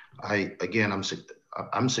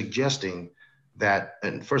 I'm suggesting that,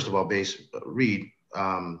 and first of all, Reed,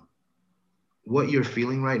 what you're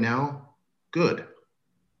feeling right now, good.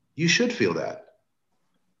 You should feel that.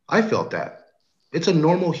 I felt that. It's a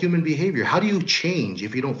normal human behavior. How do you change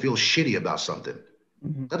if you don't feel shitty about something?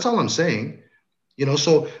 Mm-hmm. That's all I'm saying.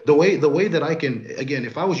 So the way that I can, again,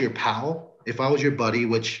 if I was your pal, if I was your buddy,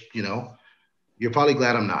 which, you're probably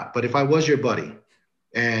glad I'm not, but if I was your buddy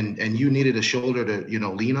and you needed a shoulder to,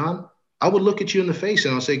 lean on, I would look at you in the face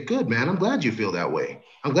and I'll say, good, man, I'm glad you feel that way.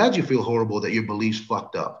 I'm glad you feel horrible that your beliefs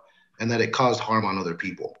fucked up and that it caused harm on other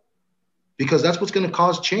people, because that's what's going to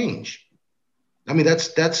cause change. I mean,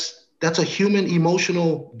 that's a human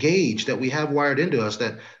emotional gauge that we have wired into us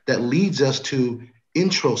that leads us to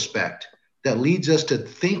introspect, that leads us to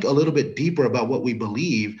think a little bit deeper about what we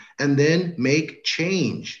believe and then make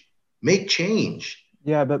change. Make change.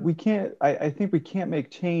 Yeah, but we can't, I think we can't make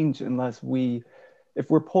change unless if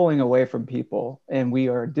we're pulling away from people and we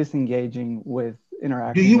are disengaging with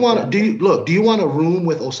interacting. Do you want a room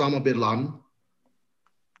with Osama bin Laden?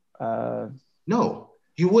 No,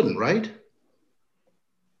 you wouldn't, right?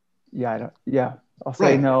 Yeah, I'll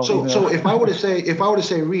say no. So if I were to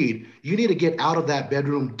say, Reed, you need to get out of that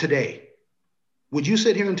bedroom today, would you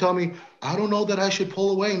sit here and tell me, I don't know that I should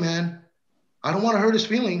pull away, man. I don't want to hurt his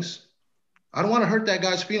feelings. I don't want to hurt that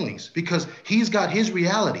guy's feelings because he's got his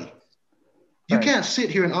reality. You can't sit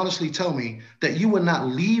here and honestly tell me that you would not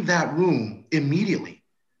leave that room immediately.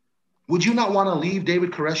 Would you not want to leave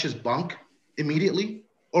David Koresh's bunk immediately?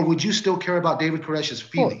 Or would you still care about David Koresh's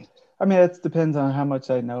feelings? I mean, it depends on how much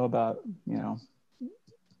I know about, No,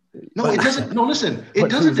 it doesn't. No, listen, it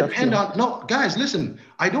doesn't depend on, no, guys, listen,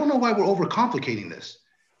 I don't know why we're overcomplicating this.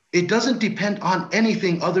 It doesn't depend on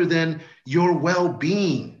anything other than your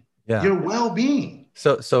well-being. Yeah. Your well-being.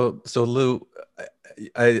 So Lou,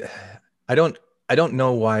 I don't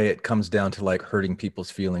know why it comes down to like hurting people's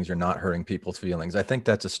feelings or not hurting people's feelings. I think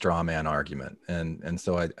that's a straw man argument. And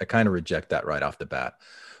so I kind of reject that right off the bat.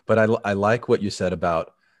 But I like what you said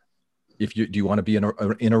about do you want to be in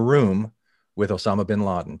a room with Osama bin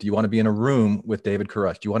Laden? Do you want to be in a room with David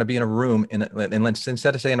Koresh? Do you want to be in a room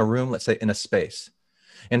instead of saying a room, let's say in a space.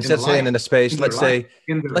 Instead of saying in a space, let's say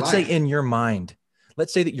in your mind.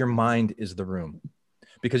 Let's say that your mind is the room.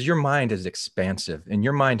 Because your mind is expansive and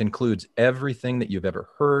your mind includes everything that you've ever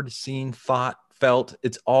heard, seen, thought, felt.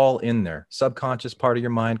 It's all in there. Subconscious part of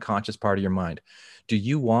your mind, conscious part of your mind. Do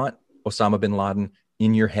you want Osama bin Laden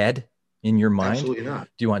in your head, in your mind? Absolutely not.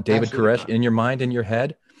 Do you want David Koresh in your mind, in your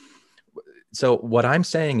head? So what I'm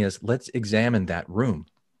saying is let's examine that room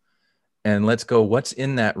and let's go, what's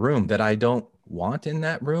in that room that I don't want in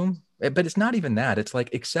that room? But it's not even that. It's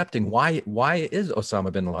like accepting why is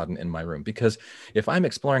Osama bin Laden in my room? Because if I'm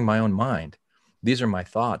exploring my own mind, these are my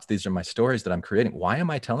thoughts. These are my stories that I'm creating. Why am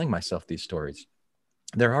I telling myself these stories?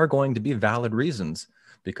 There are going to be valid reasons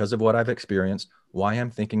because of what I've experienced, why I'm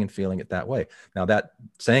thinking and feeling it that way. Now, that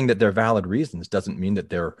saying that they're valid reasons doesn't mean that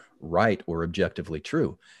they're right or objectively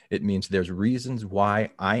true. It means there's reasons why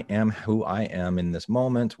I am who I am in this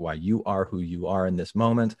moment, why you are who you are in this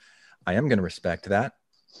moment. I am going to respect that.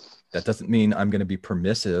 That doesn't mean I'm going to be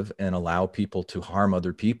permissive and allow people to harm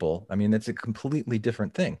other people. I mean, that's a completely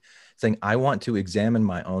different thing. Saying I want to examine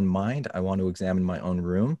my own mind. I want to examine my own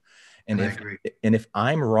room. And if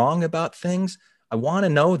I'm wrong about things, I want to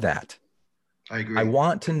know that. I agree. I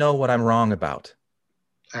want to know what I'm wrong about.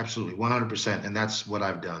 Absolutely. 100%. And that's what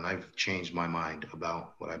I've done. I've changed my mind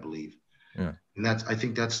about what I believe. Yeah. And I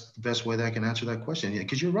think that's the best way that I can answer that question. Yeah,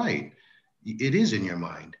 because you're right. It is in your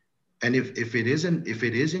mind. And if it is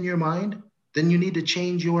in your mind, then you need to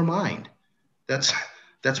change your mind. That's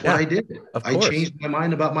what I did. I changed my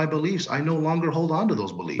mind about my beliefs. I no longer hold on to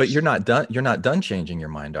those beliefs. But you're not done changing your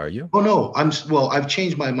mind, are you? Oh no, I've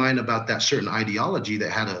changed my mind about that certain ideology that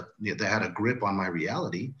had a grip on my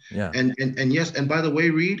reality. Yeah. And yes, and by the way,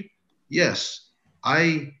 Reed, yes,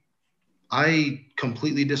 I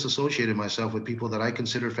completely disassociated myself with people that I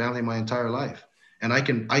considered family my entire life. And I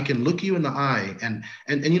can look you in the eye and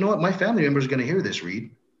you know what? My family members are going to hear this,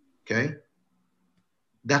 Reed. Okay.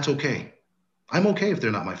 That's okay. I'm okay if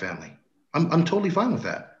they're not my family. I'm totally fine with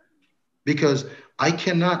that because I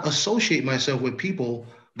cannot associate myself with people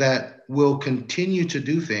that will continue to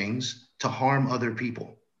do things to harm other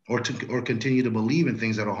people or continue to believe in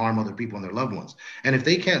things that will harm other people and their loved ones. And if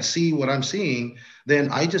they can't see what I'm seeing,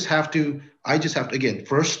 then I just have to again,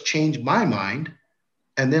 first change my mind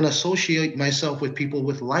and then associate myself with people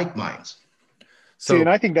with like minds. So, and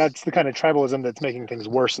I think that's the kind of tribalism that's making things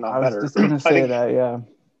worse, not better. I was just going to say that, yeah.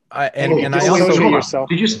 I also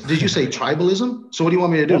did you say tribalism? So what do you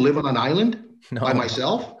want me to do? Live on an island by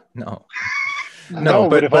myself? No. No,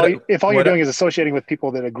 but if all you're doing is associating with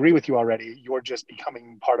people that agree with you already, you're just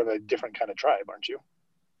becoming part of a different kind of tribe, aren't you?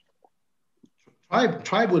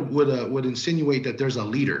 Tribe would insinuate that there's a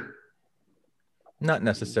leader. Not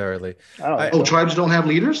necessarily. Tribes don't have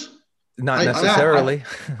leaders? Not necessarily.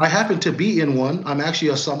 I happen to be in one. I'm actually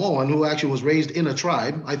a Samoan who actually was raised in a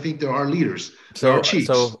tribe. I think there are leaders. There are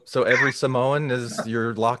chiefs. So every Samoan is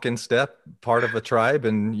your lock in step, part of a tribe,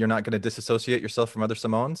 and you're not going to disassociate yourself from other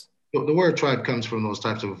Samoans? The word tribe comes from those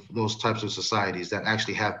types of societies that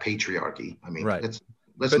actually have patriarchy. I mean, Right. let's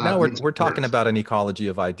But not now mince we're talking words. about an ecology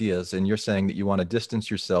of ideas, and you're saying that you want to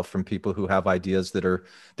distance yourself from people who have ideas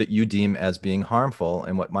that you deem as being harmful.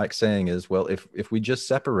 And what Mike's saying is, well, if we just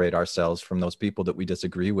separate ourselves from those people that we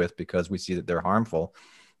disagree with because we see that they're harmful,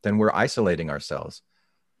 then we're isolating ourselves.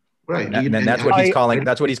 Right. And that's what he's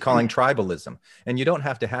calling tribalism. And you don't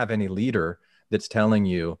have to have any leader that's telling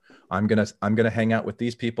you, I'm gonna hang out with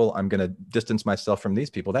these people, I'm gonna distance myself from these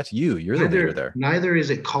people. That's you. You're the leader there. Neither is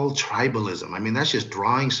it called tribalism. I mean, that's just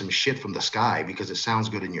drawing some shit from the sky because it sounds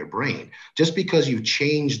good in your brain. Just because you've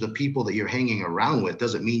changed the people that you're hanging around with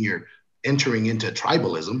doesn't mean you're entering into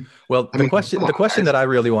tribalism. Well, the question that I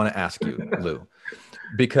really want to ask you, Lou,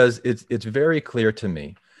 because it's very clear to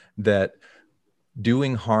me that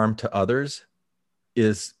doing harm to others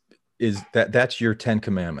is that's your 10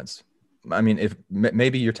 commandments. I mean, if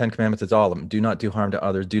maybe your 10 commandments is all of them: do not do harm to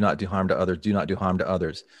others, do not do harm to others, do not do harm to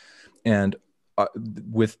others. And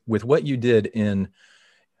with what you did in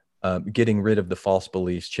getting rid of the false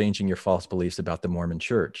beliefs, changing your false beliefs about the Mormon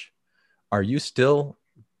Church, are you still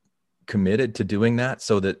committed to doing that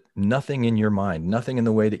so that nothing in your mind, nothing in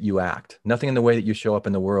the way that you act, nothing in the way that you show up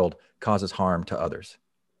in the world causes harm to others?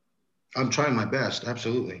 I'm trying my best.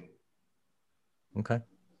 Absolutely. Okay.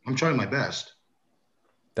 I'm trying my best.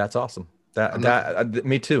 That's awesome.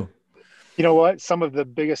 Me too. You know what? Some of the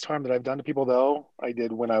biggest harm that I've done to people, though, I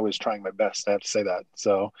did when I was trying my best. I have to say that.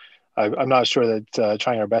 So I'm not sure that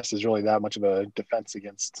trying our best is really that much of a defense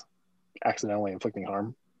against accidentally inflicting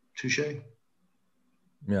harm. Touche.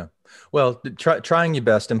 Yeah. Well, trying your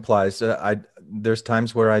best implies there's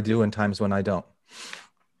times where I do and times when I don't.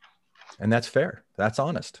 And that's fair. That's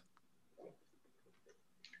honest.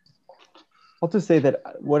 I'll just say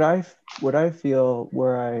that what I feel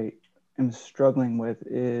where I am struggling with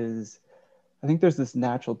is, I think there's this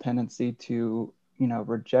natural tendency to,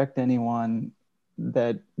 reject anyone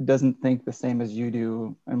that doesn't think the same as you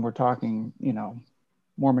do. And we're talking,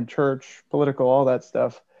 Mormon Church, political, all that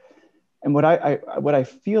stuff. And what I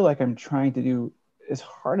feel like I'm trying to do as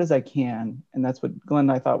hard as I can, and that's what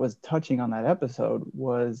Glenn, I thought, was touching on that episode,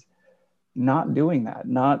 was not doing that,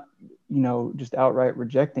 not, just outright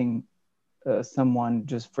rejecting someone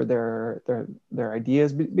just for their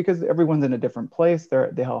ideas, because everyone's in a different place.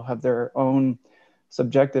 They all have their own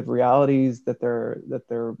subjective realities that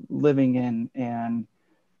they're living in, and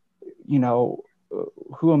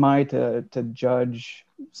who am I to judge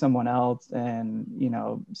someone else and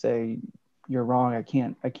say you're wrong, I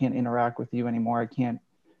can't interact with you anymore, I can't,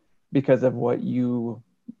 because of what you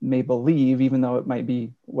may believe, even though it might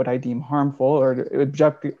be what I deem harmful or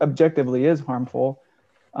objectively is harmful.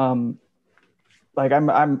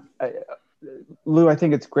 Lou, I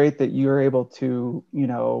think it's great that you're able to,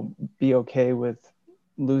 be okay with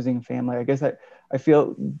losing family. I guess I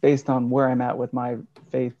feel, based on where I'm at with my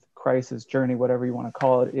faith crisis journey, whatever you want to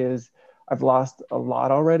call it, is I've lost a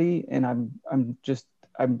lot already, and I'm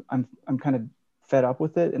kind of fed up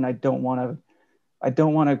with it, and I don't want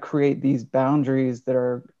to create these boundaries that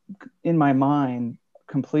are in my mind,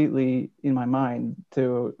 completely in my mind,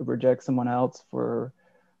 to reject someone else for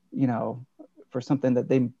something that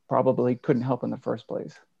they probably couldn't help in the first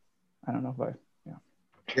place. I don't know if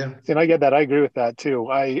Yeah. And I get that. I agree with that too.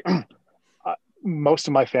 Most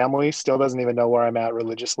of my family still doesn't even know where I'm at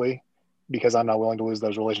religiously, because I'm not willing to lose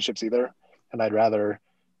those relationships either. And I'd rather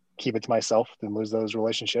keep it to myself than lose those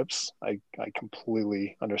relationships. I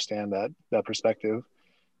completely understand that perspective.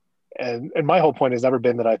 And my whole point has never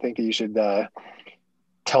been that I think that you should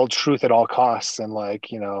tell truth at all costs and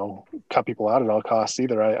cut people out at all costs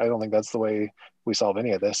either. I don't think that's the way we solve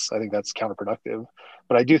any of this. I think that's counterproductive.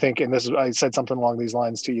 But I do think, and I said something along these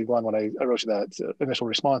lines to you, Glenn, when I wrote you that initial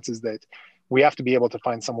response, is that we have to be able to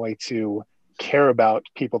find some way to care about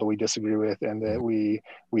people that we disagree with, and that we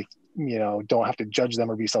don't have to judge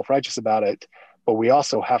them or be self-righteous about it. But we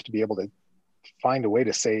also have to be able to find a way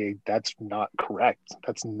to say that's not correct.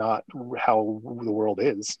 That's not how the world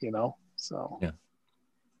is, So yeah.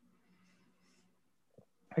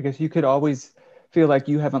 I guess you could always feel like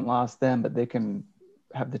you haven't lost them, but they can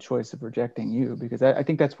have the choice of rejecting you, because I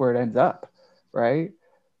think that's where it ends up, right?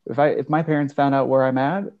 If my parents found out where I'm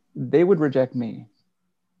at, they would reject me.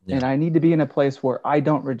 Yeah. And I need to be in a place where I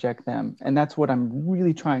don't reject them. And that's what I'm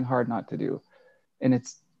really trying hard not to do. And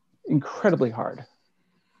it's incredibly hard.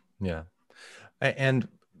 Yeah. And,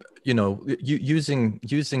 using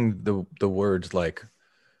the words like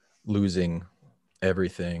losing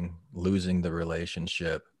everything, losing the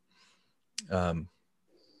relationship, I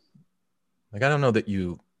don't know that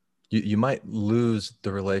you might lose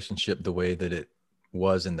the relationship the way that it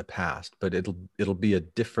was in the past, but it'll be a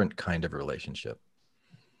different kind of relationship,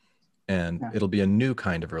 and it'll be a new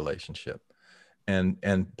kind of relationship.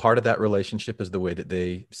 And part of that relationship is the way that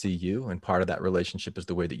they see you, and part of that relationship is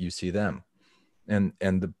the way that you see them. And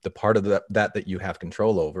the part of that you have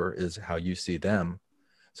control over is how you see them.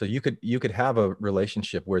 So you could have a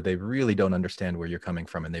relationship where they really don't understand where you're coming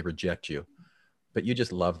from and they reject you, but you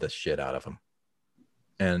just love the shit out of them.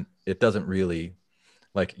 And it doesn't really,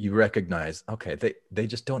 like, you recognize, okay, they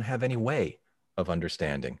just don't have any way of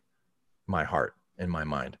understanding my heart and my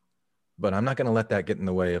mind. But I'm not going to let that get in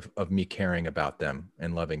the way of me caring about them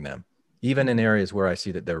and loving them, even in areas where I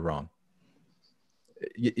see that they're wrong.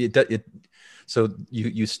 So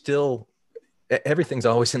you still, everything's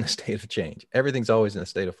always in a state of change. Everything's always in a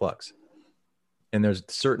state of flux. And there's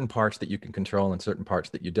certain parts that you can control and certain parts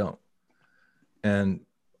that you don't. And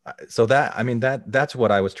so that's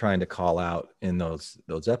what I was trying to call out in those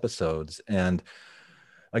episodes. And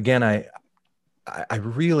again, I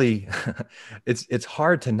really, it's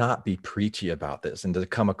hard to not be preachy about this and to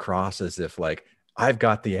come across as if like I've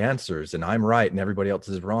got the answers and I'm right and everybody else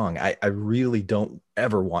is wrong. I really don't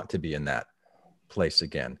ever want to be in that place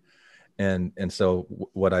again. And so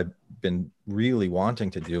what I've been really wanting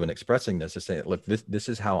to do and expressing this is say, look, this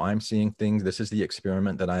is how I'm seeing things. This is the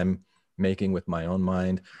experiment that I'm making with my own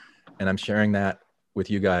mind. And I'm sharing that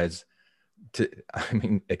with you guys to,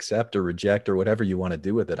 accept or reject or whatever you want to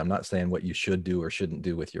do with it. I'm not saying what you should do or shouldn't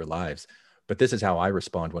do with your lives, but this is how I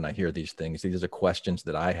respond when I hear these things. These are questions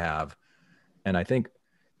that I have. And I think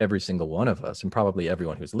every single one of us, and probably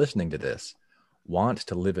everyone who's listening to this, wants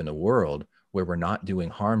to live in a world where we're not doing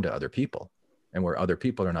harm to other people and where other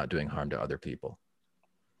people are not doing harm to other people.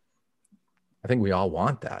 I think we all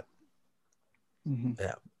want that. Mm-hmm.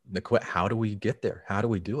 Yeah. How do we get there? How do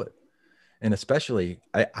we do it? And especially,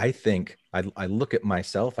 I think I look at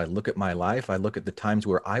myself, I look at my life, I look at the times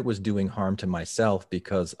where I was doing harm to myself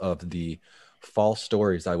because of the false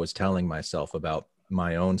stories I was telling myself about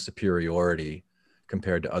my own superiority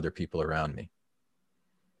compared to other people around me.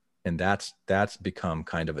 And that's become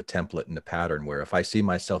kind of a template and a pattern where if I see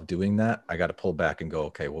myself doing that, I got to pull back and go,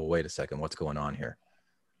 okay, well, wait a second, what's going on here?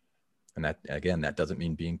 And that, again, that doesn't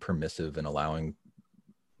mean being permissive and allowing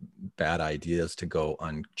bad ideas to go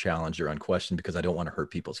unchallenged or unquestioned because I don't want to hurt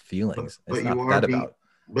people's feelings.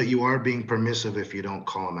 But you are being permissive if you don't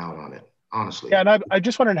call them out on it, honestly. Yeah, and I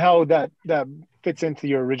just wondered how that fits into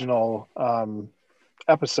your original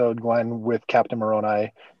episode, Glenn, with Captain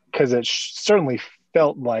Moroni, because it certainly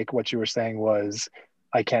felt like what you were saying was,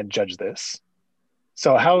 I can't judge this.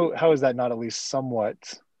 So how is that not at least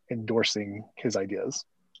somewhat endorsing his ideas?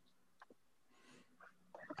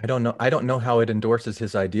 I don't know how it endorses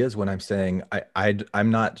his ideas when I'm saying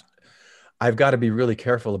I've got to be really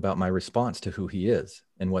careful about my response to who he is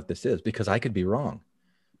and what this is, because I could be wrong.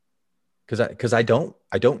 Because I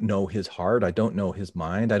don't know his heart. I don't know his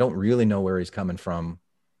mind. I don't really know where he's coming from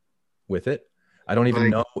with it. I don't even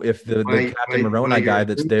know if the Captain Moroni guy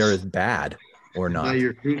that's there is bad or not. By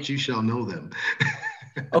your fruits you shall know them.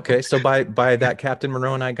 Okay, so by that Captain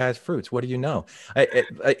Moroni guy's fruits, what do you know?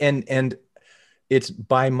 And it's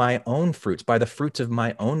by my own fruits, by the fruits of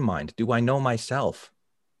my own mind. Do I know myself?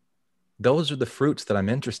 Those are the fruits that I'm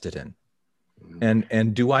interested in.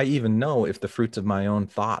 And do I even know if the fruits of my own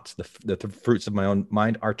thoughts, the fruits of my own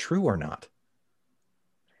mind are true or not?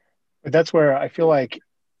 But that's where I feel like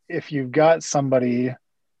if you've got somebody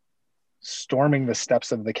storming the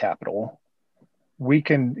steps of the Capitol,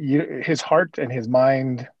 his heart and his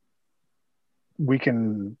mind, we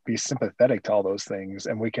can be sympathetic to all those things,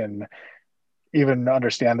 and we can even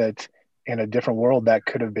understand that in a different world that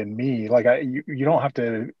could have been me. Like you don't have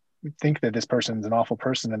to think that this person's an awful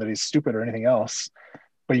person and that he's stupid or anything else,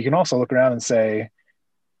 but you can also look around and say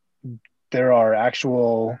there are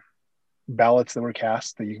actual ballots that were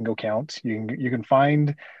cast that you can go count. You can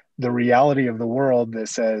find the reality of the world that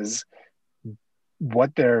says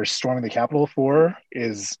what they're storming the Capitol for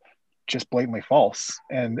is just blatantly false.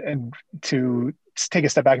 And to take a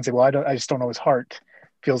step back and say, well, I just don't know his heart,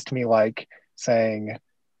 feels to me like saying,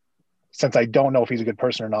 since I don't know if he's a good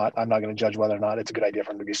person or not, I'm not going to judge whether or not it's a good idea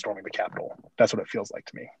for him to be storming the Capitol. That's what it feels like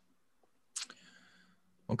to me.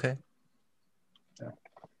 Okay. Yeah.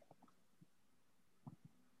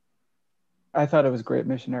 I thought it was great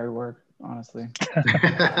missionary work, honestly.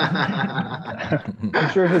 I'm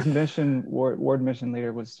sure his ward mission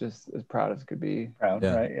leader was just as proud as could be. Proud,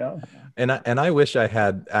 yeah. Right? Yeah. And I wish I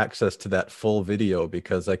had access to that full video,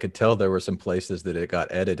 because I could tell there were some places that it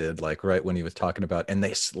got edited, like right when he was talking about, and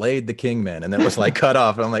they slayed the Kingmen, and then was like cut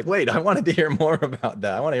off. And I'm like, wait, I wanted to hear more about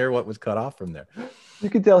that. I want to hear what was cut off from there. You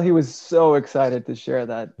could tell he was so excited to share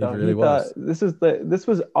that. He really was. This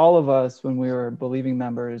was all of us when we were Believing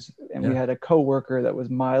members, and we had a coworker that was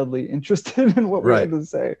mildly interested in what we had to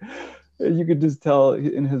say. You could just tell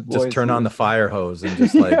in his voice. Just turn on the fire hose and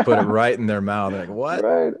just like put it right in their mouth. Like, what?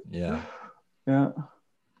 Right. Yeah. Yeah.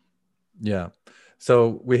 Yeah.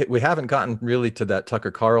 So we haven't gotten really to that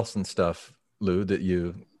Tucker Carlson stuff, Lou, that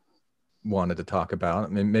you wanted to talk about. I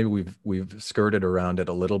mean, maybe we've skirted around it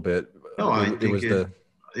a little bit. No, I think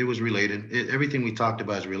it was related. Everything we talked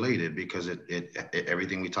about is related because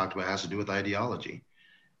everything we talked about has to do with ideology.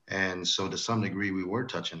 And so to some degree, we were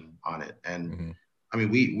touching on it. And I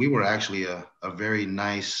mean, we were actually a very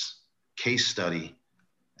nice case study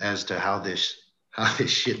as to how this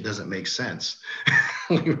shit doesn't make sense.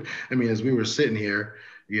 I mean, as we were sitting here,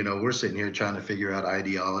 we're sitting here trying to figure out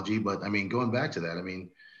ideology. But I mean, going back to that, I mean,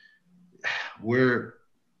 we're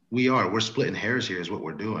splitting hairs here is what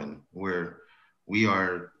we're doing. We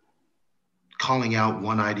are calling out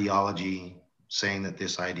one ideology, saying that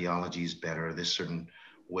this ideology is better, this certain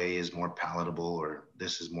way is more palatable, or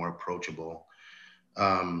this is more approachable.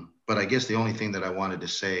 But I guess the only thing that I wanted to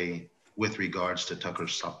say with regards to Tucker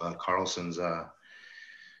Carlson's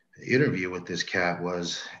interview with this cat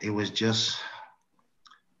was it was just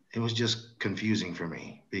confusing for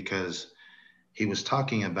me, because he was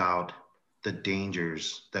talking about the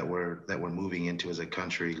dangers that we're moving into as a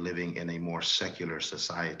country, living in a more secular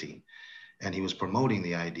society. And he was promoting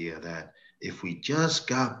the idea that if we just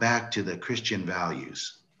got back to the Christian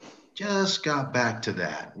values, just got back to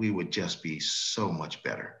that, we would just be so much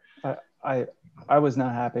better. I was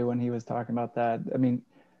not happy when he was talking about that. I mean,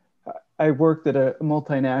 I worked at a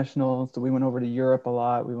multinational, so we went over to Europe a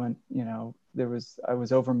lot. We went, I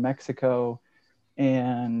was over Mexico,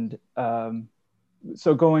 and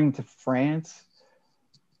so going to France,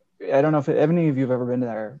 I don't know if any of you have ever been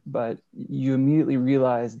there, but you immediately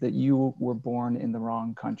realize that you were born in the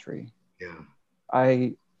wrong country. Yeah.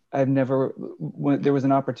 When there was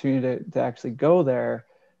an opportunity to actually go there,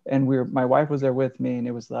 and my wife was there with me, and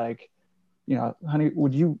it was like, honey,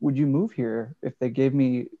 would you move here if they gave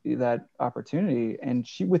me that opportunity? And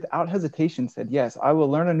she, without hesitation, said, yes, I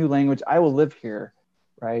will learn a new language. I will live here.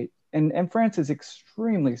 Right. And France is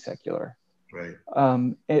extremely secular. Right.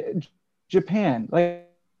 Japan,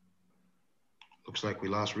 looks like we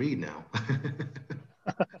lost Reed now.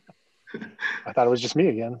 I thought it was just me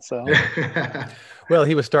again. So, well,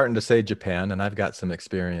 he was starting to say Japan, and I've got some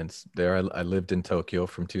experience there. I lived in Tokyo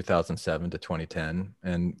from 2007 to 2010,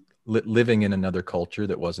 and living in another culture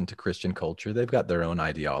that wasn't a Christian culture. They've got their own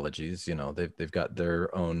ideologies. They've got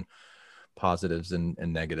their own positives and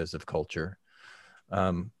negatives of culture.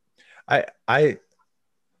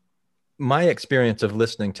 My experience of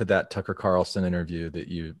listening to that Tucker Carlson interview that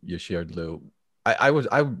you shared, Lou, I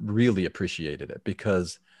really appreciated it,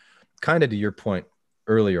 because kind of to your point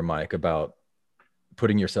earlier, Mike, about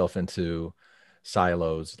putting yourself into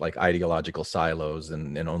silos, like ideological silos,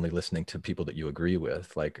 and only listening to people that you agree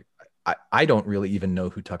with. Like, I don't really even know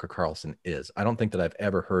who Tucker Carlson is. I don't think that I've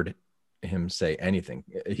ever heard him say anything.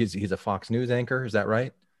 He's a Fox News anchor. Is that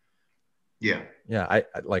right? Yeah. Yeah.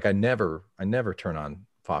 I never turn on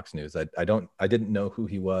Fox News. I didn't know who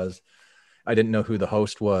he was. I didn't know who the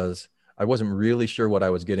host was. I wasn't really sure what I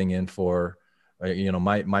was getting in for.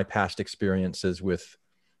 My past experiences with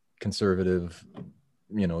conservative,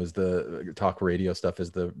 is the talk radio stuff,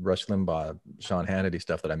 is the Rush Limbaugh, Sean Hannity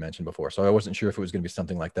stuff that I mentioned before. So I wasn't sure if it was going to be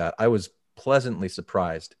something like that. I was pleasantly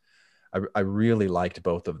surprised. I really liked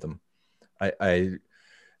both of them. I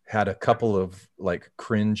had a couple of like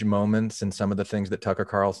cringe moments in some of the things that Tucker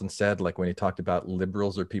Carlson said, like when he talked about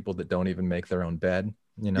liberals are people that don't even make their own bed,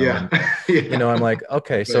 Yeah. And, I'm like,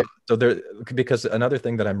 okay, so there, because another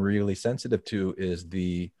thing that I'm really sensitive to is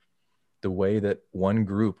the way that one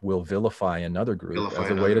group will vilify another group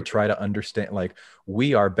as a way to try to understand, like,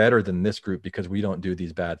 we are better than this group because we don't do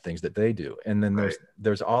these bad things that they do. And then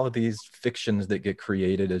there's all of these fictions that get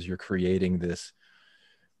created as you're creating this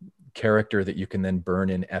character that you can then burn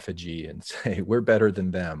in effigy and say, we're better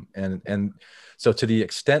than them. And so to the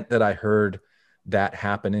extent that I heard that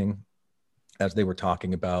happening as they were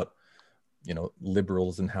talking about,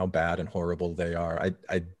 liberals and how bad and horrible they are,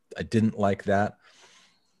 I didn't like that.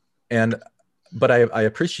 But I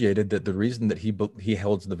appreciated that the reason that he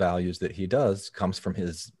holds the values that he does comes from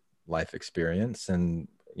his life experience and,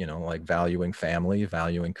 like valuing family,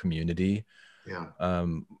 valuing community. Yeah.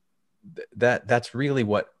 That's really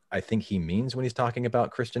what I think he means when he's talking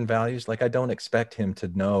about Christian values. Like, I don't expect him to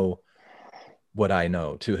know what I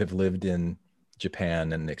know, to have lived in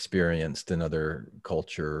Japan and experienced another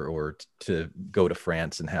culture, or to go to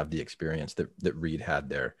France and have the experience that Reed had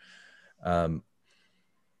there.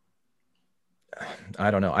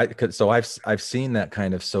 I don't know. I've seen that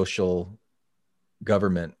kind of social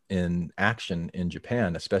government in action in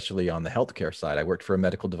Japan, especially on the healthcare side. I worked for a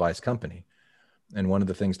medical device company. And one of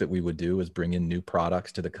the things that we would do is bring in new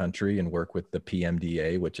products to the country and work with the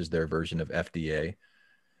PMDA, which is their version of FDA.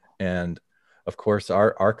 And of course,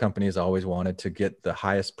 our company has always wanted to get the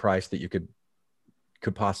highest price that you could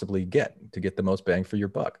possibly get, to get the most bang for your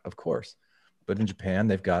buck, of course. But in Japan,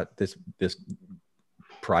 they've got this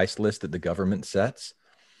price list that the government sets,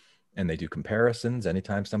 and they do comparisons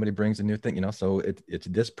anytime somebody brings a new thing, you know, so it's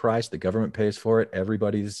this price, the government pays for it,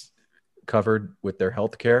 everybody's covered with their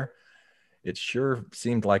health care. It sure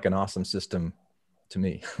seemed like an awesome system to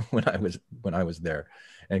me when I was there,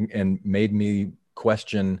 and made me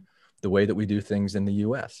question the way that we do things in the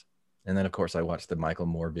US. And then of course I watched the Michael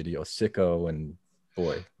Moore video, Sicko, and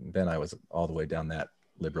boy, then I was all the way down that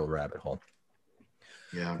liberal rabbit hole.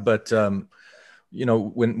 Yeah. But you know,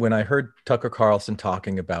 when I heard Tucker Carlson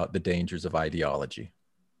talking about the dangers of ideology,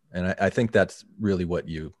 and I think that's really what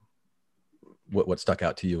stuck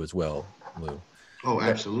out to you as well, Lou. Oh,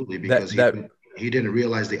 absolutely, because he didn't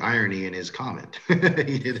realize the irony in his comment.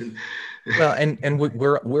 He didn't. Well, and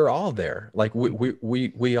we're all there. Like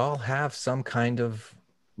we all have some kind of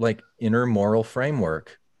like inner moral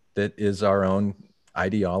framework that is our own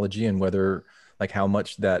ideology, and whether like how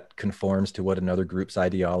much that conforms to what another group's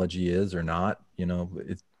ideology is or not, you know,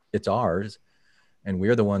 it's ours, and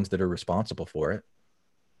we're the ones that are responsible for it.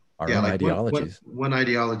 Our own ideologies. One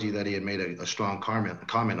ideology that he had made a strong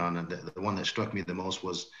comment on, and the one that struck me the most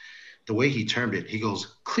was the way he termed it. He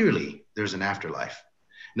goes, clearly there's an afterlife.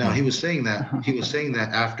 Now he was saying that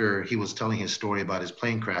after he was telling his story about his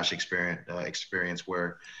plane crash experience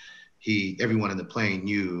where everyone in the plane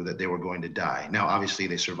knew that they were going to die. Now, obviously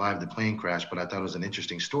they survived the plane crash, but I thought it was an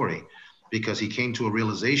interesting story because he came to a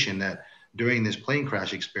realization that during this plane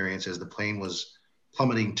crash experience, as the plane was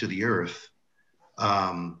plummeting to the earth,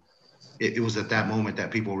 it was at that moment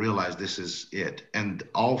that people realized this is it. And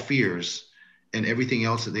all fears and everything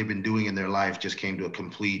else that they've been doing in their life just came to a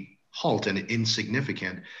complete halt and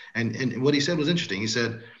insignificant. And what he said was interesting. He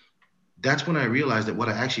said, that's when I realized that what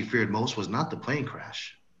I actually feared most was not the plane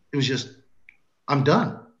crash. It was just, I'm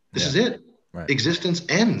done. This is it. Right. Existence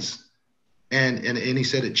ends. And he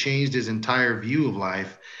said it changed his entire view of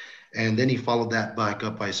life. And then he followed that back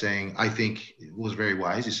up by saying, I think it was very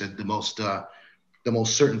wise. He said the most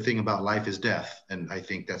certain thing about life is death. And I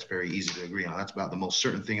think that's very easy to agree on. That's about the most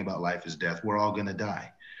certain thing about life is death. We're all going to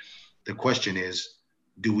die. The question is,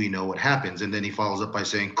 do we know what happens? And then he follows up by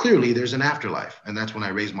saying, clearly there's an afterlife. And that's when I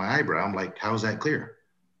raised my eyebrow. I'm like, how is that clear?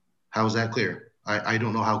 How is that clear? I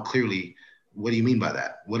don't know how clearly. What do you mean by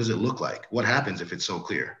that? What does it look like? What happens if it's so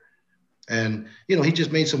clear? And, you know, he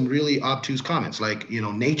just made some really obtuse comments like, you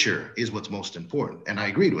know, nature is what's most important. And I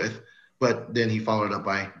agreed with, but then he followed up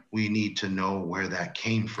by, we need to know where that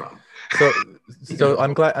came from. So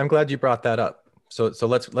I'm glad you brought that up. So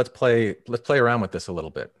let's play around with this a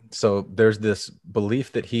little bit. So there's this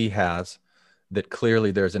belief that he has that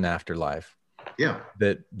clearly there's an afterlife. Yeah.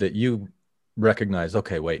 That you recognize,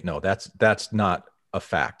 okay, wait, no, that's not a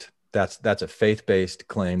fact. That's a faith-based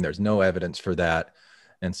claim. There's no evidence for that.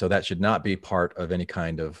 And so that should not be part of any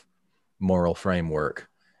kind of moral framework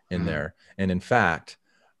in there. And in fact,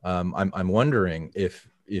 I'm wondering if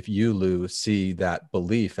you, Lou, see that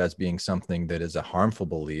belief as being something that is a harmful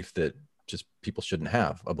belief, that just people shouldn't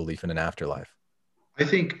have a belief in an afterlife. I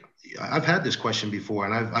think I've had this question before,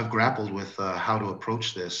 and I've grappled with how to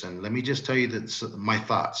approach this. And let me just tell you that my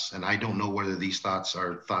thoughts, and I don't know whether these thoughts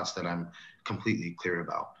are thoughts that I'm completely clear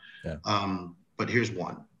about. Yeah. But here's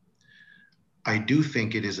one. I do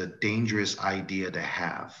think it is a dangerous idea to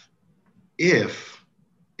have if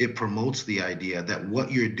it promotes the idea that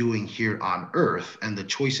what you're doing here on earth and the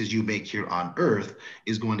choices you make here on earth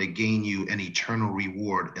is going to gain you an eternal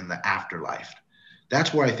reward in the afterlife.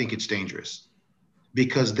 That's where I think it's dangerous.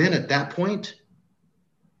 Because then at that point,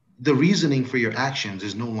 the reasoning for your actions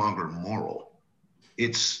is no longer moral.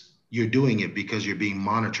 It's you're doing it because you're being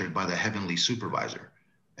monitored by the heavenly supervisor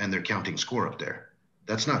and they're counting score up there.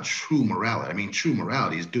 That's not true morality. I mean, true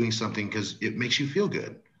morality is doing something because it makes you feel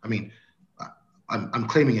good. I mean, I'm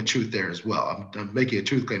claiming a truth there as well. I'm making a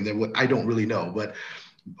truth claim there. What I don't really know, but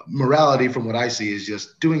morality from what I see is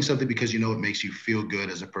just doing something because you know it makes you feel good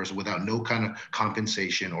as a person without no kind of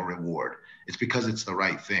compensation or reward. It's because it's the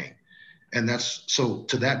right thing. And that's so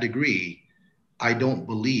to that degree, I don't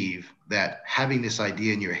believe that having this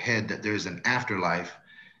idea in your head that there's an afterlife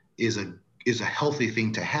is a healthy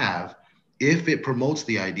thing to have if it promotes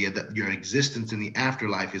the idea that your existence in the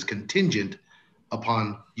afterlife is contingent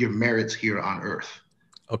upon your merits here on earth.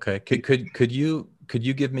 Okay. Could Could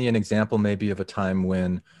you give me an example maybe of a time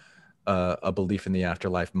when a belief in the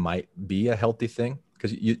afterlife might be a healthy thing?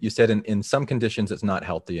 Because you said in some conditions it's not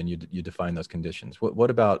healthy, and you define those conditions. What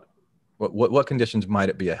about what conditions might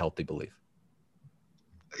it be a healthy belief?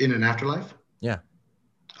 In an afterlife? Yeah.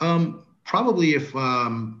 Probably if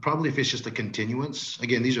it's just a continuance.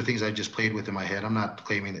 Again, these are things I just played with in my head. I'm not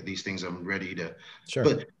claiming that these things I'm ready to. Sure.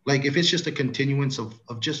 But like if it's just a continuance of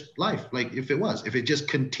just life, like if it just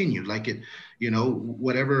continued, like it,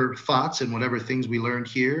 whatever thoughts and whatever things we learned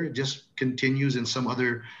here, it just continues in some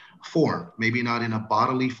other form. Maybe not in a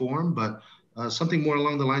bodily form, but something more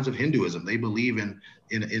along the lines of Hinduism. They believe in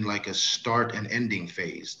like a start and ending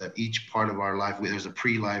phase, that each part of our life, there's a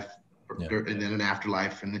pre-life, and then an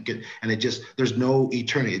afterlife, and it just, there's no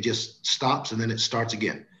eternity. It just stops and then it starts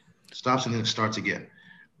again. Stops and then it starts again.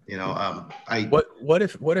 What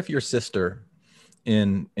if your sister,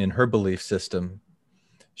 in her belief system,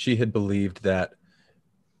 she had believed that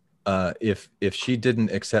if she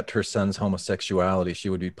didn't accept her son's homosexuality, she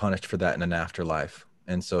would be punished for that in an afterlife,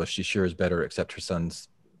 and so she sure is better accept her son's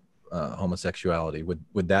homosexuality.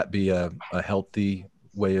 Would that be a healthy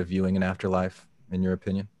way of viewing an afterlife, in your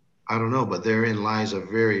opinion? I don't know, but therein lies a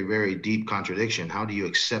very, very deep contradiction. How do you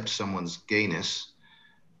accept someone's gayness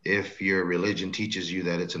if your religion teaches you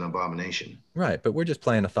that it's an abomination? Right, but we're just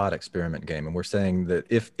playing a thought experiment game, and we're saying that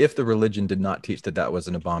if the religion did not teach that was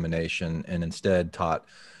an abomination, and instead taught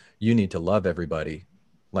you need to love everybody,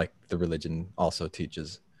 like the religion also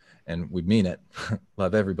teaches, and we mean it,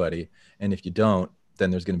 love everybody, and if you don't, then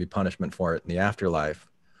there's going to be punishment for it in the afterlife.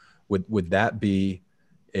 Would that be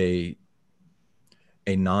a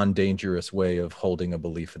non-dangerous way of holding a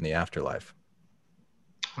belief in the afterlife?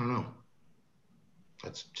 I don't know.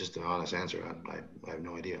 That's just an honest answer. I have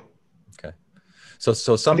no idea. Okay. So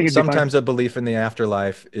sometimes a belief in the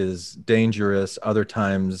afterlife is dangerous. Other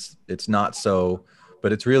times it's not so,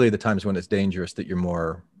 but it's really the times when it's dangerous that you're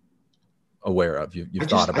more aware of. You've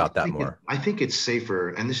thought about that more. I think it's safer,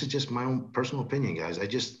 and this is just my own personal opinion, guys.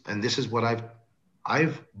 And this is what I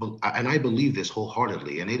believe this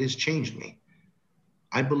wholeheartedly, and it has changed me.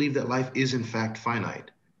 I believe that life is in fact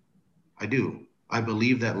finite. I do. I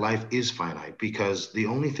believe that life is finite, because the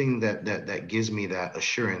only thing that gives me that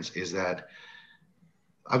assurance is that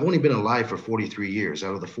I've only been alive for 43 years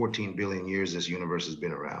out of the 14 billion years this universe has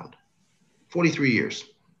been around. 43 years.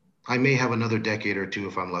 I may have another decade or two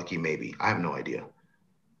if I'm lucky, maybe. I have no idea.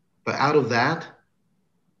 But out of that,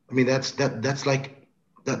 I mean,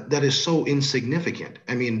 that is so insignificant.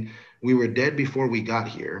 I mean, we were dead before we got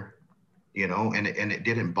here. And it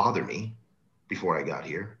didn't bother me before I got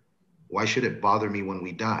here. Why should it bother me when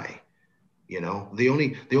we die? The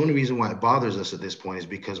only reason why it bothers us at this point is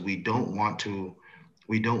because we don't want to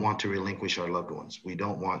relinquish our loved ones. We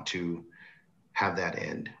don't want to have that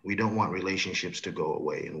end. We don't want relationships to go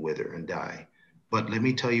away and wither and die. But let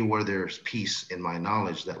me tell you where there's peace in my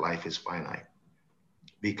knowledge that life is finite.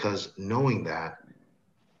 Because knowing that,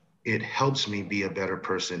 it helps me be a better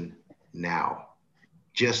person now.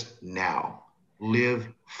 Just now. Live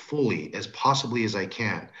fully as possibly as I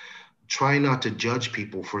can. Try not to judge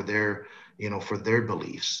people for their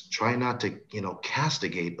beliefs. Try not to,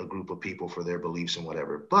 castigate a group of people for their beliefs and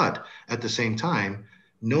whatever. But at the same time,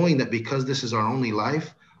 knowing that because this is our only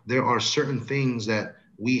life, there are certain things that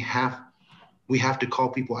we have to call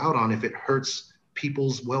people out on if it hurts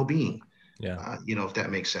people's well-being. Yeah. If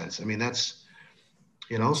that makes sense. I mean, that's,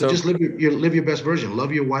 so just live your best version.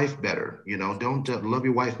 Love your wife better. Don't love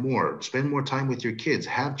your wife more. Spend more time with your kids.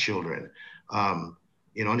 Have children. And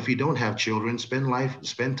if you don't have children,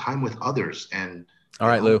 spend time with others. And all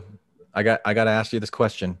right, Lou, I got to ask you this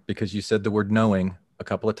question, because you said the word knowing a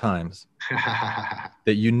couple of times.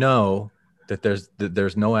 that that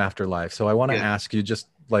there's no afterlife. So I want to ask you, just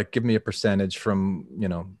like, give me a percentage from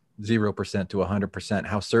 0% to 100%.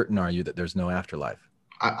 How certain are you that there's no afterlife?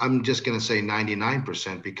 I'm just going to say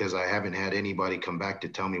 99%, because I haven't had anybody come back to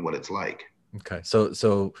tell me what it's like. Okay.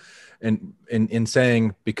 So in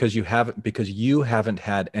saying, because you haven't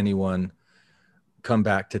had anyone come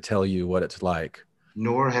back to tell you what it's like.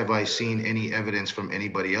 Nor have I seen any evidence from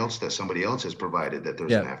anybody else that somebody else has provided that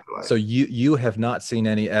there's an afterlife. So you have not seen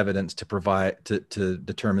any evidence to provide to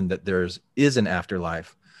determine that is an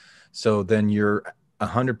afterlife. So then you're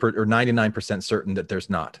 100% or 99% certain that there's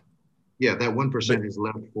not. Yeah, that 1% is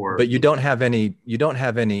left for. But you don't have any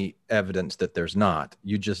evidence that there's not.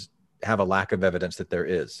 You just have a lack of evidence that there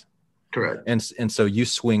is. Correct. And so you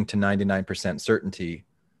swing to 99% certainty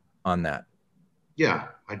on that. Yeah,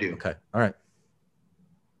 I do. Okay. All right.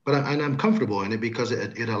 But I'm comfortable in it, because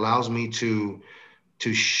it allows me to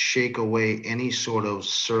shake away any sort of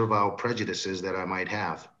servile prejudices that I might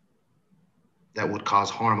have. that would cause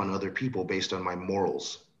harm on other people based on my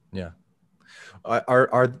morals. Yeah.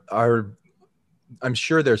 I'm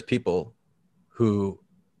sure there's people who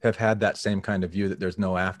have had that same kind of view that there's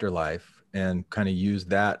no afterlife and kind of use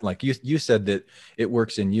that. Like you said that it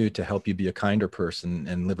works in you to help you be a kinder person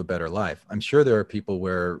and live a better life. I'm sure there are people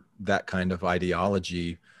where that kind of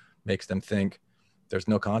ideology makes them think there's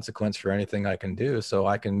no consequence for anything I can do, so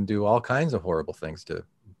I can do all kinds of horrible things to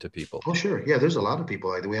people. Oh, sure. Yeah, there's a lot of people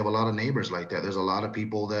like that. We have a lot of neighbors like that. There's a lot of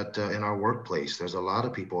people that in our workplace, there's a lot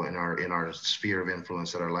of people in our sphere of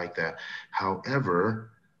influence that are like that. However,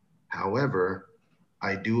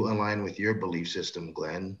 I do align with your belief system,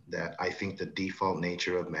 Glenn, that I think the default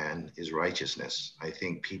nature of man is righteousness. I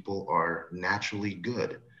think people are naturally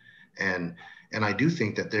good. And I do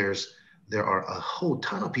think that there are a whole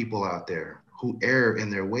ton of people out there who err in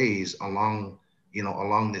their ways along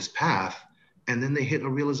this path. And then they hit a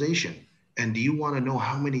realization. And do you want to know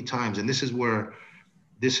how many times, and this is where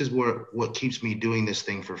what keeps me doing this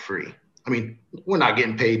thing for free. I mean, we're not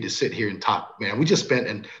getting paid to sit here and talk, man. We just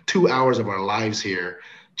spent 2 hours of our lives here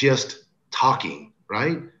just talking,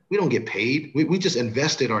 right? We don't get paid. We just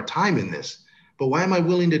invested our time in this. But why am I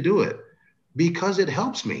willing to do it? Because it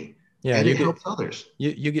helps me. Yeah, and it helps others.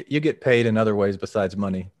 You get paid in other ways besides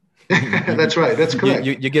money. That's right. That's correct.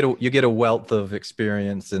 You get a wealth of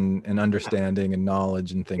experience and understanding and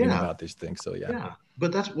knowledge and thinking about these things. So yeah.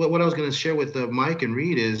 But that's what I was going to share with Mike and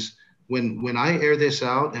Reed is when I air this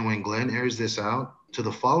out and when Glenn airs this out to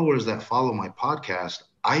the followers that follow my podcast,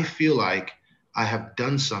 I feel like I have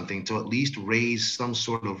done something to at least raise some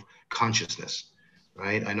sort of consciousness.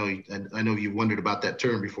 Right. I know you wondered about that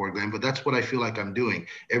term before, Glenn, but that's what I feel like I'm doing.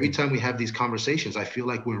 Every time we have these conversations, I feel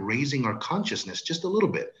like we're raising our consciousness just a little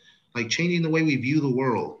bit. Like changing the way we view the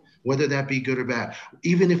world, whether that be good or bad.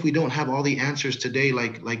 Even if we don't have all the answers today,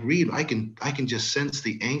 like Reed, I can just sense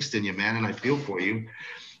the angst in you, man, and I feel for you.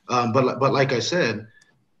 But like I said,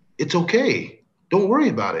 it's okay. Don't worry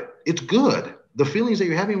about it. It's good. The feelings that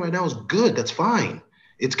you're having right now is good. That's fine.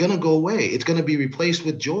 It's gonna go away. It's gonna be replaced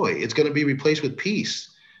with joy. It's gonna be replaced with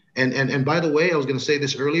peace. And by the way, I was gonna say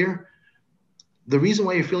this earlier. The reason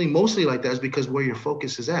why you're feeling mostly like that is because where your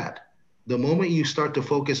focus is at. The moment you start to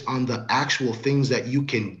focus on the actual things that you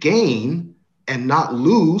can gain and not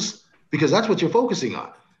lose, because that's what you're focusing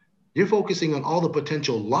on. You're focusing on all the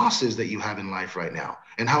potential losses that you have in life right now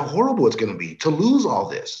and how horrible it's going to be to lose all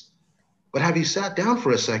this. But have you sat down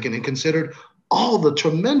for a second and considered all the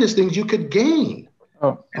tremendous things you could gain?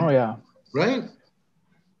 Oh yeah. Right?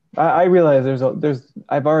 I realize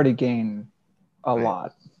I've already gained a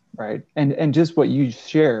lot, right? And just what you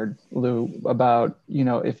shared, Lou, about,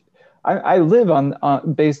 if I live on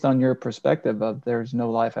based on your perspective of there's no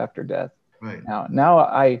life after death. Right. Now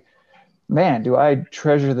do I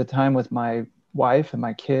treasure the time with my wife and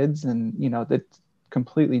my kids, and that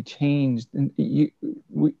completely changed. And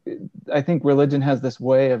I think religion has this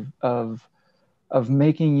way of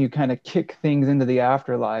making you kind of kick things into the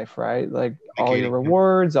afterlife, right? Like all your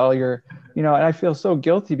rewards, all your, and I feel so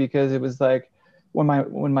guilty because it was like when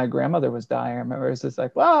my grandmother was dying, I remember it was just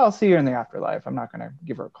like, well, I'll see her in the afterlife. I'm not going to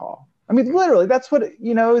give her a call. I mean, literally, that's what,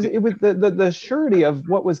 it was the surety of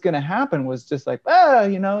what was going to happen was just like,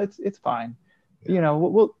 it's fine.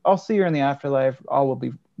 I'll see her in the afterlife. All will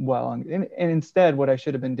be well. And instead, what I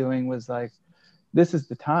should have been doing was like, this is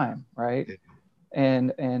the time, right?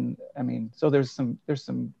 And I mean, so there's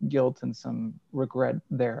some guilt and some regret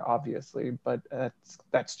there, obviously, but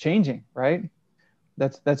that's changing, right?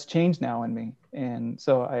 That's changed now in me. And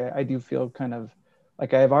so I do feel kind of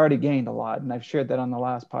like I've already gained a lot. And I've shared that on the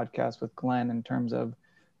last podcast with Glenn in terms of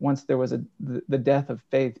once there was the death of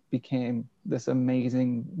faith became this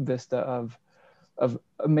amazing vista of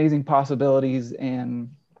amazing possibilities and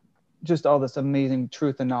just all this amazing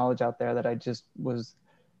truth and knowledge out there that I just was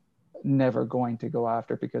never going to go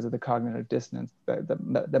after because of the cognitive dissonance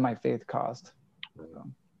that my faith caused. So.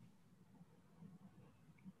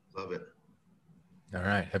 Love it. All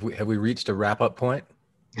right. Have we reached a wrap-up point?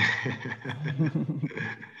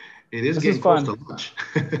 It is this getting is fun. close to lunch.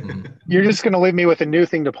 You're just going to leave me with a new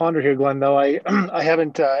thing to ponder here, Glenn, though. I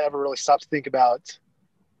haven't ever really stopped to think about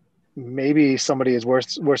maybe somebody is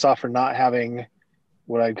worse off for not having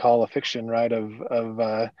what I'd call a fiction, right?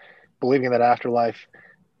 Of believing that afterlife,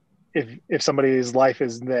 if somebody's life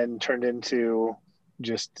is then turned into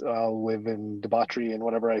just live in debauchery and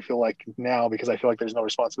whatever I feel like now, because I feel like there's no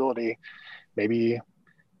responsibility, maybe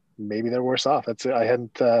they're worse off. I'm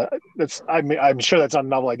sure that's not a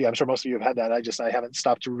novel idea. I'm sure most of you have had that. I haven't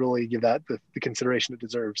stopped to really give that the consideration it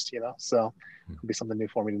deserves, so it'll be something new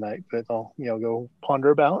for me tonight that I'll, go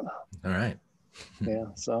ponder about. All right. Yeah.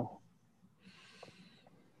 So.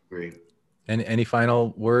 Great. Any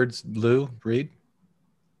final words, Lou Reed?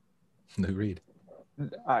 Lou Reed.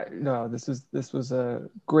 No, this was a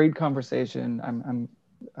great conversation.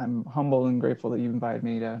 I'm humble and grateful that you invited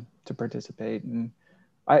me to participate. And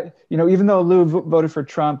even though Lou voted for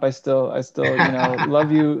Trump, I still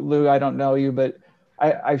love you, Lou. I don't know you, but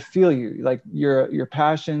I feel you, like your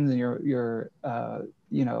passions and your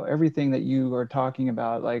everything that you are talking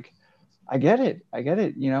about. Like, I get it,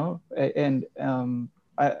 and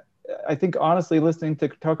I think honestly, listening to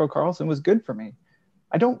Tucker Carlson was good for me.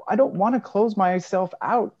 I don't want to close myself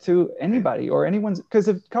out to anybody or anyone's, because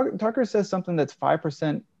if Tucker says something that's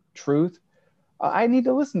 5% truth, I need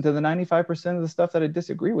to listen to the 95% of the stuff that I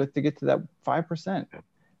disagree with to get to that 5%.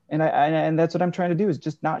 And that's what I'm trying to do, is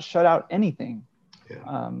just not shut out anything.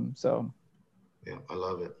 Yeah. Yeah, I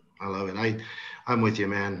love it. I'm with you,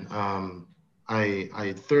 man.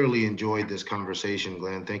 I thoroughly enjoyed this conversation,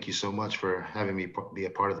 Glenn. Thank you so much for having me be a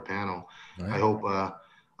part of the panel. Right.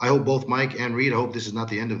 I hope both Mike and Reed, I hope this is not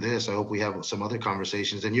the end of this. I hope we have some other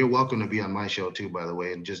conversations, and you're welcome to be on my show too, by the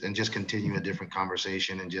way, and just continue a different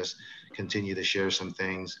conversation and just continue to share some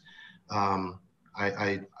things.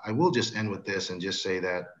 I will just end with this and just say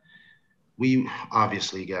that we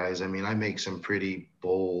obviously, guys, I mean, I make some pretty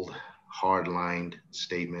bold, hard-lined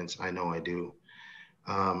statements. I know I do.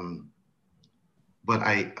 But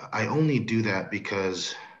I only do that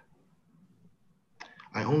because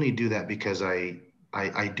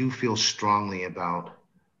I do feel strongly about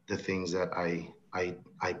the things that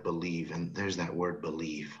I believe. And there's that word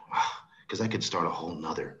believe, because I could start a whole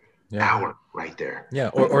nother hour right there. Yeah.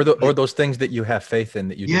 Or those things that you have faith in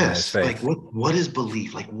that you deny as faith. Like what is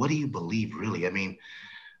belief? Like, what do you believe really? I mean,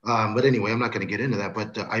 but anyway, I'm not going to get into that,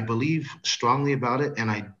 but I believe strongly about it. And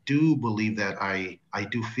I do believe that I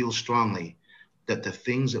do feel strongly that the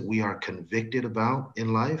things that we are convicted about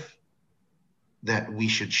in life, that we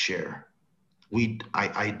should share.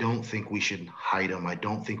 I don't think we should hide them. I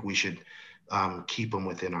don't think we should keep them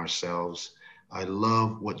within ourselves. I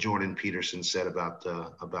love what Jordan Peterson said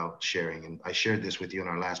about sharing. And I shared this with you in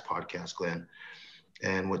our last podcast, Glenn.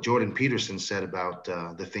 And what Jordan Peterson said about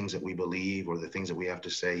the things that we believe or the things that we have to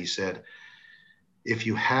say, he said, if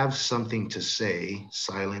you have something to say,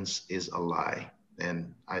 silence is a lie.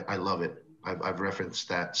 And I love it. I've referenced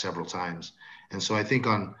that several times. And so I think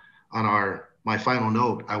on my final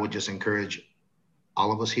note, I would just encourage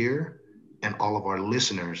all of us here and all of our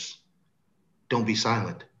listeners, don't be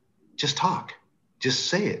silent. Just talk. Just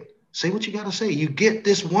say it. Say what you got to say. You get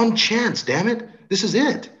this one chance, damn it. This is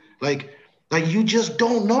it. Like you just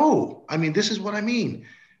don't know. I mean, this is what I mean.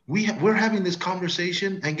 We're having this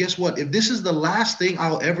conversation, and guess what? If this is the last thing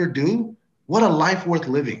I'll ever do, what a life worth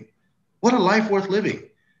living. What a life worth living.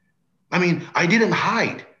 I mean, I didn't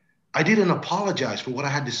hide. I didn't apologize for what I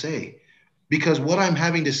had to say, because what I'm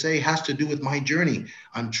having to say has to do with my journey.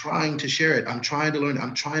 I'm trying to share it. I'm trying to learn.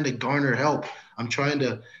 I'm trying to garner help. I'm trying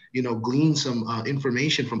to, glean some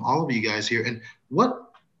information from all of you guys here. And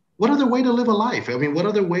what other way to live a life? I mean, what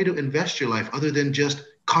other way to invest your life other than just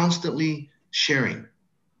constantly sharing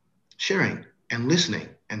and listening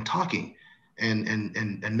and talking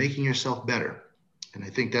and making yourself better? And I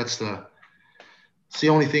think that's the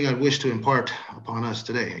only thing I wish to impart upon us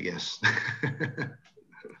today, I guess.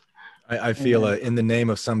 I feel in the name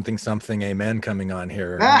of something, amen coming on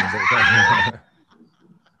here.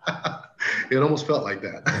 It almost felt like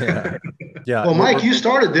that. Yeah. Well, Mike, you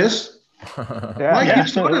started this. You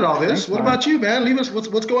started all this. What about you, man? Leave us.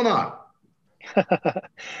 What's going on?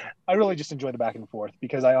 I really just enjoy the back and forth,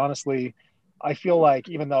 because I feel like,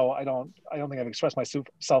 even though I don't think I've expressed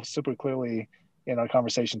myself super clearly in our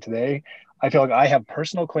conversation today, I feel like I have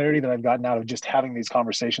personal clarity that I've gotten out of just having these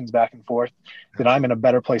conversations back and forth, that I'm in a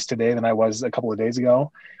better place today than I was a couple of days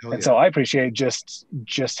ago. So I appreciate just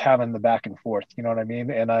having the back and forth, you know what I mean?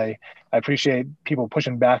 And I appreciate people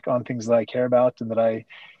pushing back on things that I care about and that I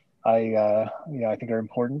think are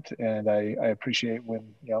important. And I appreciate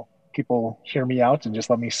when, people hear me out and just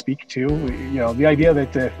let me speak too. The idea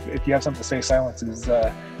that if you have something to say, silence is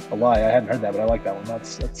a lie. I hadn't heard that, but I like that one.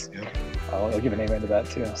 That's I'll give an amen to that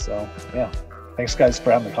too. So yeah, thanks guys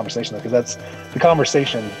for having the conversation, because the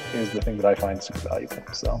conversation is the thing that I find super valuable.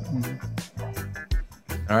 So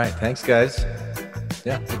all right, thanks guys.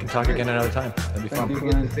 Yeah, we can talk again another time. That'd be fun. Don't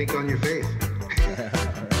forget to think on your faith.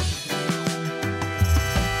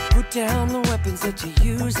 Put down the weapons that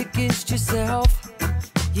you use against yourself.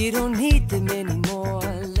 You don't need them anymore.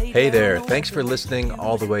 Hey there, thanks for listening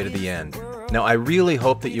all the way to the end. Now, I really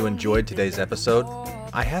hope that you enjoyed today's episode.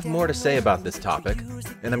 I have more to say about this topic,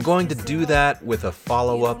 and I'm going to do that with a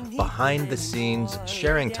follow-up behind-the-scenes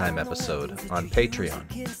sharing time episode on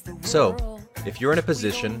Patreon. So, If you're in a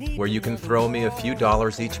position where you can throw me a few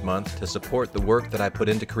dollars each month to support the work that I put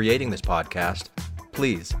into creating this podcast,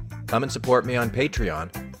 please come and support me on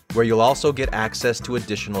Patreon, where you'll also get access to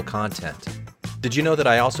additional content. Did you know that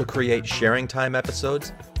I also create sharing time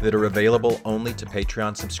episodes that are available only to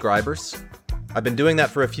Patreon subscribers? I've been doing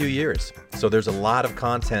that for a few years, so there's a lot of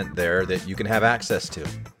content there that you can have access to.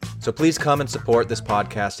 So please come and support this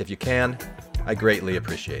podcast if you can. I greatly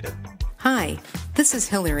appreciate it. Hi, this is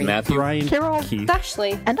Hillary. Matthew. Ryan. Carol. Keith.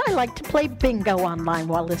 Ashley. And I like to play bingo online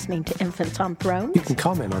while listening to Infants on Thrones. You can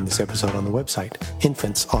comment on this episode on the website,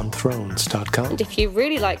 infantsonthrones.com. And if you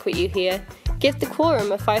really like what you hear, give The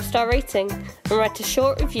Quorum a 5-star rating and write a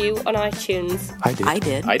short review on iTunes.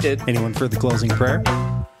 I did. Anyone for the closing prayer?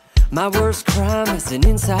 My worst crime is an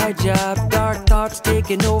inside job. Dark thoughts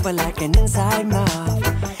taking over like an inside mob.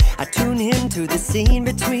 I tune into the scene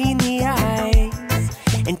between the eyes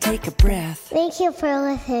and take a breath. Thank you for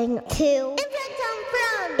listening to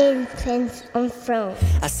Infants on Thrones.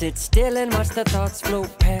 I sit still and watch the thoughts flow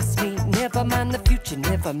past me. Never mind the future,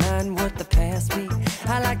 never mind what the past be.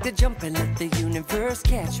 I like to jump and let the universe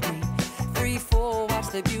catch me. Free fall, watch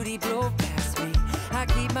the beauty blow past me. I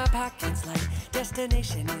keep my pockets light,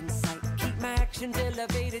 destination in sight. Keep my actions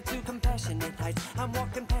elevated to compassionate heights. I'm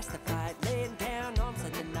walking past the fight, laying down on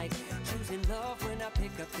Sunday night. Choosing love when I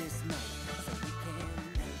pick up this mic.